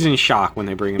 but he's in shock when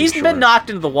they bring him. He's ashore. been knocked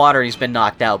into the water. He's been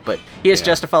knocked out, but he is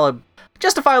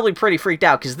justifiably pretty freaked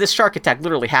out because this shark attack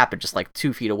literally happened just like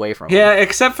 2 feet away from him. Yeah,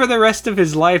 except for the rest of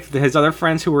his life, his other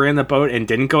friends who were in the boat and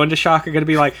didn't go into shock are gonna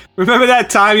be like, "Remember that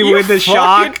time you went into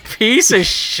shock? Piece of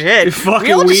shit, you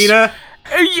fucking wiener."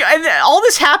 And all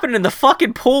this happened in the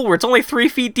fucking pool where it's only 3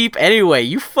 feet deep anyway.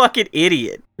 You fucking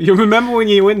idiot. You remember when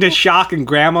you went into shock in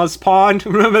Grandma's pond?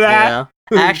 Remember that?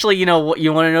 Yeah. Actually, you know what?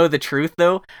 You want to know the truth,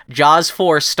 though? Jaws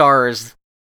 4 stars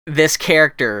this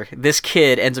character. This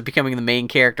kid ends up becoming the main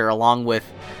character along with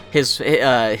his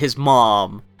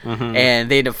mom. Mm-hmm.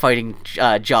 And they end up fighting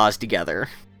Jaws together.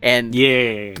 And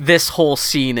this whole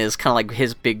scene is kind of like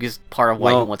his biggest part of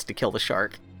why he wants to kill the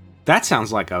shark. That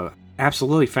sounds like a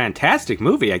absolutely fantastic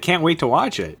movie. I can't wait to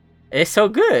watch it. It's so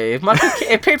good.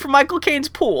 It paid for Michael Caine's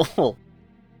pool.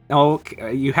 Oh,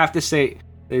 you have to say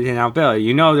now, Bill.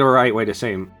 You know the right way to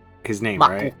say his name,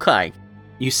 right? Michael Caine.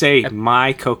 You say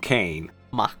my cocaine.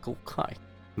 Michael Caine.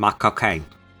 My cocaine.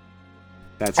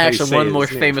 That's actually one of the more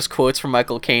famous quotes from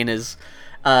Michael Caine is,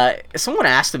 someone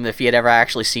asked him if he had ever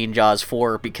actually seen Jaws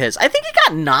 4, because I think he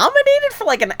got nominated for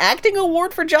like an acting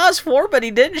award for Jaws 4, but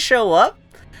he didn't show up.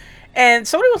 And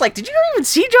somebody was like, "Did you even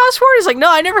see Jaws 4?" He's like,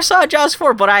 "No, I never saw Jaws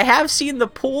 4, but I have seen the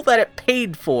pool that it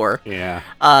paid for." Yeah.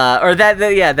 Or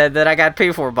that I got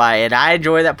paid for by, and I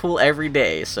enjoy that pool every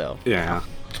day. So Yeah.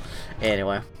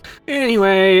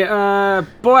 Anyway,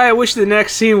 boy, I wish the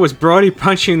next scene was Brody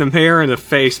punching the mayor in the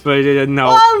face, but it didn't know.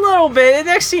 a little bit.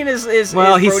 The next scene is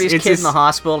Brody's kid his, in the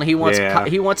hospital, and he wants Yeah.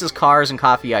 he wants his cars and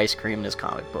coffee ice cream in his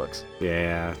comic books.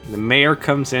 Yeah, the mayor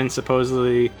comes in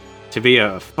supposedly to be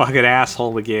a fucking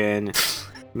asshole again.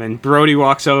 And Brody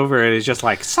walks over and is just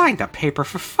like, "Sign the paper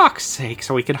for fuck's sake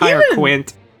so we can hire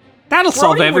Quint. That'll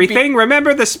solve everything.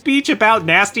 Remember the speech about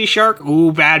Nasty Shark?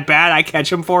 Ooh, bad, I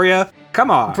catch him for you. Come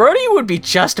on." Brody would be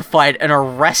justified in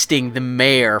arresting the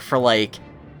mayor for, like...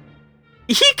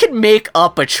 He could make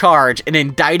up a charge and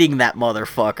indicting that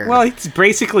motherfucker. Well, it's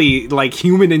basically like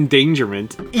human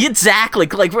endangerment. Exactly,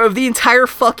 like of the entire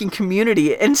fucking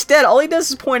community. Instead, all he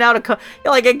does is point out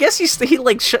I guess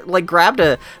he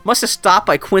grabbed must have stopped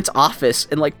by Quint's office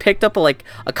and like picked up a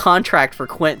contract for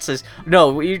Quint. Says,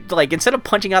 "No, you, like, instead of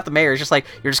punching out the mayor, it's just like,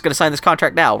 you're just gonna sign this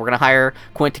contract now. We're gonna hire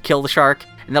Quint to kill the shark,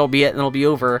 and that'll be it, and it'll be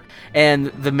over." And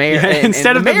the mayor,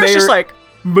 instead of the mayor's just like.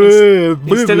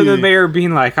 Instead of the mayor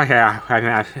being like,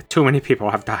 "Okay, too many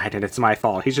people have died and it's my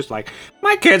fault," he's just like,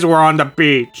 "My kids were on the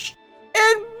beach."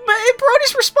 And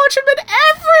Brody's response should have been,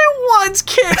 "Everyone's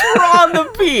kids were on the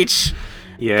beach."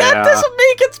 Yeah. That doesn't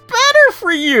make it better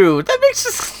for you. That makes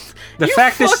it... The you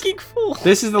fact fucking fool.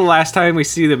 This is the last time we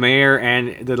see the mayor, and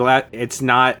it's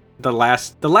not the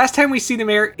last. The last time we see the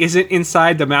mayor isn't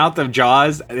inside the mouth of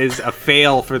Jaws is a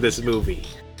fail for this movie.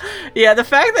 Yeah, the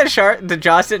fact that the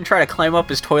Jaws didn't try to climb up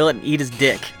his toilet and eat his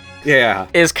dick,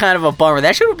 is kind of a bummer.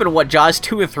 That should have been what Jaws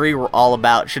 2 and 3 were all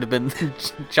about. Should have been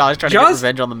Jaws trying to get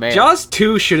revenge on the mayor. Jaws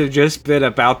 2 should have just been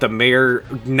about the mayor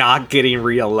not getting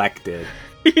reelected.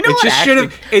 You know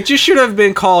it just should have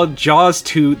been called Jaws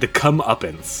 2: The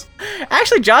Comeuppance.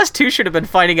 Actually, Jaws 2 should have been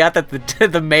finding out that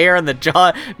the mayor and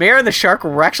the shark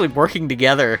were actually working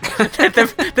together.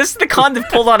 This is the con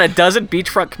that pulled on a dozen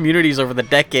beachfront communities over the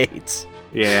decades.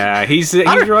 Yeah, he's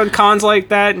run cons like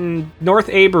that in North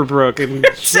Aberbrook and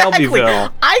Exactly.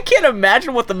 Shelbyville. I can't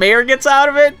imagine what the mayor gets out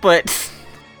of it, but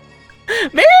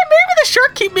maybe the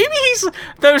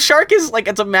shark is like,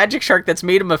 it's a magic shark that's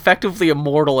made him effectively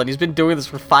immortal, and he's been doing this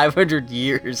for 500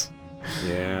 years.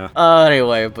 Yeah.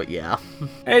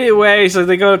 Anyway, so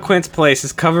they go to Quint's place.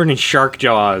 It's covered in shark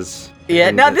jaws.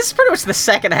 Yeah. Now this is pretty much the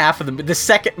second half of the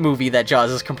second movie that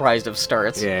Jaws is comprised of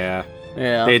starts. Yeah.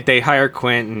 Yeah. They hire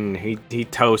Quint, and he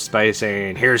toasts by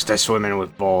saying, "Here's to swimming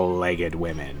with bow-legged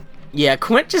women." Yeah,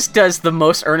 Quint just does the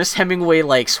most Ernest Hemingway,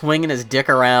 like, swinging his dick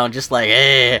around, just like,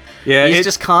 eh. Yeah, he's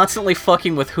just constantly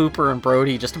fucking with Hooper and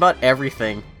Brody, just about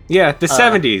everything. Yeah, the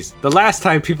 70s. The last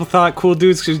time people thought cool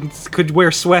dudes could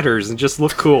wear sweaters and just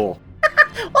look cool.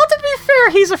 Well, to be fair,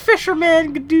 he's a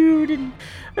fisherman dude, and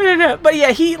but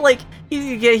yeah, he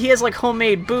has like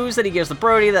homemade booze that he gives to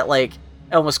Brody that like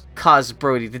almost causes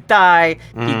Brody to die.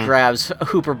 He grabs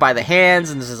Hooper by the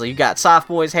hands and says, like, "You got soft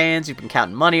boy's hands. You've been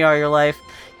counting money all your life."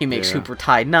 He makes Hooper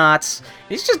tie knots.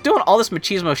 He's just doing all this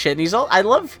machismo shit, and he's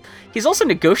also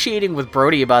negotiating with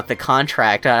Brody about the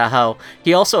contract. How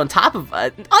he also on top of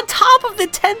the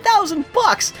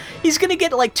 $10,000, he's gonna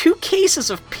get like 2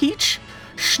 cases of peach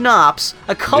schnapps,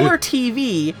 a color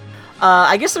TV.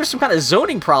 I guess there's some kind of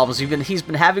zoning problems he's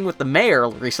been having with the mayor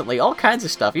recently. All kinds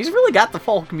of stuff. He's really got the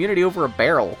whole community over a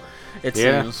barrel, it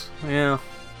seems. Yeah.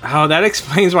 Oh, that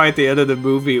explains why at the end of the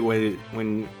movie,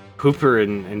 when Hooper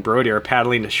and Brody are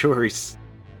paddling to shore,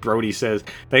 Brody says,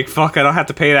 "Thank fuck I don't have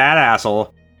to pay that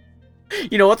asshole."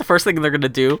 You know what? The first thing they're going to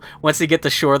do, once they get to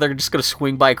shore, they're just going to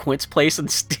swing by Quint's place and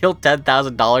steal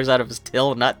 $10,000 out of his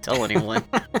till and not tell anyone.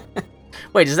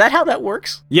 Wait, is that how that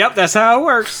works? Yep, that's how it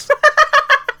works.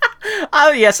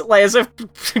 Oh, yes, like, as if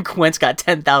Quint's got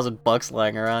 $10,000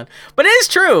 lying around. But it is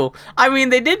true. I mean,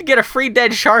 they did get a free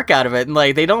dead shark out of it, and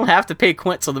like they don't have to pay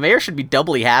Quint, so the mayor should be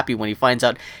doubly happy when he finds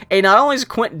out, hey, not only is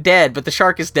Quint dead, but the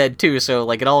shark is dead too, so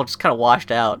like it all just kind of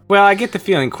washed out. Well, I get the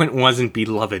feeling Quint wasn't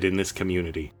beloved in this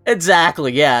community.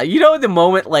 Exactly, yeah. You know, the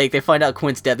moment like they find out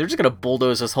Quint's dead, they're just gonna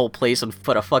bulldoze this whole place and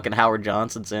put a fucking Howard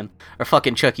Johnson's in. Or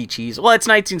fucking Chuck E. Cheese. Well, it's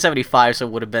 1975, so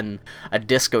it would have been a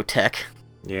discotheque.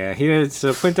 Yeah,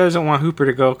 so Quint doesn't want Hooper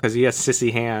to go because he has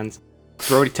sissy hands.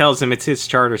 Brody tells him it's his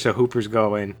charter, so Hooper's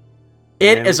going.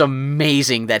 It is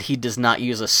amazing that he does not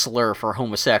use a slur for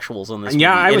homosexuals in this movie.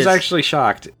 Yeah, I was actually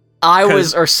shocked. I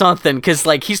was, or something, because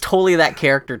like he's totally that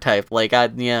character type. Like,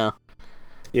 yeah.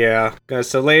 Yeah,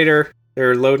 so later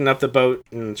they're loading up the boat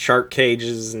in shark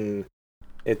cages, and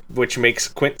which makes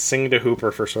Quint sing to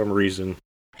Hooper for some reason.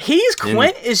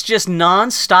 Quint is just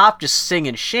non-stop just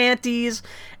singing shanties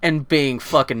and being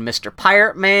fucking Mr.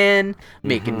 Pirate Man,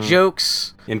 making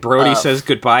jokes. And Brody says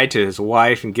goodbye to his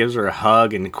wife and gives her a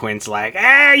hug, and Quint's like,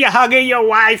 "Hey, you hugging your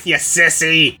wife, you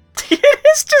sissy."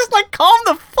 It's just like, calm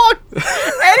the fuck.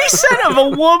 Any son of a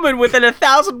woman within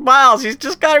 1,000 miles, he's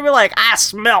just gotta be like, I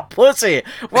smell pussy.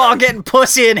 We're all getting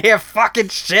pussy in here. Fucking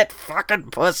shit.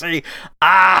 Fucking pussy.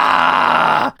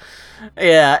 Ah.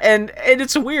 Yeah, and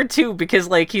it's weird too because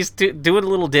like he's doing a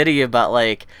little ditty about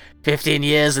like 15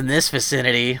 years in this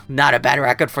vicinity, not a bad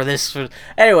record for this.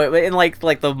 Anyway, and like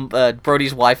the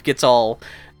Brody's wife gets all.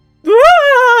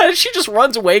 She just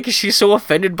runs away because she's so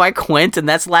offended by Quint, and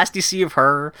that's the last you see of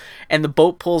her. And the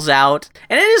boat pulls out,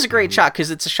 and it is a great shot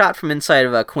because it's a shot from inside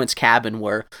of Quint's cabin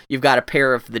where you've got a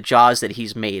pair of the jaws that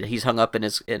he's made. He's hung up in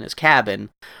his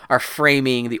cabin, are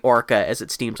framing the orca as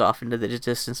it steams off into the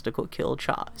distance to go kill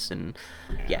Jaws. And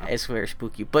yeah, it's very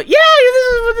spooky. But yeah, this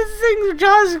is what the thing.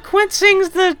 Jaws. Quint sings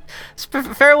the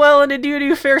farewell and adieu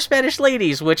to fair Spanish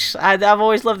ladies, which I've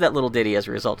always loved that little ditty as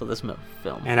a result of this film.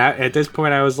 And at this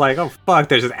point, I was like, oh fuck,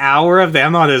 there's an hour of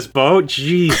them on this boat?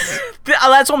 Jeez.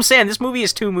 That's what I'm saying. This movie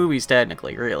is 2 movies,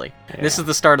 technically, really. Yeah. This is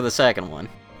the start of the second one.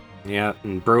 Yeah,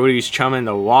 and Brody's chumming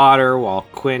the water while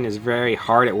Quint is very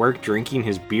hard at work drinking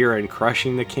his beer and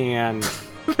crushing the can.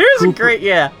 There's a great,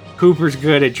 yeah. Hooper's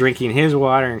good at drinking his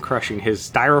water and crushing his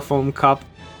styrofoam cup.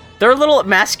 Their little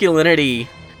masculinity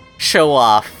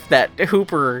show-off that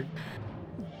Hooper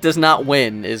does not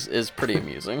win is pretty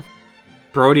amusing.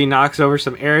 Brody knocks over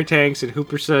some air tanks, and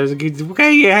Hooper says,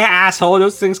 okay, you asshole,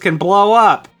 those things can blow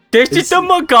up. This is the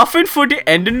MacGuffin for the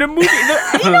end of the movie.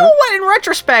 You know what? In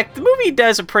retrospect, the movie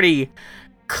does a pretty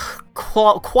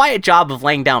quiet job of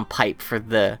laying down pipe for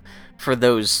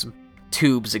those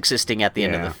tubes existing at the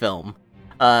end of the film.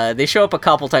 They show up a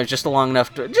couple times just long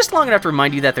enough to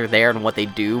remind you that they're there and what they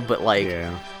do. But like,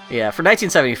 yeah, for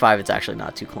 1975, it's actually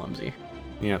not too clumsy.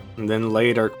 Yeah, and then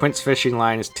later, Quint's fishing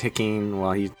line is ticking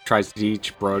while he tries to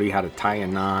teach Brody how to tie a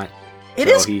knot. It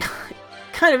is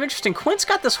kind of interesting. Quint's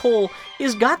got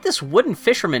he's got this wooden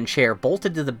fisherman chair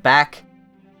bolted to the back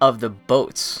of the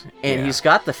boats, and he's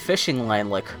got the fishing line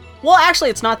like, well,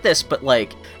 actually, it's not this, but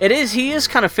like, he is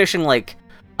kind of fishing like,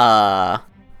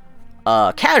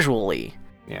 casually.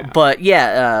 Yeah. But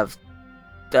yeah,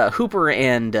 Hooper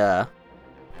and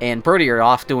Brody are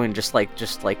off doing just like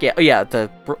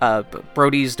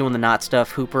Brody's doing the knot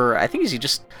stuff. Hooper, I think, is he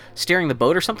just steering the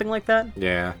boat or something like that?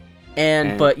 Yeah.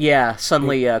 But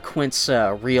suddenly Quint's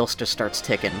reel just starts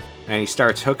ticking. And he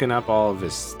starts hooking up all of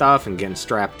his stuff and getting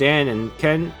strapped in. And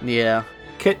can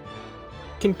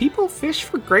people fish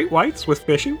for great whites with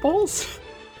fishing poles?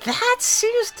 That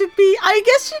seems to be. I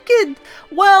guess you could.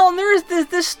 Well, and there is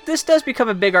this does become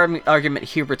a big argument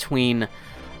here between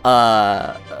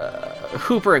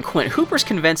Hooper and Quint. Hooper's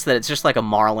convinced that it's just like a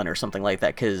marlin or something like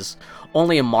that, because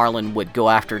only a marlin would go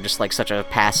after just like such a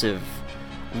passive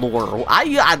lure, or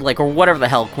whatever the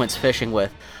hell Quint's fishing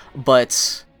with.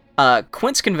 But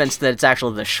Quint's convinced that it's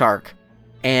actually the shark.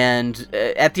 And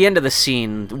at the end of the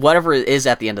scene, whatever it is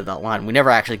at the end of that line, we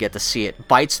never actually get to see it,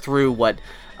 bites through what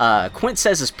Quint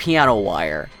says is piano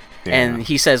wire. Yeah. And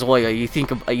he says, well, you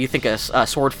think a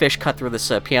swordfish cut through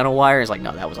this piano wire? He's like,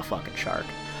 no, that was a fucking shark.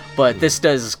 But this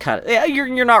does kind of,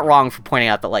 you're not wrong for pointing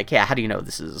out that, like, yeah, how do you know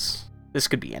this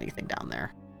could be anything down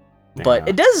there? Yeah. But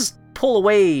it does pull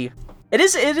away. It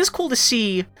is cool to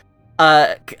see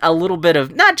a little bit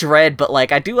of, not dread, but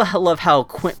like, I do love how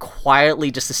Quint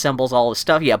quietly just assembles all his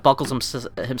stuff. Yeah, buckles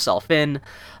himself in.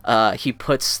 He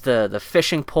puts the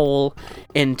fishing pole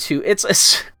into, it's a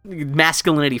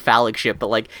masculinity phallic ship, but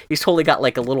like, he's totally got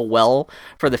like a little well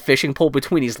for the fishing pole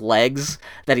between his legs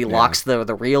that he locks the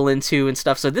reel into and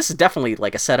stuff. So this is definitely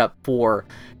like a setup for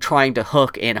trying to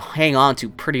hook and hang on to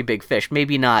pretty big fish.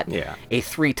 Maybe not a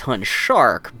 3-ton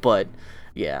shark, but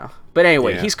yeah. But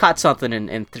anyway, he's caught something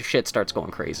and the shit starts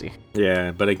going crazy.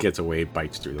 Yeah, but it gets away,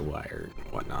 bites through the wire and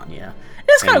whatnot. Yeah.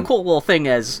 It's kind of a cool little thing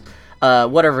as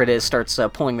whatever it is starts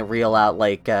pulling the reel out.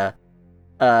 Like, I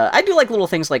do like little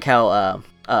things like how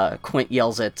Quint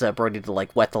yells at Brody to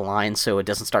like wet the line so it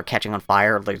doesn't start catching on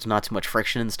fire. There's not too much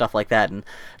friction and stuff like that. And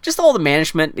just all the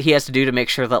management he has to do to make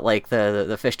sure that like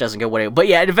the fish doesn't go away. But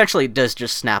yeah, it eventually does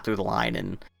just snap through the line.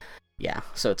 And yeah,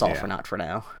 so it's all for naught for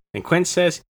now. And Quint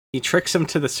says he tricks them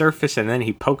to the surface and then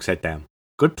he pokes at them.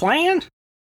 Good plan?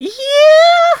 Yeah!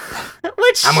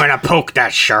 Which, I'm gonna poke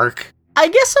that shark. I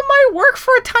guess it might work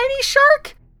for a tiny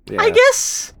shark. Yeah. I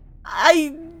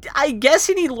guess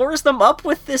he lures them up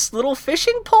with this little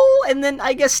fishing pole and then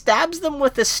I guess stabs them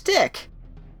with a stick.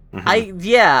 Mm-hmm. I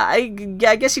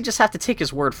guess you just have to take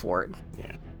his word for it.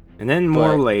 Yeah. And then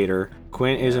more later,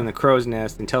 Quint is in the crow's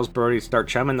nest and tells Brody to start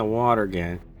chumming the water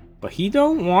again. But he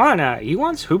don't wanna. He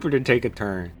wants Hooper to take a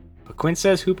turn. But Quint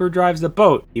says Hooper drives the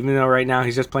boat, even though right now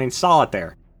he's just playing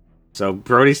solitaire. So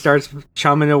Brody starts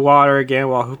chumming the water again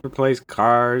while Hooper plays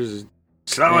cards.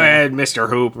 Slow ahead, Mr.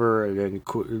 Hooper. And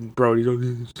then Brody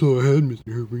goes, slow ahead,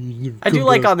 Mr. Hooper. I do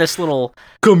like on this little...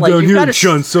 Come like, down here and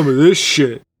chun some of this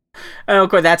shit. And of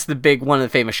course, that's one of the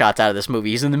famous shots out of this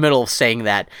movie. He's in the middle of saying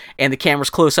that, and the camera's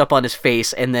close up on his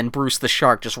face, and then Bruce the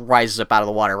shark just rises up out of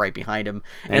the water right behind him.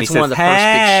 And it's one of the first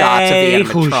big shots of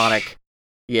the animatronic.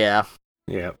 Yeah.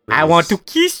 Yeah. I want to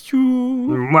kiss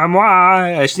you.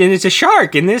 And it's a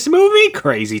shark in this movie?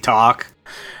 Crazy talk.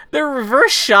 The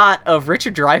reverse shot of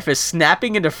Richard Dreyfuss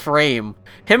snapping into frame,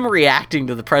 him reacting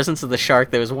to the presence of the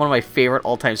shark, that was one of my favorite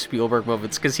all-time Spielberg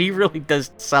moments, because he really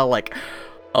does sound like...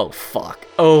 Oh, fuck.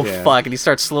 Fuck. And he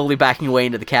starts slowly backing away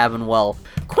into the cabin well.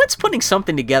 Quint's putting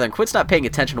something together, and Quint's not paying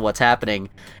attention to what's happening.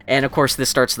 And, of course, this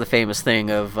starts the famous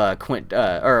thing of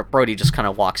Brody just kind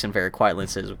of walks in very quietly and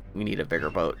says, we need a bigger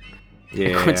boat.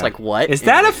 Yeah. And Quint's like, what? Is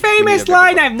that a famous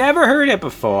line? I've never heard it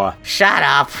before. Shut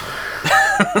up.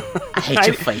 I hate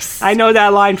your face. I know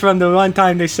that line from the one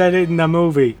time they said it in the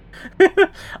movie.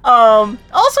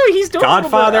 Also, he's doing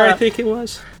Godfather, I think it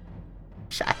was.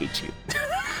 I hate you.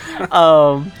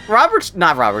 Not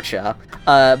Robert Shaw.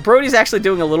 Brody's actually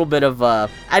doing a little bit of,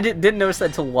 I didn't notice that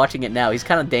until watching it now. He's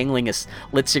kind of dangling a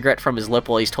lit cigarette from his lip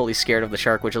while he's totally scared of the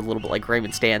shark, which is a little bit like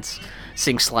Raymond Stantz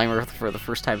seeing Slimer for the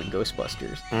first time in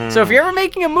Ghostbusters. So if you're ever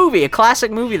making a movie, a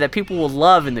classic movie that people will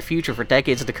love in the future for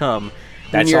decades to come,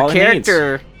 when your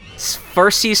character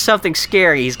first sees something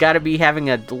scary, he's got to be having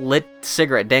a lit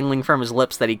cigarette dangling from his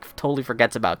lips that he totally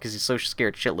forgets about because he's so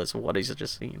scared shitless of what he's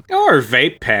just seen. Or a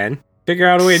vape pen. Figure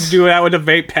out a way to do that with a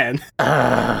vape pen.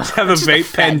 Just have a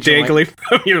vape pen dangling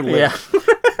from your lip.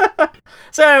 Yeah.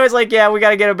 So anyways, like, yeah, we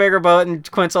gotta get a bigger boat, and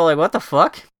Quint's all like, what the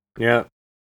fuck? Yeah.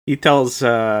 He tells,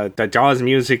 the Jaws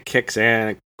music kicks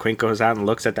in, Quint goes out and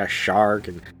looks at that shark,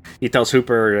 and he tells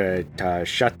Hooper to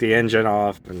shut the engine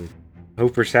off, and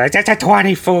Hooper says, that's a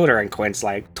 20-footer, and Quint's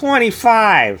like,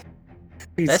 25!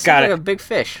 That's like a big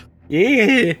fish.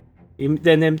 Yeah.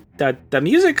 Then the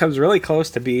music comes really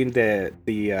close to being the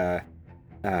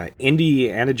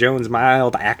Indiana Jones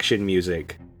mild action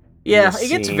music. Yeah, it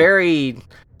gets very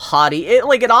haughty.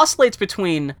 It oscillates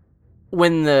between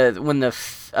when the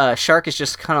shark is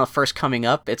just kind of first coming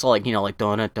up. It's all like, like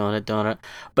donut, donut, donut.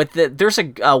 But there's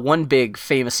a one big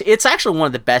famous. It's actually one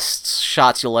of the best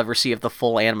shots you'll ever see of the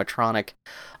full animatronic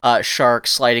shark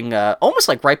sliding almost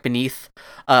like right beneath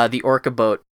the orca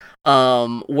boat.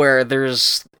 Where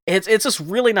there's it's this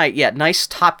really nice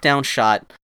top down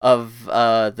shot of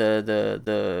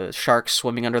the shark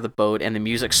swimming under the boat, and the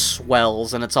music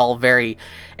swells, and it's all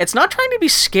it's not trying to be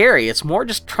scary, it's more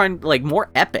just trying more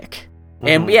epic.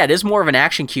 And yeah, it is more of an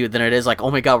action cue than it is like, oh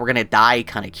my god, we're gonna die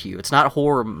kind of cue. It's not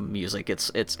horror music,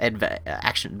 it's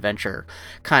action adventure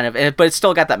kind of, but it's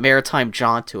still got that maritime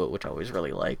jaunt to it, which I always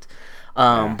really liked.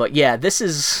 But yeah,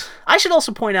 I should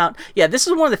also point out, this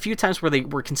is one of the few times where they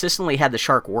consistently had the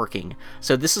shark working.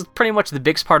 So this is pretty much the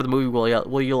biggest part of the movie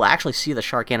where you'll actually see the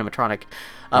shark animatronic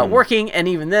working. And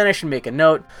even then, I should make a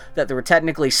note that there were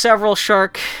technically several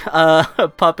shark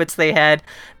puppets they had.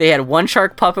 They had one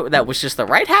shark puppet that was just the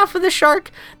right half of the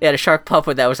shark. They had a shark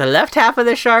puppet that was the left half of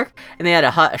the shark. And they had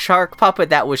a shark puppet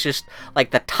that was just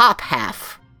like the top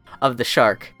half of the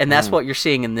shark. And that's what you're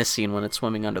seeing in this scene when it's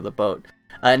swimming under the boat.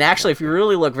 And actually, if you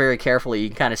really look very carefully, you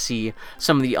can kind of see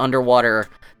some of the underwater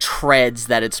treads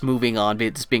that it's moving on,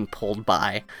 it's being pulled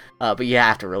by. But you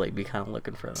have to really be kind of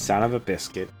looking for them. Son of a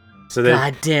biscuit. So then,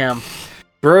 God damn.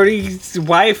 Brody's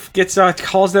wife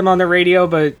calls them on the radio,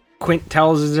 but Quint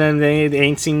tells them they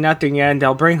ain't seen nothing yet, and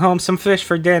they'll bring home some fish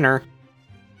for dinner.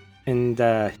 And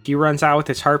he runs out with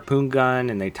his harpoon gun,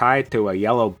 and they tie it to a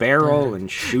yellow barrel and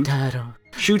shoot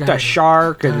the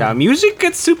shark, and the music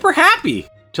gets super happy.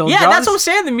 That's what I'm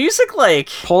saying. The music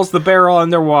pulls the barrel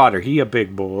underwater. He a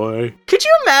big boy. Could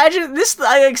you imagine this?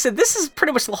 Like I said, this is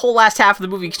pretty much the whole last half of the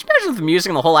movie. Could you imagine if the music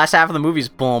in the whole last half of the movie is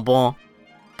boom, boom,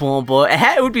 boom, boom?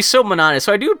 It would be so monotonous.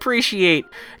 So I do appreciate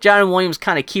John Williams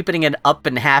kind of keeping it up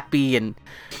and happy, and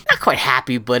not quite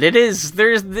happy, but it is.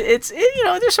 There's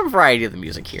some variety of the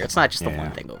music here. It's not just the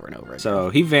one thing over and over again. So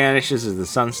he vanishes as the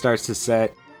sun starts to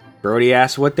set. Brody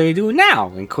asks what they do now,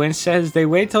 and Quint says they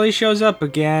wait till he shows up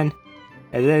again.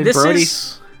 And then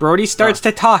Brody starts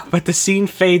to talk, but the scene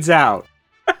fades out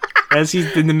as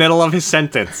he's in the middle of his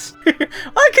sentence.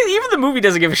 Even the movie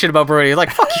doesn't give a shit about Brody. He's like,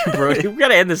 fuck you, Brody. We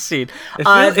gotta end this scene.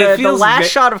 The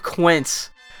last shot of Quint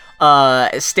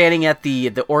standing at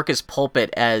the orca's pulpit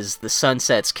as the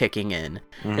sunset's kicking in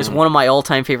is one of my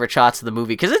all-time favorite shots of the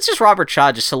movie, because it's just Robert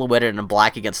Shaw just silhouetted in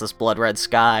black against this blood-red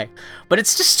sky, but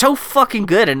it's just so fucking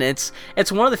good, and it's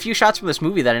one of the few shots from this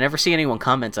movie that I never see anyone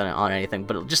comment on anything,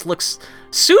 but it just looks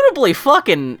suitably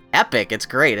fucking epic. It's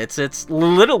great. It's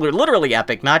literally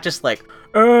epic, not just like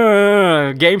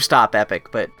GameStop epic,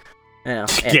 but you know,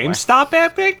 anyway. GameStop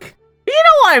epic? You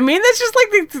know what I mean? That's just like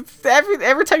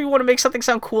every time you want to make something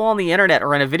sound cool on the internet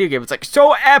or in a video game, it's like,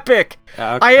 so epic!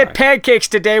 Okay. I had pancakes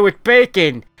today with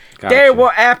bacon. Gotcha. They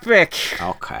were epic!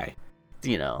 Okay.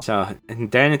 You know. So,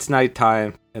 and then it's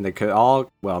nighttime, and they could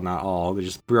all, well, not all, they're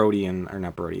just Brody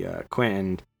Quint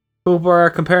and Hooper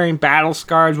are comparing battle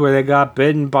scars where they got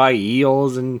bitten by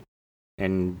eels and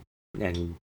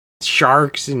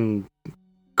sharks and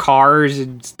cars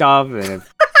and stuff, and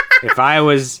if I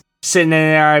was sitting in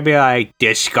there, I'd be like,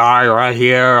 this scar right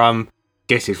here,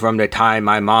 this is from the time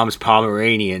my mom's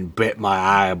Pomeranian bit my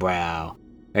eyebrow.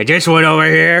 And this one over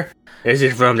here, this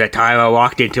is from the time I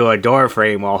walked into a door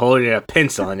frame while holding a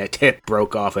pencil and the tip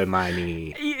broke off in my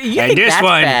knee. You and think this that's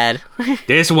one, bad?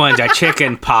 this one's a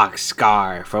chicken pox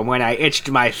scar from when I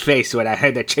itched my face when I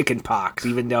had the chicken pox,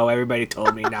 even though everybody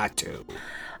told me not to.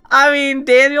 I mean,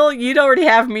 Daniel, you'd already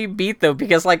have me beat, though,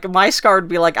 because, like, my scar would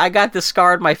be like, I got this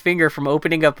scar on my finger from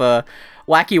opening up a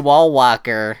Wacky Wall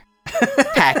Walker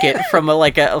packet from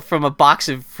a box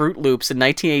of Fruit Loops in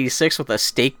 1986 with a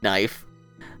steak knife.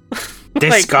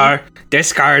 This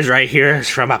scar is right here is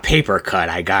from a paper cut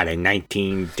I got in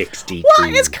 1962.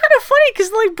 Well, it's kind of funny,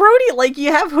 because, like, Brody, like,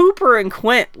 you have Hooper and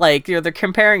Quint, like, you know, they're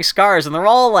comparing scars, and they're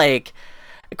all, like...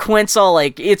 Quint's all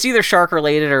like, it's either shark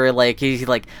related or like, he's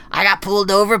like, I got pulled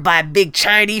over by a big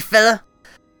Chinese fella,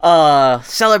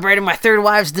 celebrating my third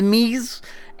wife's demise.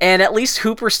 And at least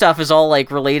Hooper stuff is all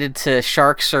like related to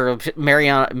sharks or Mary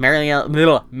Ellen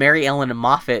and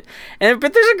Moffat.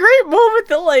 But there's a great moment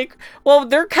that like, well,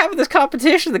 they're having this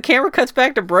competition. The camera cuts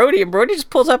back to Brody, and Brody just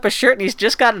pulls up his shirt and he's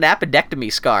just got an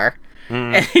appendectomy scar.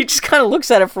 And he just kind of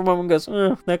looks at it for a moment and goes,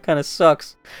 oh, that kind of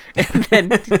sucks. And then,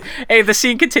 hey, the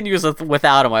scene continues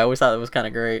without him. I always thought it was kind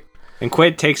of great. And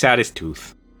Quint takes out his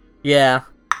tooth. Yeah.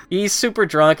 He's super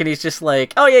drunk, and he's just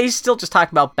like, oh yeah, he's still just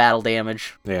talking about battle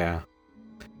damage. Yeah.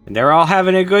 And they're all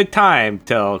having a good time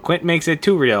till Quint makes it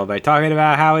too real by talking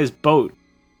about how his boat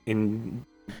in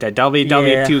the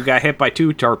WW2 got hit by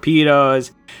 2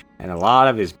 torpedoes. And a lot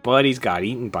of his buddies got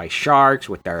eaten by sharks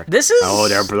with their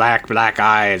their black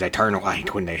eyes. They turn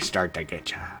white when they start to get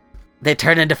you. They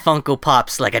turn into Funko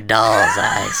Pops like a doll's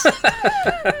eyes.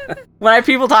 When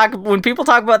people talk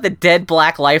about the dead,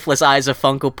 black, lifeless eyes of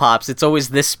Funko Pops, it's always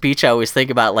this speech I always think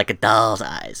about, like a doll's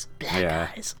eyes, black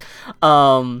eyes.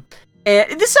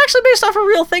 And this is actually based off a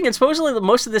real thing, and supposedly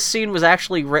most of this scene was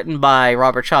actually written by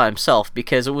Robert Shaw himself,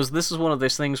 because this is one of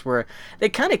those things where they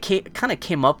kind of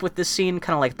came up with this scene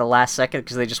kind of like the last second,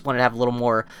 because they just wanted to have a little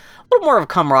more of a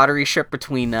camaraderie ship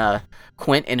between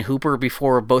Quint and Hooper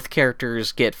before both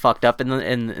characters get fucked up in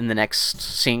the next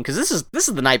scene, because this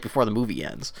is the night before the movie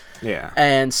ends. Yeah.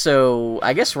 And so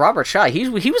I guess Robert Shaw, he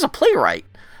was a playwright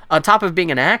on top of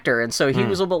being an actor, and so he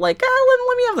was a bit like,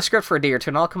 let me have the script for a day or two,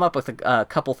 and I'll come up with a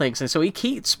couple things. And so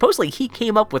supposedly he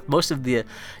came up with most of the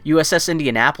USS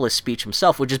Indianapolis speech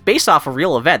himself, which is based off a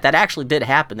real event that actually did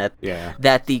happen.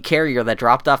 That the carrier that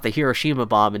dropped off the Hiroshima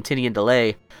bomb in Tinian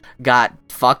Delay got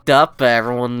fucked up.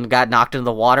 Everyone got knocked into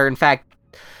the water. In fact,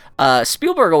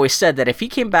 Spielberg always said that if he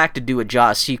came back to do a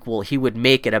Jaws sequel, he would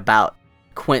make it about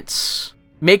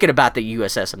Make it about the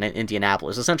USS in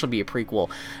Indianapolis, essentially be a prequel.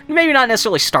 Maybe not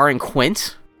necessarily starring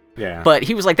Quint, but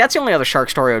he was like, that's the only other shark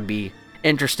story I would be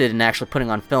interested in actually putting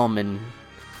on film. And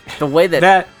the way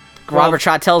that Robert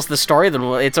Shaw tells the story, then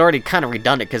it's already kind of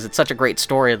redundant because it's such a great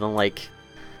story. Then like,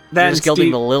 just gilding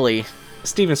the lily.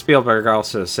 Steven Spielberg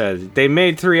also said, they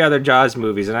made 3 other Jaws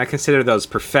movies, and I consider those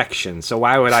perfection, so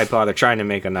why would I bother trying to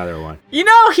make another one? You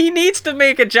know, he needs to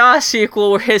make a Jaws sequel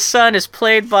where his son is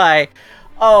played by...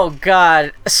 Oh,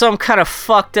 God, some kind of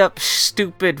fucked up,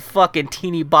 stupid, fucking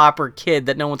teeny bopper kid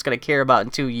that no one's going to care about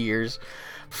in 2 years.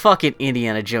 Fucking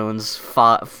Indiana Jones.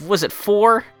 Was it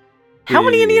 4? How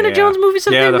many Indiana Jones movies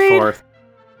have they made? Yeah, the 4th.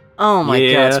 Oh,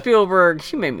 my God, Spielberg,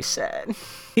 you made me sad.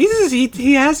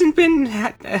 He hasn't been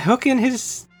hooking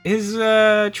his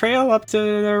trail up to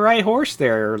the right horse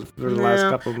there for the last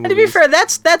couple of movies. And to be fair,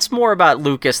 that's more about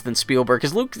Lucas than Spielberg,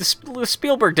 because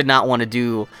Spielberg did not want to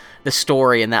do the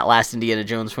story in that last Indiana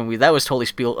Jones movie. That was totally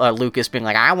Lucas being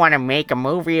like, I want to make a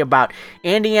movie about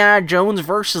Indiana Jones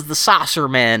versus the Saucer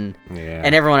Men. Yeah.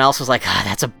 And everyone else was like,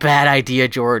 that's a bad idea,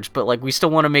 George, but like we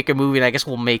still want to make a movie, and I guess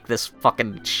we'll make this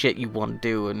fucking shit you want to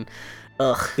do. And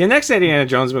the next Indiana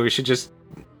Jones movie should just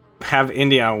have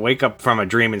Indiana wake up from a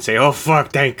dream and say, "Oh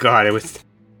fuck, thank God, it was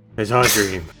all a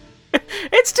dream."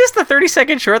 It's just the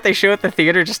 30-second short they show at the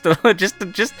theater, just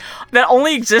that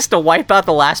only exists to wipe out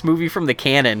the last movie from the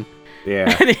canon.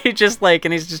 Yeah. And he's just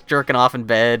jerking off in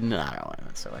bed, and I don't know.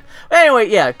 So, anyway,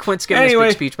 yeah, Quint's giving this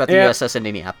big speech about the USS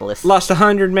Indianapolis. Lost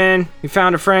 100 men. He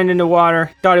found a friend in the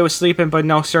water. Thought he was sleeping, but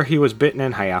no, sir, he was bitten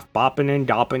in half, bopping and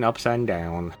dopping upside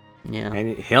down. Yeah.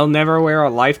 And he'll never wear a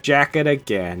life jacket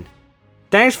again.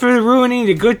 Thanks for ruining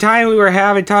the good time we were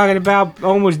having talking about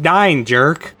almost dying,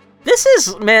 jerk. It's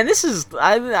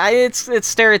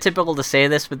stereotypical to say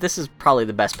this, but this is probably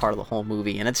the best part of the whole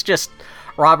movie, and it's just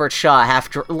Robert Shaw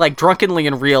drunkenly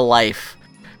in real life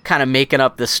kind of making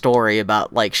up this story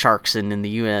about like sharks in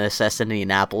the USS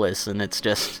Indianapolis, and it's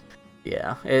just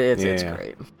it's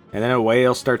great. And then a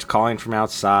whale starts calling from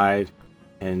outside,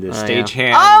 and the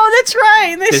stagehand. Oh, that's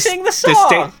right. They sing the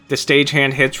song. The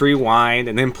stagehand hits rewind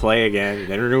and then play again, and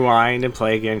then rewind and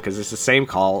play again because it's the same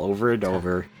call over and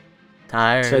over.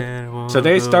 So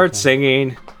they start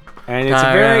singing, and it's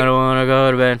I don't want to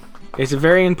go to bed. It's a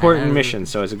very important mission,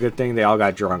 so it's a good thing they all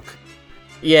got drunk.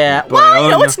 Yeah,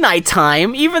 well, it's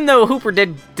nighttime, even though Hooper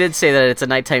did say that it's a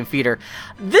nighttime feeder.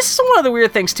 This is one of the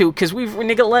weird things, too, because we've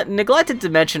neglected to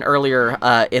mention earlier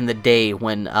in the day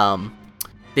when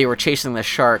they were chasing the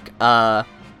shark,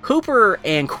 Hooper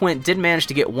and Quint did manage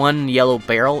to get one yellow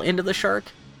barrel into the shark.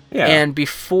 Yeah. And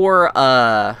before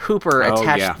Hooper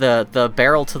attached the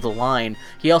barrel to the line,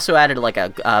 he also added like a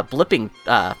blipping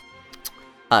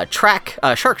shark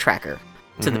tracker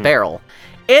to the barrel.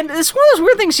 And it's one of those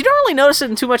weird things, you don't really notice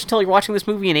it too much until you're watching this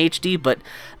movie in HD, but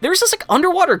there's this like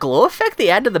underwater glow effect they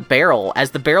add to the barrel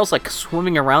as the barrel's like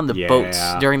swimming around the boats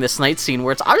during this night scene,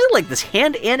 where it's obviously like this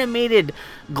hand animated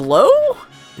glow.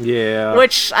 Yeah.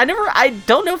 Which I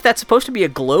don't know if that's supposed to be a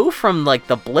glow from like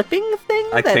the blipping thing.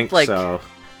 I think so.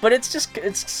 But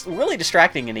it's really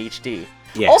distracting in HD.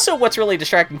 Yeah. Also, what's really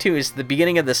distracting too is the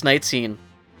beginning of this night scene.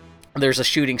 There's a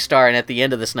shooting star, and at the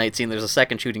end of this night scene, there's a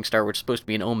second shooting star, which is supposed to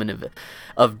be an omen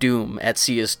of doom. At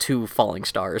sea is 2 falling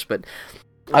stars, but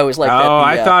I always like that.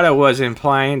 I thought it was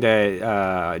implying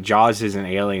that Jaws is an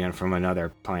alien from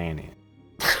another planet.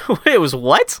 It was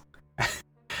what?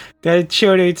 The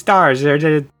shooting stars, they're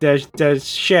the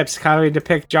ships coming to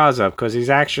pick Jaws up because he's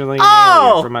actually an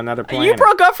alien from another planet. You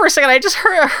broke up for a second. I just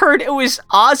heard it was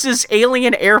Oz's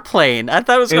alien airplane. I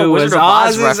thought it was a Wizard of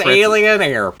Oz reference. Oz's alien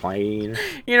airplane.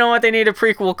 You know what? They need a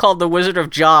prequel called The Wizard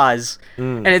of Jaws,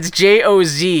 and it's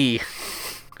J-O-Z.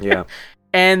 Yeah.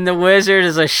 And the wizard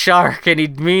is a shark, and he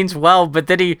means well, but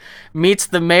then he meets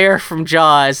the mayor from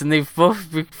Jaws, and they've both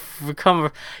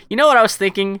become... You know what I was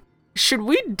thinking? Should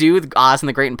we do Oz and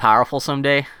the Great and Powerful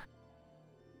someday?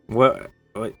 What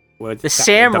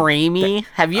Sam Raimi.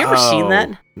 Have you ever seen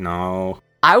that? No.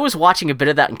 I was watching a bit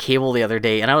of that on cable the other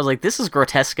day, and I was like, this is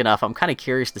grotesque enough. I'm kind of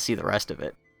curious to see the rest of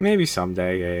it. Maybe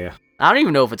someday, yeah. I don't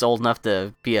even know if it's old enough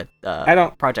to be a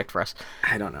project for us.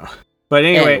 I don't know. But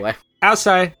anyway,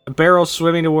 outside, a barrel's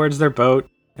swimming towards their boat,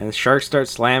 and the sharks start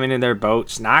slamming in their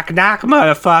boats. Knock, knock,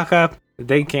 motherfucker.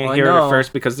 They can't hear it at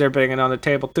first because they're banging on the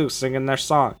table, too, singing their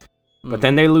song. But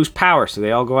then they lose power, so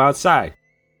they all go outside.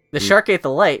 The shark ate the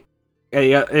light.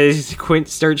 Yeah, Quint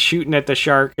starts shooting at the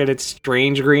shark, and it's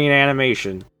strange green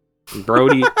animation.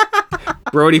 Brody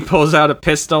pulls out a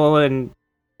pistol, and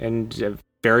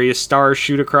various stars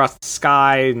shoot across the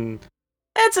sky, and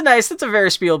it's a very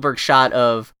Spielberg shot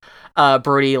of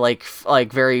Brody like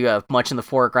very much in the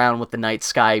foreground with the night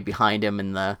sky behind him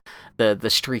and the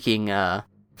streaking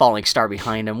falling star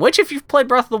behind him, which if you've played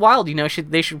Breath of the Wild, you know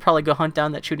they should probably go hunt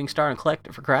down that shooting star and collect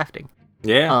it for crafting.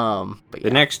 Yeah.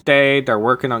 The next day, they're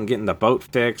working on getting the boat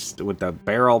fixed with the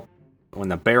barrel. When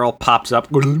the barrel pops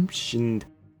up, and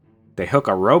they hook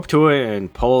a rope to it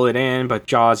and pull it in, but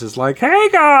Jaws is like, "Hey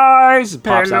guys!" It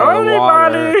pops out of the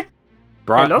water.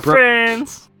 Hello,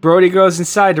 friends. Brody goes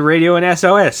inside to radio an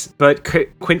SOS, but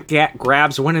Quint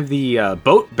grabs one of the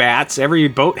boat bats every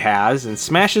boat has and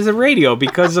smashes the radio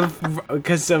because why?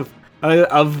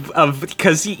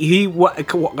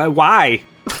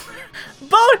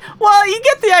 Well, you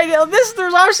get the idea.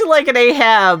 There's obviously like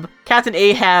an Captain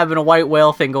Ahab and a white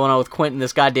whale thing going on with Quint and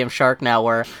this goddamn shark now,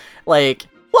 where like.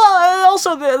 Well,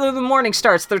 also the morning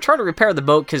starts. They're trying to repair the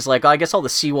boat because, like, I guess all the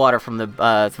seawater from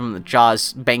the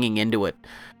Jaws banging into it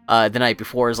the night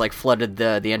before has like flooded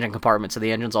the engine compartment, so the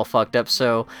engine's all fucked up.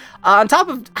 So on top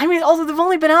of, although they've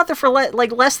only been out there for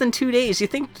less than 2 days, you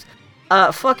think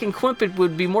fucking Quint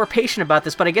would be more patient about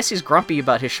this, but I guess he's grumpy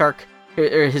about his shark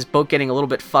or his boat getting a little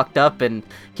bit fucked up, and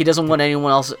he doesn't want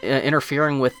anyone else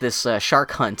interfering with this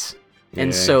shark hunt.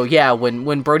 And so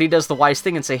when Brody does the wise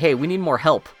thing and say, "Hey, we need more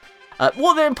help."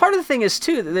 Well, then part of the thing is,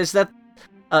 too, is that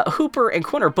Hooper and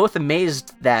Quint are both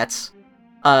amazed that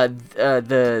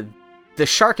the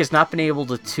shark has not been able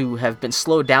to have been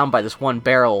slowed down by this one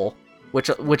barrel,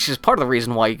 which is part of the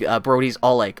reason why Brody's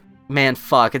all like, man,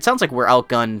 fuck, it sounds like we're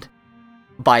outgunned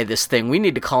by this thing. We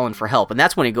need to call in for help. And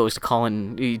that's when he goes to call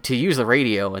in to use the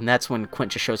radio, and that's when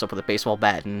Quint just shows up with a baseball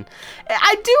bat. And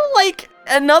I do like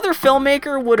another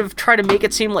filmmaker would have tried to make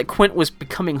it seem like Quint was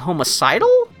becoming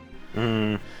homicidal.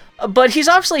 But he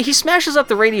smashes up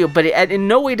the radio, but in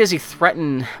no way does he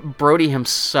threaten Brody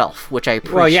himself, which I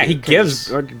appreciate. Well, yeah,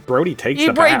 Brody takes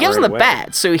the bat. He gives him right the away.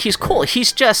 bat, so he's cool. He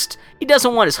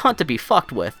doesn't want his hunt to be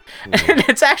fucked with. And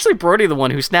it's actually Brody the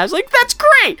one who snaps, like, that's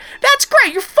great!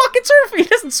 You're fucking certified! He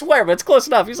doesn't swear, but it's close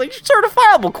enough. He's like, you're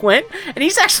certifiable, Quint! And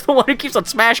he's actually the one who keeps on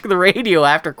smashing the radio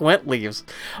after Quint leaves.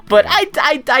 But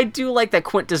I do like that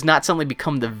Quint does not suddenly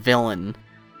become the villain,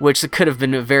 which could have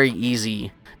been a very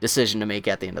easy decision to make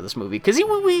at the end of this movie, because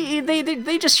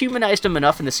they just humanized him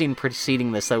enough in the scene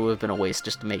preceding this that it would have been a waste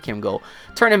just to make him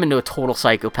turn him into a total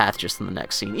psychopath just in the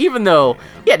next scene. Even though,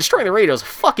 yeah, destroying the radio is a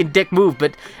fucking dick move,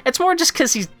 but it's more just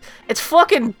because it's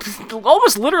fucking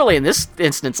almost literally in this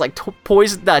instance like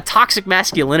toxic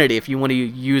masculinity, if you want to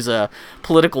use a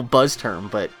political buzz term.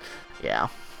 But yeah.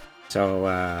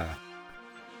 So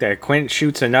Quint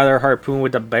shoots another harpoon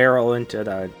with the barrel into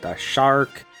the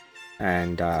shark,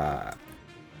 and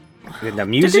the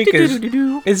music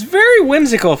is very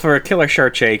whimsical for a Killer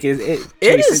Shark Shake. It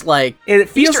feels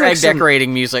Easter egg like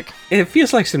decorating music. It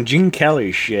feels like some Gene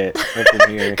Kelly shit up in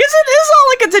here. Because it is all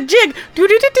like it's a jig.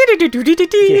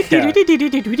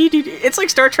 It's like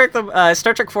Star Trek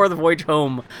 4: The Voyage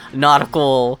Home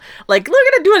nautical. Like,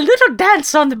 we're gonna do a little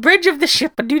dance on the bridge of the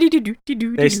ship.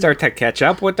 They start to catch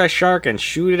up with the shark and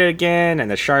shoot it again, and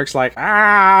the shark's like,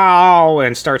 ow,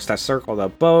 and starts to circle the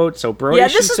boat. So Brody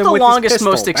shoots him with his longest,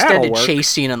 pistol. most extended chase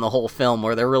scene in the whole film,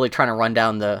 where they're really trying to run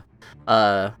down the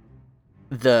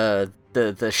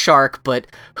shark. But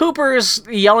Hooper's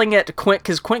yelling at Quint,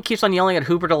 because Quint keeps on yelling at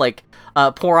Hooper to like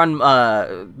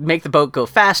make the boat go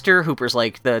faster. Hooper's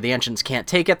like, the engines can't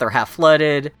take it, they're half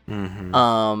flooded.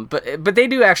 But they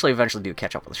do actually eventually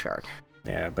catch up with the shark.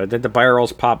 Yeah, but then the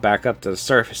barrels pop back up to the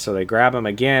surface, so they grab him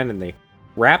again and they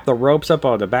wrap the ropes up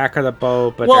on the back of the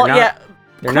boat. But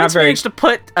they're not very. Managed to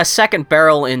put a second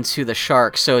barrel into the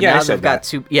shark, so now they've got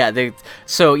two. Yeah,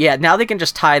 now they can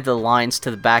just tie the lines to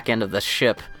the back end of the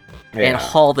ship and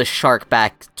haul the shark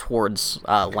back towards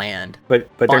land. But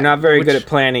they're not very good at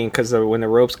planning, because when the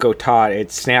ropes go taut,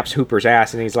 it snaps Hooper's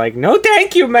ass, and he's like, "No,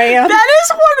 thank you, man." That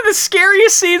is one of the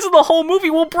scariest scenes of the whole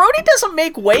movie. Well, Brody doesn't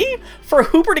make way for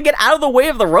Hooper to get out of the way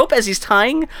of the rope as he's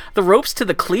tying the ropes to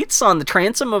the cleats on the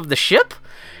transom of the ship.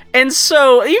 And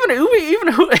so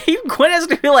even Quint has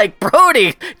to be like,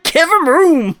 Brody, give him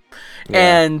room.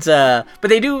 Yeah. And but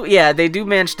they do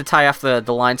manage to tie off the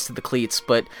lines to the cleats,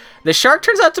 but the shark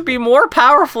turns out to be more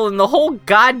powerful than the whole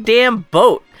goddamn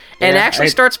boat, and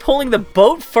starts pulling the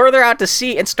boat further out to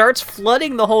sea and starts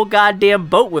flooding the whole goddamn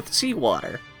boat with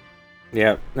seawater.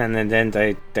 Yep, and then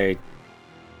they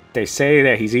say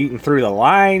that he's eating through the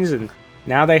lines, and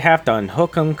now they have to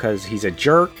unhook him because he's a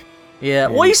jerk. Yeah,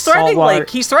 well, he's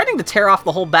threatening to tear off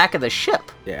the whole back of the ship.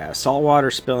 Yeah, salt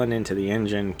water spilling into the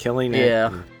engine, killing it.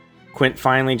 Yeah. Quint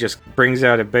finally just brings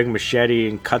out a big machete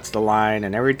and cuts the line,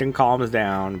 and everything calms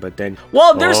down. But then,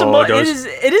 well, there's a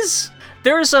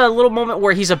little moment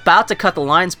where he's about to cut the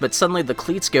lines, but suddenly the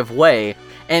cleats give way,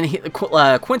 and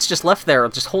Quint's just left there,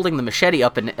 just holding the machete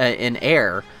up in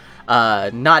air,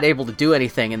 not able to do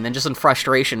anything, and then just in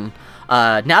frustration.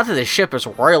 Now that the ship is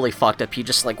royally fucked up, he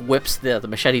just like whips the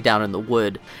machete down in the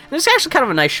wood. And it's actually kind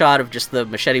of a nice shot of just the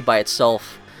machete by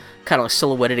itself, kind of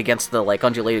silhouetted against the like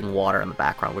undulating water in the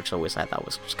background, which I thought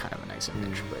was just kind of a nice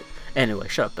image. But anyway,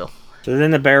 shut up, Bill. So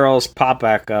then the barrels pop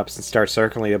back up and start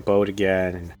circling the boat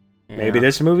again. And maybe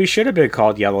this movie should have been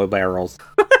called Yellow Barrels.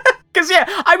 Because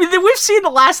we've seen the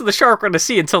last of the shark on the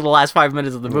sea until the last 5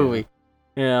 minutes of the movie.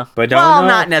 Yeah, but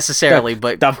not necessarily.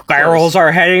 But the barrels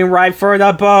are heading right for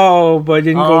the boat, but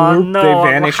they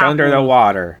vanish under the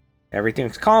water.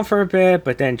 Everything's calm for a bit,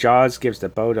 but then Jaws gives the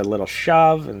boat a little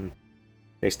shove, and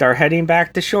they start heading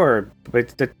back to shore.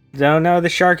 But the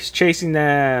shark is chasing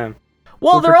them.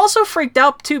 Well, they're also freaked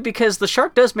out too, because the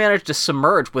shark does manage to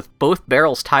submerge with both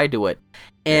barrels tied to it,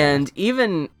 and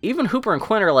even Hooper and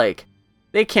Quint are like,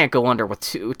 they can't go under with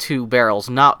two barrels,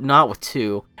 not with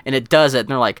two, and it does it, and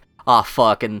they're like, oh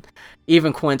fuck. And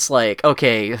even Quint's like,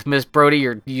 okay, Miss Brody,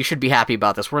 you should be happy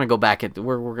about this. We're gonna go back and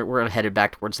we're headed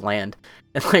back towards land.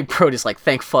 And like Brody's like,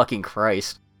 thank fucking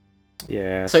Christ.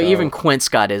 Yeah. So even Quint's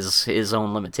got his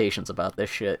own limitations about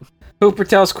this shit. Hooper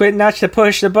tells Quint not to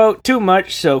push the boat too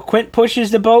much, so Quint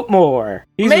pushes the boat more.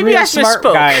 He's a real smart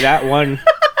guy, that one.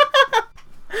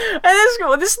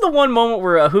 And this is the one moment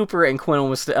where Hooper and Quint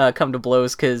almost come to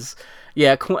blows, because,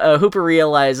 Hooper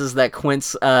realizes that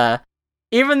Quint's,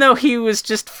 even though he was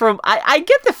just I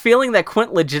get the feeling that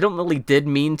Quint legitimately did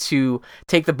mean to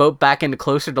take the boat back into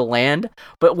closer to land,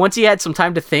 but once he had some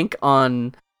time to think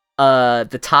on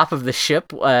the top of the ship,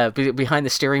 behind the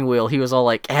steering wheel, he was all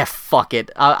like, fuck it,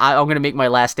 I'm gonna make my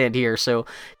last stand here. So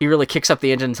he really kicks up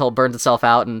the engine until it burns itself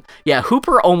out, and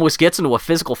Hooper almost gets into a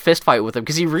physical fist fight with him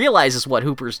because he realizes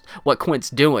what Quint's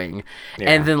doing,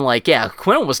 and then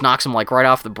Quint almost knocks him right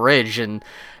off the bridge, and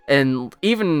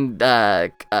even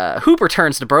Hooper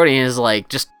turns to Brody and is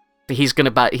like,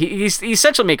 he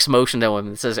essentially makes a motion to him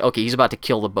and says, okay, he's about to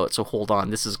kill the boat, so hold on,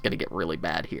 this is gonna get really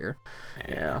bad here.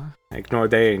 They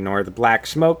ignore the black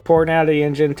smoke pouring out of the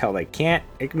engine until they can't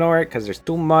ignore it because there's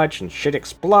too much and shit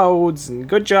explodes. And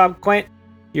good job, Quint.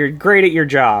 You're great at your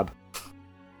job.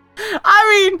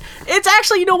 I mean, it's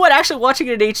actually, actually watching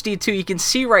it in HD too, you can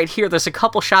see right here, there's a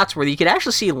couple shots where you can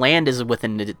actually see land is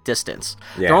within the distance.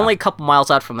 Yeah. They're only a couple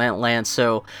miles out from that land,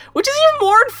 so, which is even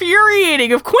more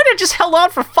infuriating. If Quint had just held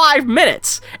on for 5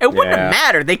 minutes, it wouldn't have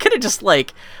mattered. They could have just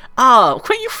oh,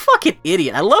 Quint, you fucking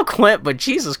idiot. I love Quint, but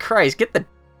Jesus Christ, get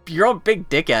your own big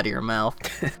dick out of your mouth.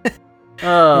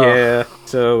 Oh. Yeah,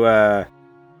 so,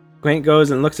 Quint goes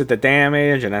and looks at the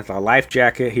damage, and that's a life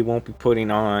jacket he won't be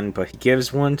putting on, but he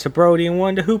gives one to Brody and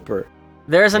one to Hooper.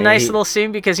 There's a nice little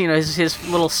scene because, his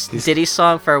little ditty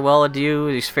song, Farewell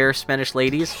Adieu, these fair Spanish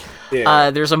ladies. Yeah.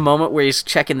 There's a moment where he's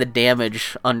checking the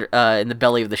damage under in the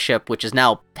belly of the ship, which is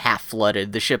now half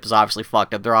flooded. The ship is obviously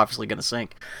fucked up. They're obviously going to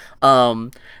sink.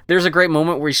 There's a great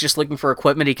moment where he's just looking for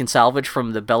equipment he can salvage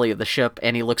from the belly of the ship,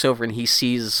 and he looks over and he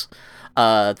sees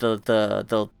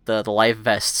the life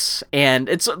vests, and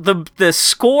it's the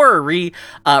score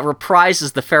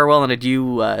reprises the Farewell and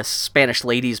Adieu Spanish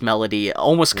ladies melody,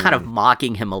 almost kind of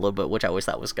mocking him a little bit, which I always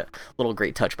thought was a little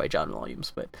great touch by John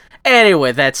Williams. But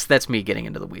anyway, that's me getting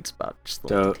into the weeds about just the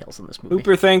little details in this movie.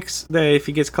 Hooper thinks that if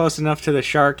he gets close enough to the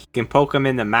shark, he can poke him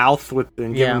in the mouth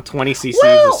and give him 20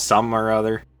 cc's of some or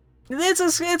other.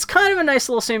 It's kind of a nice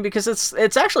little scene because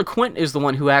it's actually Quint is the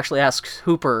one who actually asks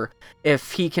Hooper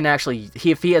if he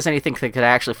has anything that could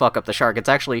actually fuck up the shark. It's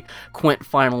actually Quint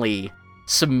finally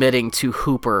submitting to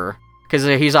Hooper because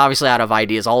he's obviously out of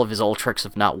ideas. All of his old tricks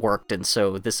have not worked, and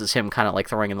so this is him kind of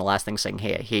throwing in the last thing, saying,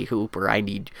 "Hey, Hooper,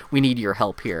 we need your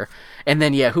help here." And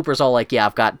then Hooper's all like, "Yeah,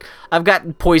 I've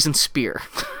got poison spear."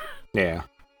 Yeah.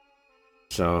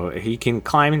 So he can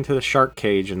climb into the shark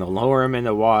cage and they'll lower him in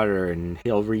the water, and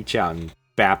he'll reach out and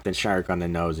bap the shark on the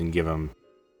nose and give him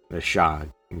the shot.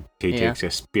 He takes a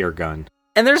spear gun.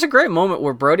 And there's a great moment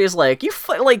where Brody is like, "You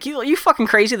fucking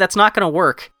crazy? That's not gonna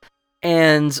work."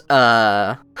 And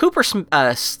Hooper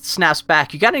snaps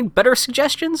back, "You got any better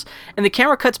suggestions?" And the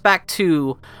camera cuts back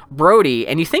to Brody,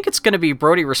 and you think it's going to be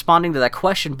Brody responding to that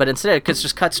question, but instead it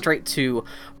just cuts straight to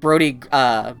Brody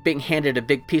being handed a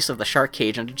big piece of the shark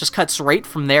cage, and it just cuts right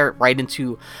from there right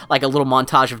into a little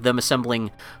montage of them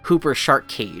assembling Hooper's shark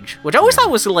cage, which I always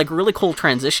thought was a really cool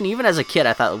transition. Even as a kid,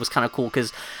 I thought it was kind of cool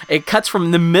because it cuts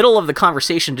from the middle of the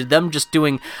conversation to them just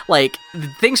doing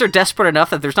things are desperate enough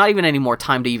that there's not even any more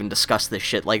time to even discuss this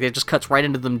shit. It just cuts right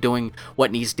into them doing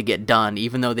what needs to get done,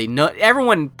 even though they know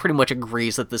everyone pretty much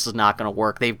agrees that this is not going to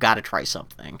work. They've got to try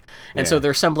something, and so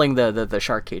they're assembling the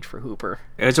shark cage for Hooper.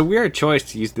 It's a weird choice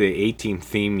to use the A-Team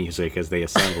theme music as they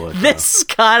assemble it. This is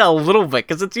kind of a little bit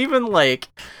because it's even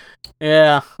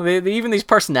even these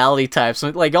personality types.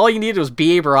 All you needed was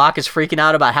B.A. Baracus freaking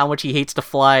out about how much he hates to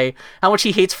fly, how much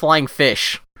he hates flying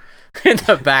fish in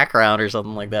the background or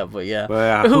something like that. But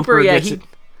Hooper,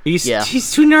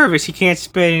 he's too nervous. He can't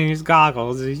spit in his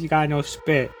goggles. He got no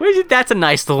spit. That's a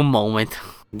nice little moment.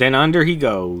 Then under he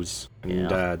goes, and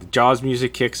the Jaws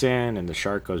music kicks in, and the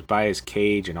shark goes by his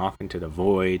cage and off into the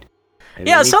void. And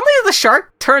suddenly the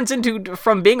shark turns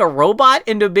from being a robot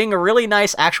into being a really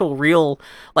nice, actual, real,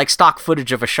 stock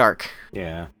footage of a shark.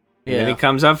 Yeah. And then he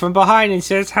comes up from behind and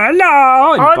says,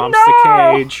 "Hello!" and bumps the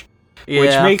cage.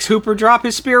 Which makes Hooper drop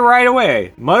his spear right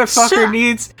away. Motherfucker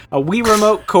needs a Wii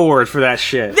remote cord for that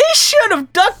shit. They should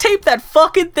have duct taped that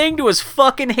fucking thing to his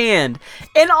fucking hand.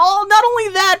 And not only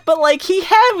that, but he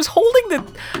was holding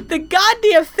the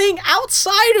goddamn thing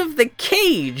outside of the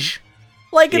cage.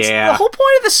 The whole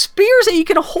point of the spear is that you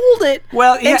can hold it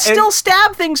and still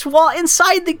stab things while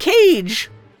inside the cage.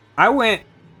 I went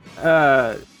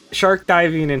shark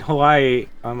diving in Hawaii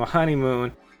on my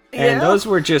honeymoon. And those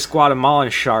were just Guatemalan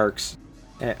sharks,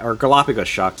 or Galapagos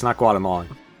sharks, not Guatemalan.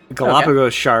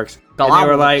 Galapagos sharks. And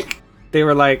they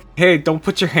were like, "Hey, don't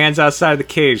put your hands outside of the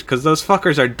cage, because those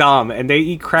fuckers are dumb, and they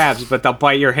eat crabs, but they'll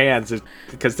bite your hands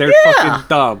because they're fucking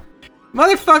dumb."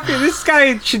 Motherfucker, this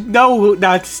guy should know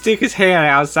not to stick his hand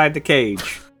outside the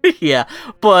cage. Yeah,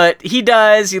 but he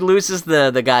does. He loses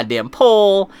the goddamn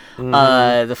pole.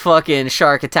 The fucking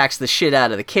shark attacks the shit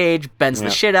out of the cage, bends the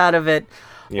shit out of it.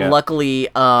 Yeah. Luckily,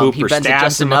 Hooper he bends it stabs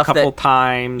just him enough a couple that,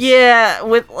 times. Yeah,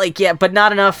 but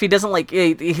not enough. He doesn't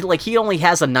he only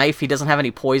has a knife. He doesn't have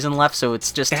any poison left, so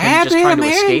it's just him just trying to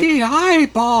escape. The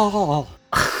eyeball.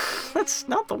 That's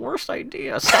not the worst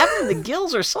idea. Stab him in the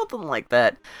gills or something like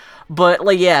that. But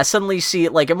suddenly you see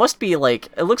it must be it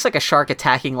looks like a shark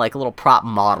attacking a little prop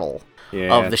model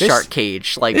of the shark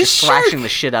cage, just thrashing the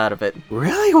shit out of it.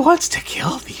 Really wants to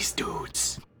kill these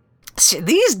dudes.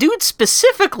 These dudes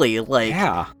specifically,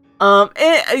 yeah.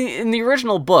 In the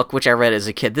original book, which I read as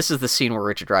a kid, this is the scene where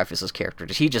Richard Dreyfuss's character,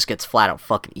 he just gets flat out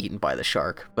fucking eaten by the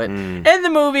shark. But in the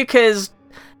movie, because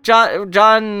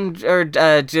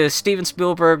Steven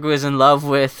Spielberg was in love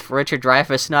with Richard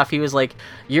Dreyfuss enough, he was like,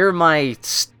 you're my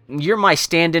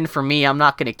stand-in for me. I'm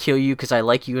not gonna kill you because I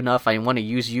like you enough. I want to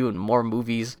use you in more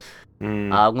movies.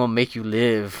 I'm gonna make you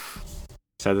live.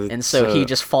 So he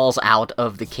just falls out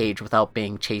of the cage without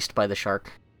being chased by the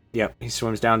shark. Yep, he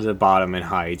swims down to the bottom and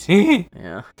hides.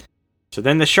 Yeah. So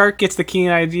then the shark gets the keen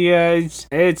idea.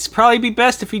 It's probably be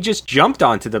best if he just jumped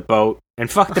onto the boat and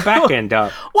fucked the back end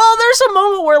up. Well, there's a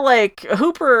moment where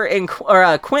Hooper and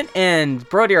Quint and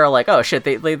Brody are like, oh shit,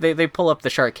 they pull up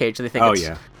the shark cage. They think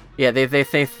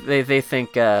they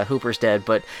think Hooper's dead,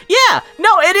 but yeah,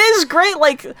 no, it is great.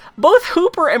 Both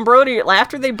Hooper and Brody,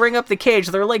 after they bring up the cage,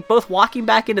 they're both walking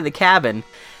back into the cabin,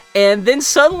 and then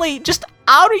suddenly, just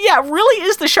really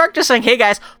is the shark just saying, "Hey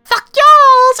guys, fuck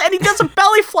y'alls," and he does a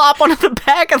belly flop onto the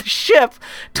back of the ship,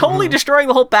 totally destroying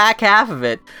the whole back half of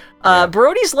it.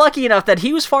 Brody's lucky enough that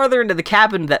he was farther into the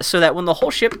cabin so that when the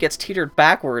whole ship gets teetered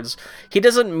backwards, he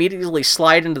doesn't immediately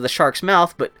slide into the shark's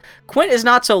mouth, but Quint is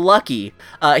not so lucky.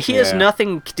 He has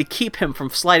nothing to keep him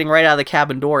from sliding right out of the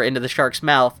cabin door into the shark's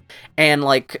mouth, and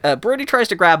Brody tries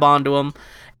to grab onto him,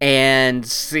 and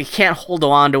he can't hold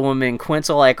on to him, and Quint's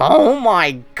like, oh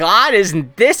my god,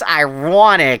 isn't this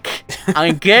ironic?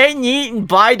 I'm getting eaten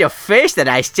by the fish that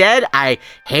I said I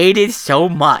hated so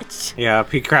much. Yeah,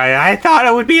 he cried, I thought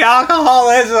it would be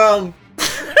alcoholism.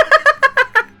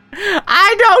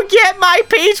 I don't get my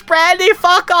peach brandy,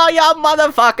 fuck all y'all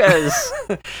motherfuckers.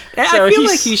 I feel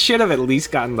like he should have at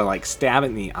least gotten the stab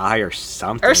in the eye or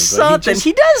something.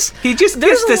 He just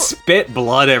gets to spit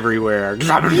blood everywhere.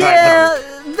 Yeah,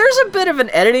 there's a bit of an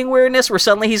editing weirdness where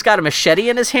suddenly he's got a machete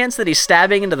in his hands that he's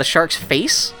stabbing into the shark's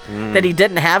face that he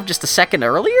didn't have just a second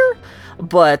earlier.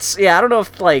 But yeah, I don't know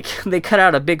if they cut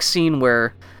out a big scene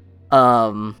where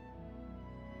I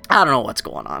don't know what's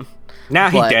going on. Now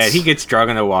he's dead. He gets drug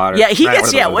in the water. Yeah, he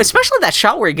gets. Yeah, especially that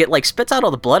shot where he spits out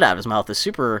all the blood out of his mouth is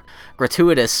super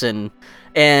gratuitous and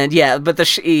yeah. But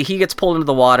he gets pulled into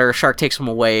the water. Shark takes him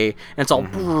away, and it's all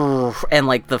and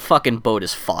the fucking boat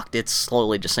is fucked. It's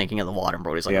slowly just sinking in the water. And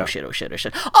Brody's like, oh shit, oh shit, oh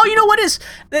shit. Oh, you know what is?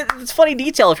 It's funny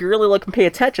detail if you really look and pay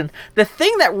attention. The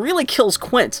thing that really kills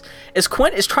Quint is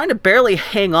trying to barely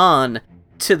hang on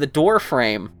to the door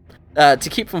frame to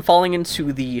keep from falling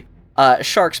into the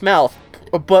shark's mouth.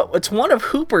 But it's one of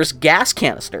Hooper's gas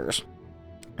canisters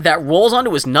that rolls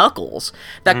onto his knuckles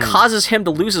that causes him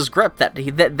to lose his grip.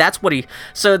 That's what he.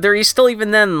 So he's still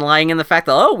even then lying in the fact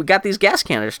that we got these gas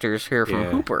canisters here from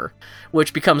Hooper,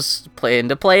 which becomes play in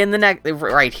the neck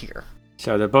right here.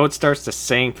 So the boat starts to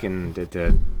sink, and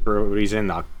Brody's in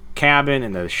the cabin,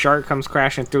 and the shark comes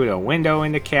crashing through the window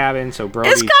in the cabin. So Brody,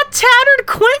 it's got tattered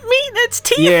Quint meat in its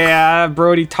teeth. Yeah,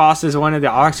 Brody tosses one of the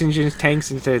oxygen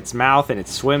tanks into its mouth, and it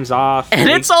swims off. And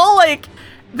it's all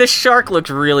the shark looks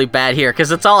really bad here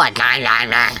because it's all it's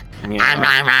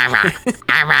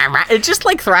just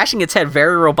thrashing its head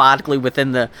very robotically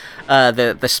within the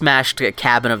smashed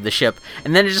cabin of the ship,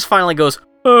 and then it just finally goes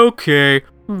okay,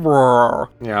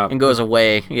 and goes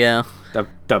away. Yeah,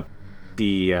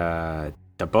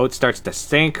 the boat starts to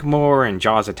sink more, and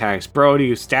Jaws attacks Brody,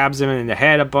 who stabs him in the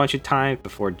head a bunch of times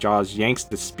before Jaws yanks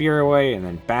the spear away and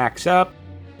then backs up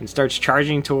and starts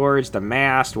charging towards the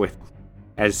mast with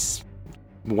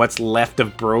what's left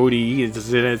of Brody is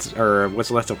what's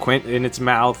left of Quint in its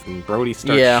mouth, and Brody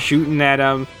starts shooting at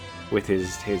him with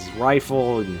his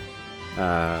rifle, and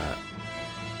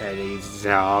he's,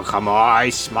 oh, come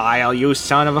on, smile, you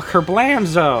son of a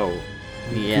kerblamzo.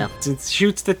 Yeah. It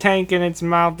shoots the tank in its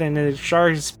mouth, and the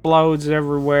shark explodes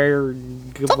everywhere.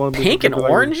 It's all pink and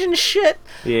orange and shit.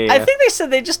 Yeah. I think they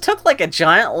said they just took a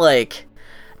giant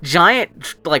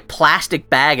plastic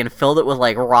bag and filled it with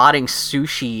rotting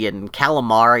sushi and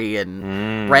calamari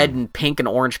and red and pink and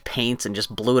orange paints and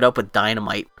just blew it up with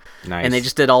dynamite. Nice. And they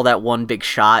just did all that one big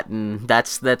shot, and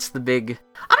that's the big.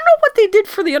 I don't know what they did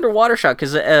for the underwater shot,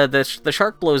 because the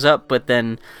shark blows up, but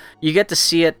then you get to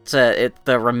see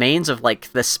the remains of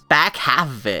like this back half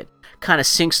of it kind of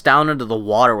sinks down into the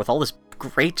water with all this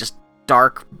great, just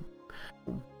dark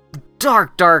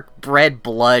red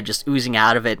blood just oozing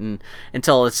out of it, and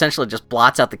until it essentially just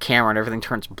blots out the camera and everything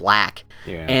turns black.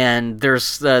 Yeah. And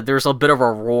there's a bit of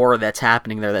a roar that's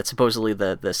happening there. That's supposedly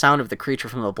the sound of the creature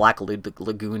from the Black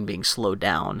Lagoon being slowed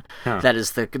down. Huh. That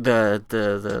is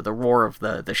the roar of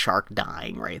the shark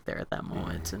dying right there at that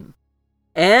moment.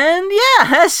 And yeah,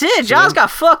 that's it. Jaws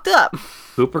got fucked up.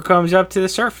 Hooper comes up to the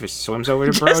surface, swims over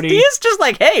to Brody. He's just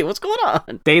like, hey, what's going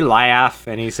on? They laugh,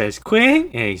 and he says,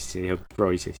 "Quit!" And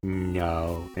Brody says,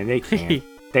 "No," and they can't.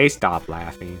 They stop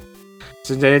laughing.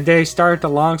 So they start the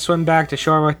long swim back to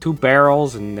shore with 2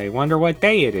 barrels, and they wonder what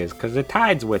day it is, because the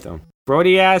tide's with them.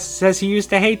 Brody says he used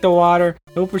to hate the water.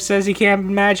 Hooper says he can't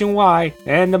imagine why,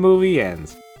 and the movie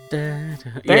ends.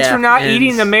 Thanks for not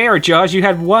eating the mayor, Jaws. You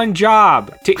had one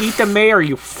job, to eat the mayor,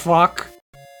 you fuck.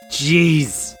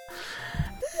 Jeez.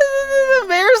 The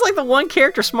mayor's like the one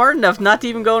character smart enough not to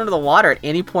even go into the water at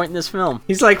any point in this film.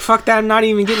 He's like, fuck that, I'm not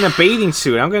even getting a bathing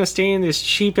suit. I'm gonna stay in this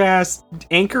cheap-ass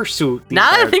anchor suit.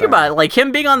 Now that I think about it, like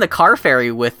him being on the car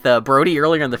ferry with Brody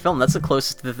earlier in the film, that's the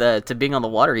closest to being on the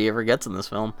water he ever gets in this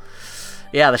film.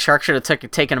 Yeah, the shark should have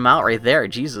taken him out right there.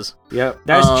 Jesus. Yep,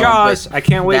 that's Jaws. I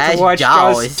can't wait to watch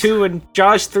Jaws 2 and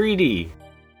Jaws 3D.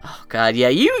 Oh god, yeah.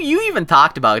 You even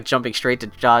talked about jumping straight to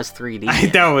Jaws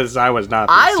 3D. I was not.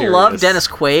 I love Dennis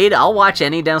Quaid. I'll watch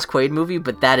any Dennis Quaid movie,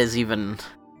 but that is even.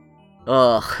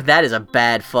 Ugh, that is a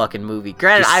bad fucking movie.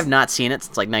 Granted, I've not seen it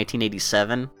since like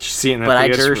 1987. Did you see it in the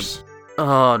theaters?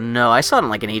 Oh no, I saw it on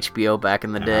like an HBO back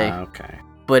in the day. Okay.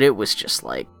 But it was just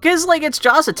like, cause like it's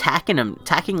Jaws attacking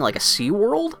like a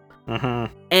SeaWorld.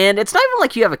 Mm-hmm. And it's not even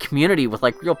like you have a community with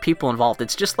like real people involved.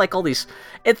 It's just like all these.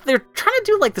 They're trying to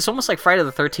do like this almost like Friday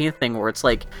the 13th thing, where it's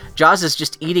like Jaws is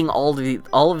just eating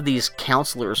all of these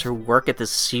counselors who work at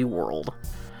this SeaWorld.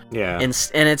 Yeah. And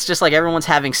it's just like everyone's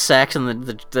having sex, and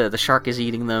the shark is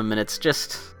eating them, and it's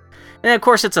just. And of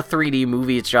course, it's a 3D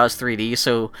movie. It's Jaws 3D,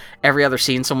 so every other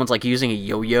scene, someone's like using a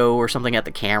yo-yo or something at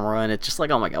the camera, and it's just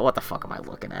like, oh my god, what the fuck am I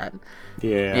looking at?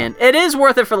 Yeah. And it is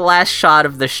worth it for the last shot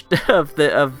of the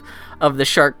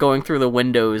shark going through the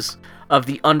windows of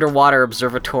the underwater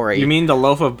observatory. You mean the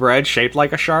loaf of bread shaped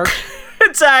like a shark?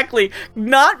 Exactly,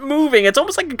 not moving. It's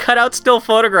almost like a cutout still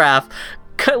photograph,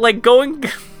 like going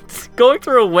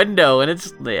through a window, and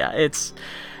it's.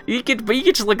 You could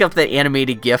just look up the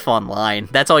animated GIF online.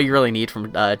 That's all you really need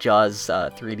from Jaws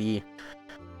 3D. Yeah.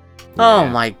 Oh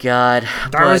my god.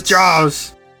 That was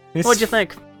Jaws. What'd you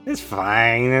think? It's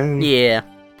fine. Yeah.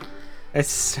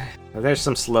 There's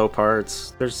some slow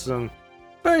parts. But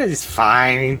it's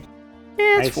fine.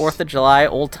 Yeah, it's 4th of July,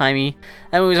 old-timey.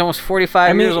 That movie's almost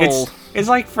 45 years old. It's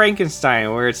like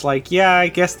Frankenstein, where it's like, yeah, I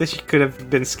guess this could have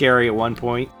been scary at one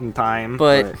point in time.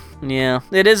 But yeah,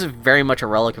 it is very much a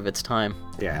relic of its time.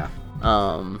 Yeah.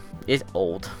 It's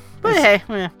old. But hey,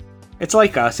 yeah. It's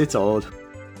like us, it's old.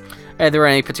 Are there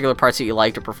any particular parts that you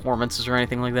liked, or performances, or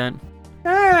anything like that?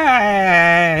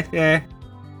 Yeah.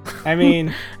 I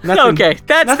mean, nothing. Okay,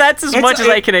 that's as much as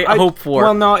I can hope for.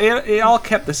 Well, no, it all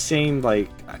kept the same. Like,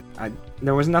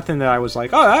 there was nothing that I was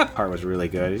like, oh, that part was really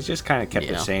good. It just kind of kept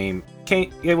the same.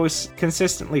 It was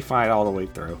consistently fine all the way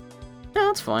through. Yeah,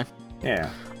 that's fine.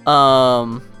 Yeah.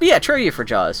 But yeah, trivia for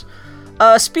Jaws.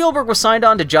 Spielberg was signed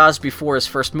on to Jaws before his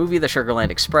first movie, The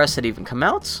Sugarland Express, had even come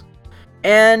out.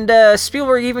 And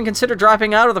Spielberg even considered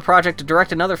dropping out of the project to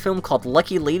direct another film called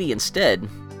Lucky Lady instead.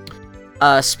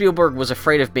 Spielberg was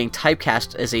afraid of being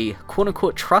typecast as a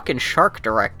quote-unquote truck and shark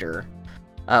director,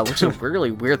 which is a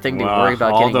really weird thing to worry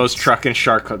about. All those truck and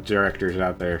shark directors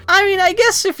out there. I mean, I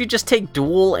guess if you just take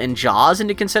Duel and Jaws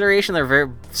into consideration, they're very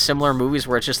similar movies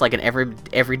where it's just like an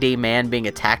everyday man being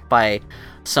attacked by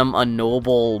some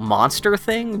unknowable monster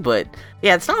thing. But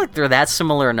yeah, it's not like they're that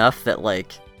similar enough that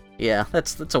like, yeah,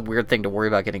 that's a weird thing to worry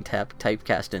about getting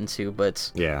typecast into.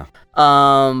 But yeah.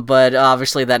 But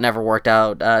obviously that never worked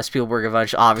out. Spielberg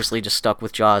eventually obviously just stuck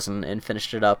with Jaws and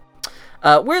finished it up.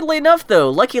 Weirdly enough, though,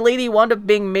 Lucky Lady wound up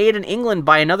being made in England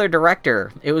by another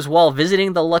director. It was while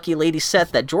visiting the Lucky Lady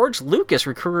set that George Lucas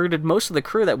recruited most of the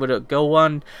crew that would go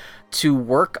on to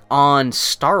work on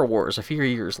Star Wars a few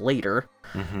years later.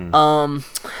 Mm-hmm.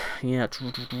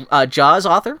 Jaws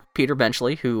author Peter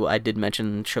Benchley, who I did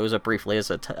mention shows up briefly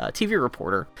as a TV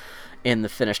reporter in the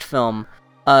finished film.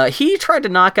 He tried to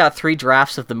knock out 3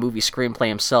 drafts of the movie screenplay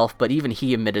himself, but even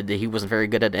he admitted that he wasn't very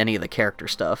good at any of the character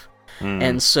stuff.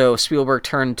 And so Spielberg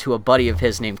turned to a buddy of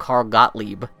his named Carl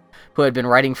Gottlieb, who had been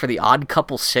writing for the Odd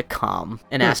Couple sitcom,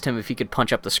 and asked him if he could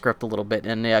punch up the script a little bit.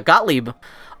 And Gottlieb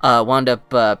wound up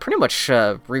pretty much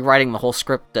rewriting the whole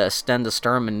script stem to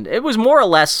stern, and it was more or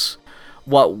less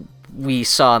what we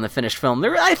saw in the finished film.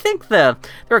 I think there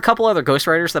were a couple other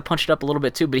ghostwriters that punched it up a little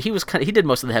bit too, but he did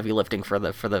most of the heavy lifting for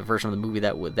the version of the movie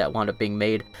that wound up being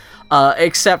made.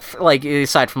 Except for,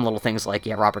 aside from little things like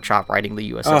Robert Chop writing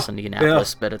the USS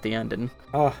Indianapolis bit at the end, and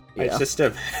I just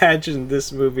imagine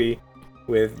this movie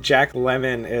with Jack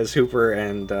Lemmon as Hooper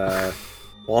and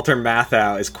Walter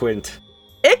Matthau as Quint.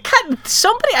 I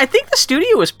think the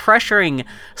studio was pressuring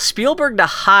Spielberg to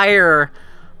hire.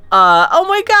 Oh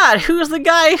my God! Who's the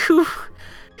guy who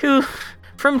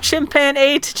from Chimpan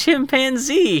A to Chimpan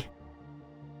Z?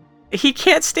 He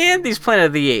can't stand these Planet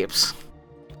of the Apes.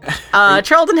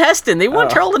 Charlton Heston. They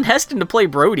want Charlton Heston to play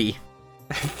Brody.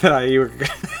 I thought you were.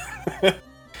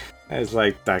 I was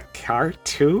like, the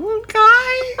cartoon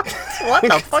guy? What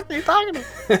the fuck are you talking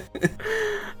about?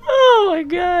 Oh my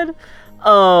God.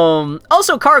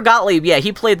 Also, Carl Gottlieb. Yeah,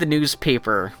 he played the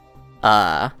newspaper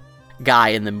guy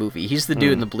in the movie. He's the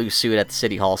dude in the blue suit at the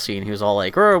City Hall scene. He was all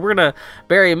like, "Oh, we're gonna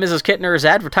bury Mrs. Kittner's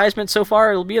advertisement so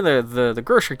far. It'll be in the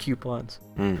grocery coupons."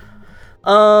 And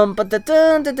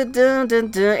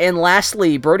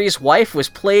lastly, Brody's wife was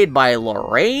played by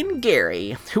Lorraine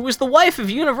Gary, who was the wife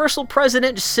of Universal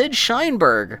president Sid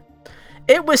Sheinberg.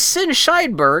 It was Sid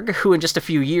Sheinberg, who in just a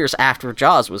few years after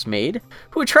Jaws was made,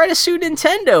 who would try to sue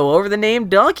Nintendo over the name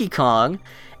Donkey Kong,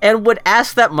 and would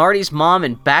ask that Marty's mom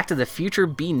in Back to the Future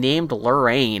be named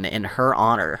Lorraine in her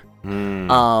honor.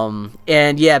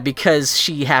 And yeah, because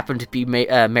she happened to be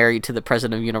married to the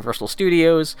president of Universal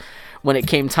Studios, when it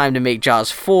came time to make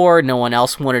Jaws 4, no one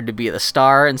else wanted to be the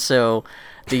star, and so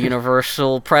the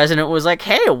Universal president was like,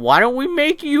 "Hey, why don't we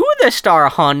make you the star,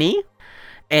 honey?"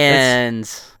 And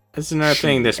that's another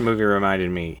thing this movie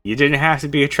reminded me. You didn't have to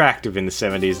be attractive in the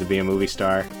 70s to be a movie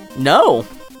star. No.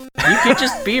 You could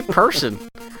just be a person.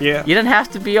 Yeah. You didn't have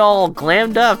to be all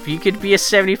glammed up. You could be a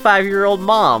 75-year-old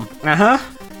mom. Uh-huh.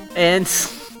 And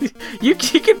you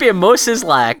could be a Mo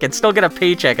Sizlak and still get a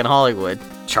paycheck in Hollywood.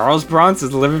 Charles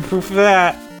Bronson's living proof of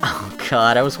that. Oh,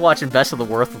 God. I was watching Best of the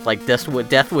Worst with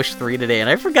Death Wish 3 today, and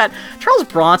I forgot Charles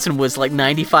Bronson was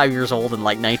 95 years old in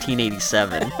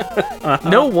 1987.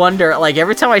 No wonder,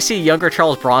 every time I see younger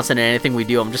Charles Bronson in anything we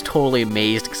do, I'm just totally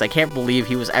amazed, because I can't believe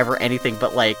he was ever anything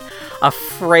but, a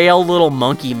frail little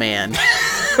monkey man.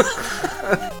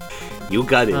 You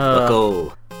got it,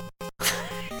 bucko.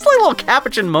 It's like a little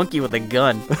capuchin monkey with a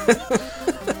gun.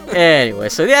 Anyway,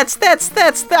 so that's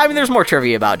I mean, there's more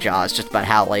trivia about Jaws, just about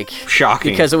how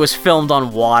shocking, because it was filmed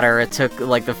on water. It took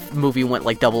the movie went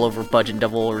double over budget,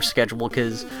 double over schedule,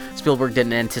 because Spielberg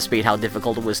didn't anticipate how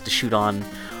difficult it was to shoot on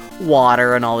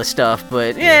water and all this stuff.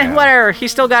 But whatever, he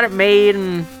still got it made,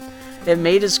 and it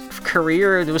made his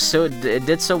career. It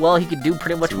did so well he could do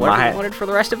pretty much whatever he wanted for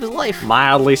the rest of his life.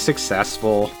 Mildly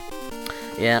successful.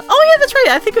 Yeah. Oh yeah, that's right.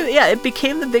 I think it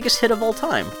became the biggest hit of all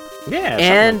time. Yeah,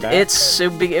 and it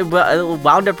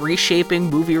wound up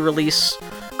reshaping movie release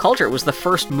culture. It was the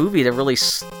first movie to really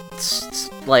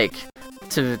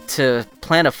to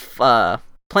plant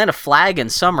a flag in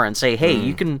summer and say, "Hey,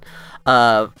 you can."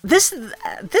 This is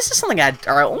something I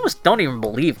almost don't even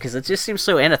believe, because it just seems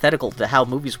so antithetical to how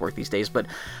movies work these days. But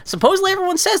supposedly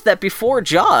everyone says that before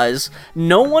Jaws,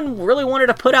 no one really wanted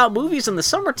to put out movies in the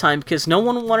summertime because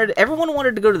everyone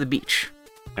wanted to go to the beach.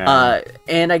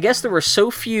 And I guess there were so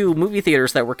few movie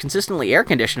theaters that were consistently air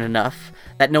conditioned enough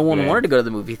that no one wanted to go to the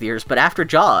movie theaters. But after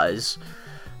Jaws,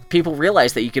 people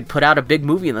realized that you could put out a big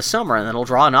movie in the summer and it'll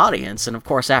draw an audience. And of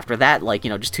course, after that,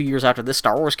 just 2 years after this,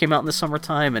 Star Wars came out in the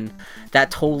summertime, and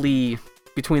that totally,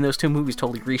 between those two movies,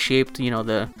 totally reshaped,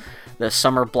 the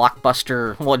summer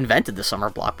blockbuster. Well, invented the summer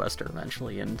blockbuster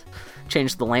eventually, and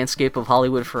changed the landscape of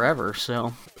Hollywood forever.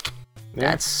 So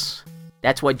that's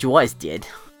what Jaws did.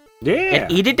 Yeah.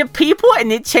 It eated the people,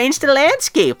 and it changed the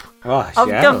landscape of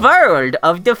the world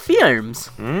of the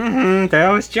films. That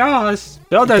was Jaws.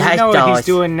 Bill doesn't know what he's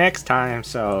doing next time,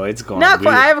 so it's going to be...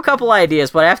 I have a couple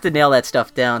ideas, but I have to nail that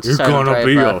stuff down. You're going to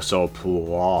be a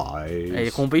surprise.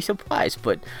 You're going to be surprised,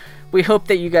 but we hope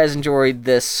that you guys enjoyed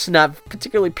this not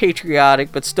particularly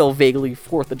patriotic, but still vaguely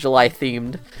 4th of July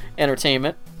themed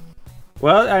entertainment.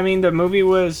 Well, I mean, the movie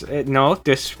was...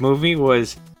 this movie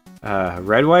was...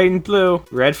 red, white, and blue.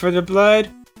 Red for the blood,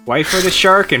 white for the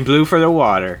shark, and blue for the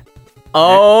water.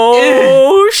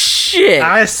 Oh, shit.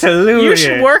 I salute you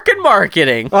should work in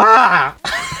marketing.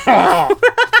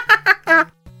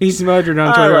 He's Mudred on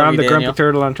I Twitter. love I'm you, the Grumpy Daniel.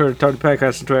 Turtle on Twitter. Tardy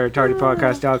Podcast on Twitter.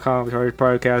 TardyPodcast.com. Tardy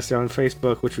Podcast on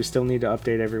Facebook, which we still need to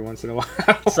update every once in a while.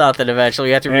 Something eventually.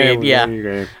 You have to read. Yeah.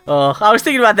 I was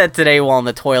thinking about that today while in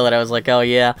the toilet. I was like, oh,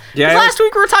 yeah. Yeah, 'Cause last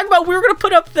week we were talking about we were going to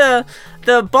put up the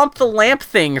bump the lamp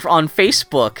thing on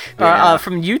Facebook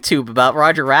from YouTube about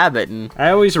Roger Rabbit. And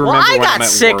I always remember I when got I'm at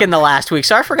sick work. in the last week,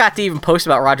 so I forgot to even post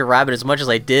about Roger Rabbit as much as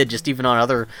I did, just even on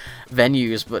other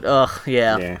venues. But,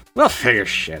 Yeah. We'll figure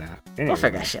shit out. Anyway. We'll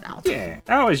figure shit out. Yeah.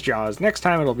 That was Jaws. Next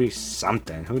time it'll be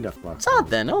something. Who the fuck?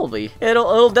 Something.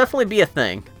 It'll definitely be a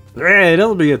thing. Yeah,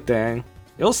 it'll be a thing.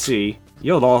 You'll see.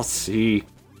 You'll all see.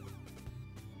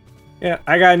 Yeah,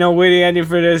 I got no witty ending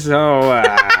for this, so,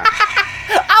 I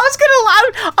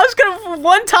was gonna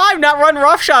one time not run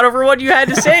roughshod over what you had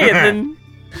to say, and then.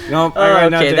 Nope.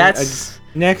 Okay, that's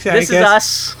next. This is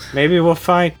us. Maybe we'll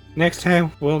find next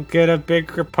time. We'll get a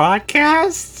bigger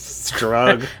podcast.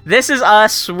 Strug. This is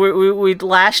us. We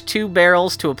lashed 2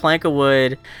 barrels to a plank of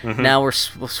wood. Now we're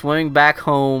swimming back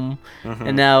home,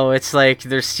 and now it's like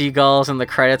there's seagulls, and the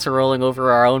credits are rolling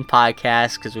over our own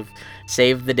podcast because we've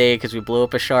saved the day because we blew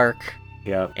up a shark.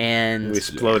 Yep. And we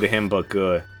exploded him, but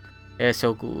good. It's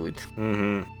so good.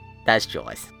 That's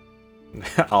Jaws.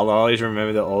 I'll always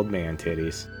remember the old man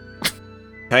titties.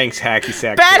 Thanks, Hacky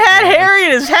Sack. Bad Hat Harry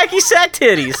and his hacky sack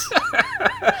titties.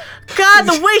 God,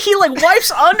 the way he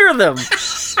wipes under them.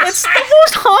 It's the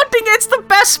most haunting. It's the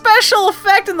best special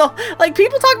effect in the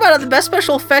people talk about the best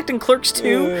special effect in Clerks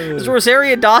 2 is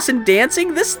Rosario Dawson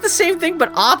dancing. This is the same thing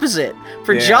but opposite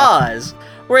for Jaws.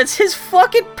 Where it's his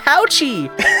fucking pouchy.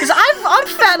 Because I'm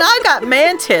fat and I got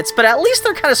man tits, but at least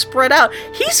they're kind of spread out.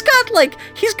 He's got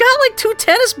 2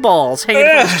 tennis balls hanging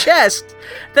from his chest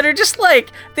that are just I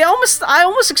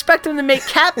almost expect him to make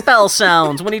cat bell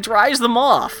sounds when he dries them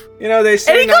off. You know, they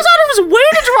say and he goes out of his way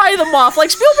to dry them off. Like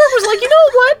Spielberg was like, you know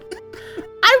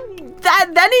what?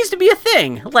 That needs to be a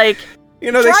thing. Dry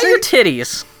your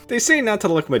titties. They say not to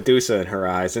look Medusa in her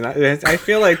eyes, and I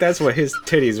feel like that's what his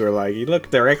titties were like. You look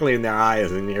directly in their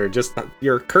eyes, and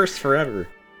you're cursed forever.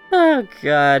 Oh,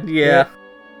 God, yeah.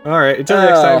 All right, until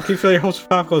next time, keep filling your host with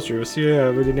pop culture. We'll see you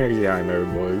over the next time,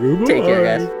 everybody. Goodbye. Take care,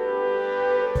 guys.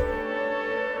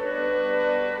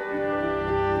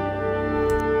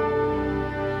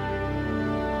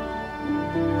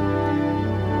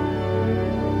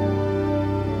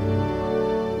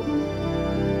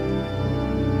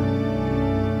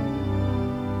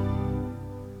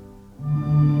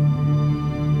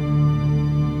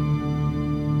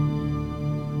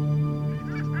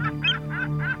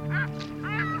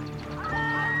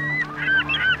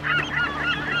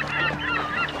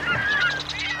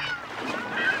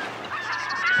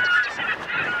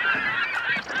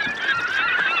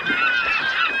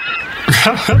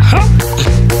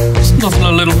 It's nothing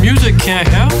a little music can't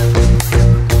help.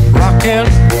 Rockin',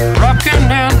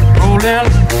 rockin' and rollin'.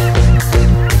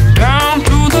 Down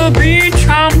to the beach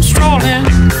I'm strolling.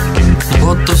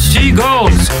 But the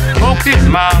seagulls poking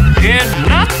my head,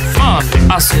 not fun.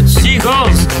 I said,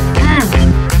 seagulls,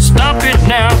 stop it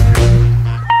now.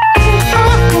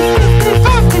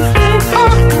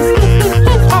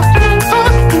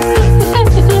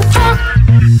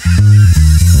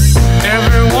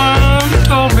 Everyone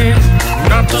told me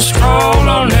not to stroll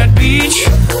on that beach.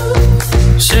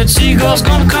 Said seagulls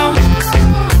gonna come,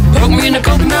 hook me in the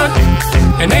coconut,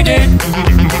 and they did,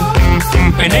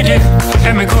 and they did,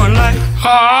 had me going like,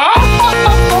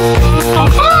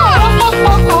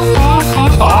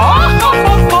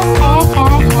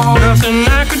 nothing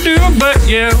I could do but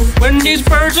yell when these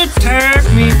birds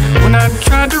attacked me. When I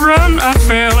tried to run, I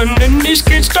fell, and then these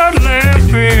kids started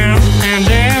laughing, and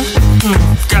then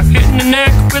got hit in the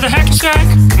neck with a hacky sack.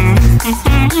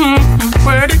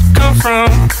 Where'd it come from?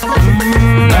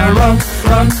 Now run,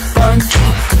 run, run,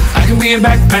 jump. I can be a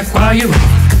backpack while you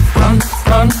run,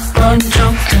 run, run,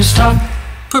 jump, and stop.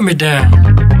 Put me down.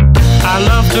 I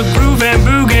love to groove and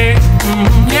boogie.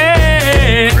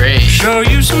 Yeah. Great. Show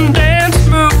you some dance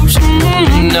moves.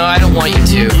 No, I don't want you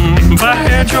to. If I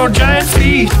had your giant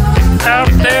feet out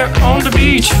there on the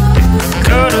beach,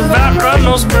 could have outrun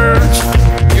those birds.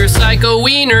 You're a psycho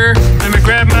wiener. Let me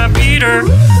grab my beater.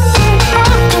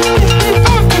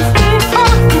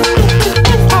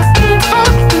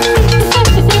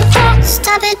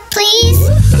 Stop it, please.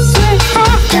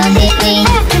 Don't hit me.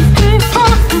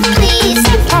 Please.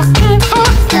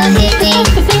 Don't hit me.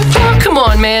 Come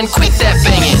on, man, quit that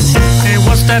banging. Hey,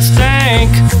 what's that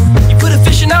stank? You put a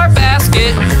fish in our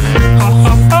basket.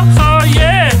 Oh,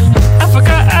 yeah. I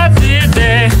forgot I did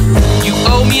that. You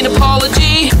owe me an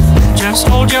apology. Just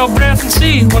hold your breath and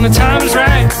see when the time is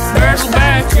right. Birds will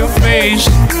back your face.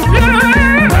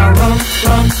 Now run,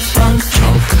 run, run,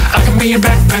 jump. I can be your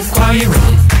backpack while you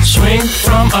run. Swing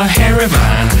from a hairy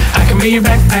vine. I can be your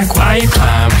backpack while you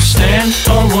climb. Stand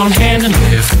on one hand and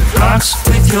lift rocks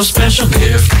with your special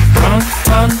gift. Run,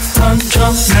 run, run,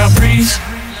 jump, now breeze.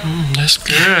 That's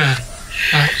good.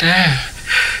 Like that.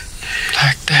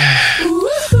 Like that.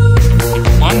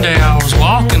 One day I was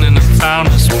walking and I found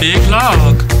this big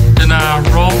log. Then I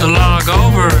rolled the log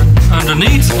over.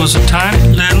 Underneath was a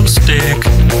tiny little stick.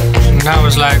 And I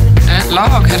was like, that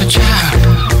log had a child.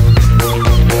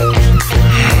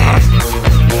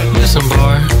 Listen,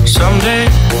 boy, someday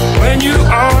when you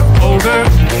are older,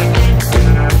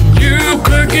 you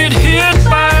could get hit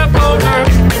by a boulder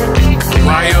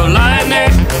while you're lying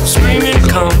there screaming,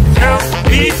 come help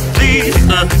me, please,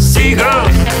 the seagull.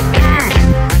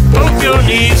 Both your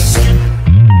knees.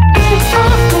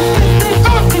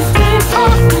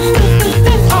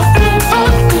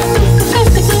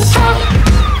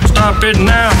 Stop it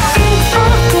now.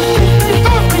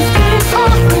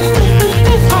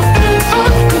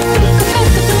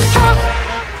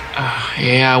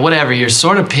 Yeah, whatever, you're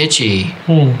sort of pitchy.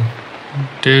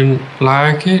 Didn't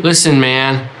like it? Listen,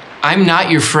 man, I'm not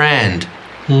your friend.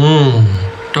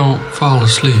 Don't fall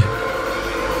asleep.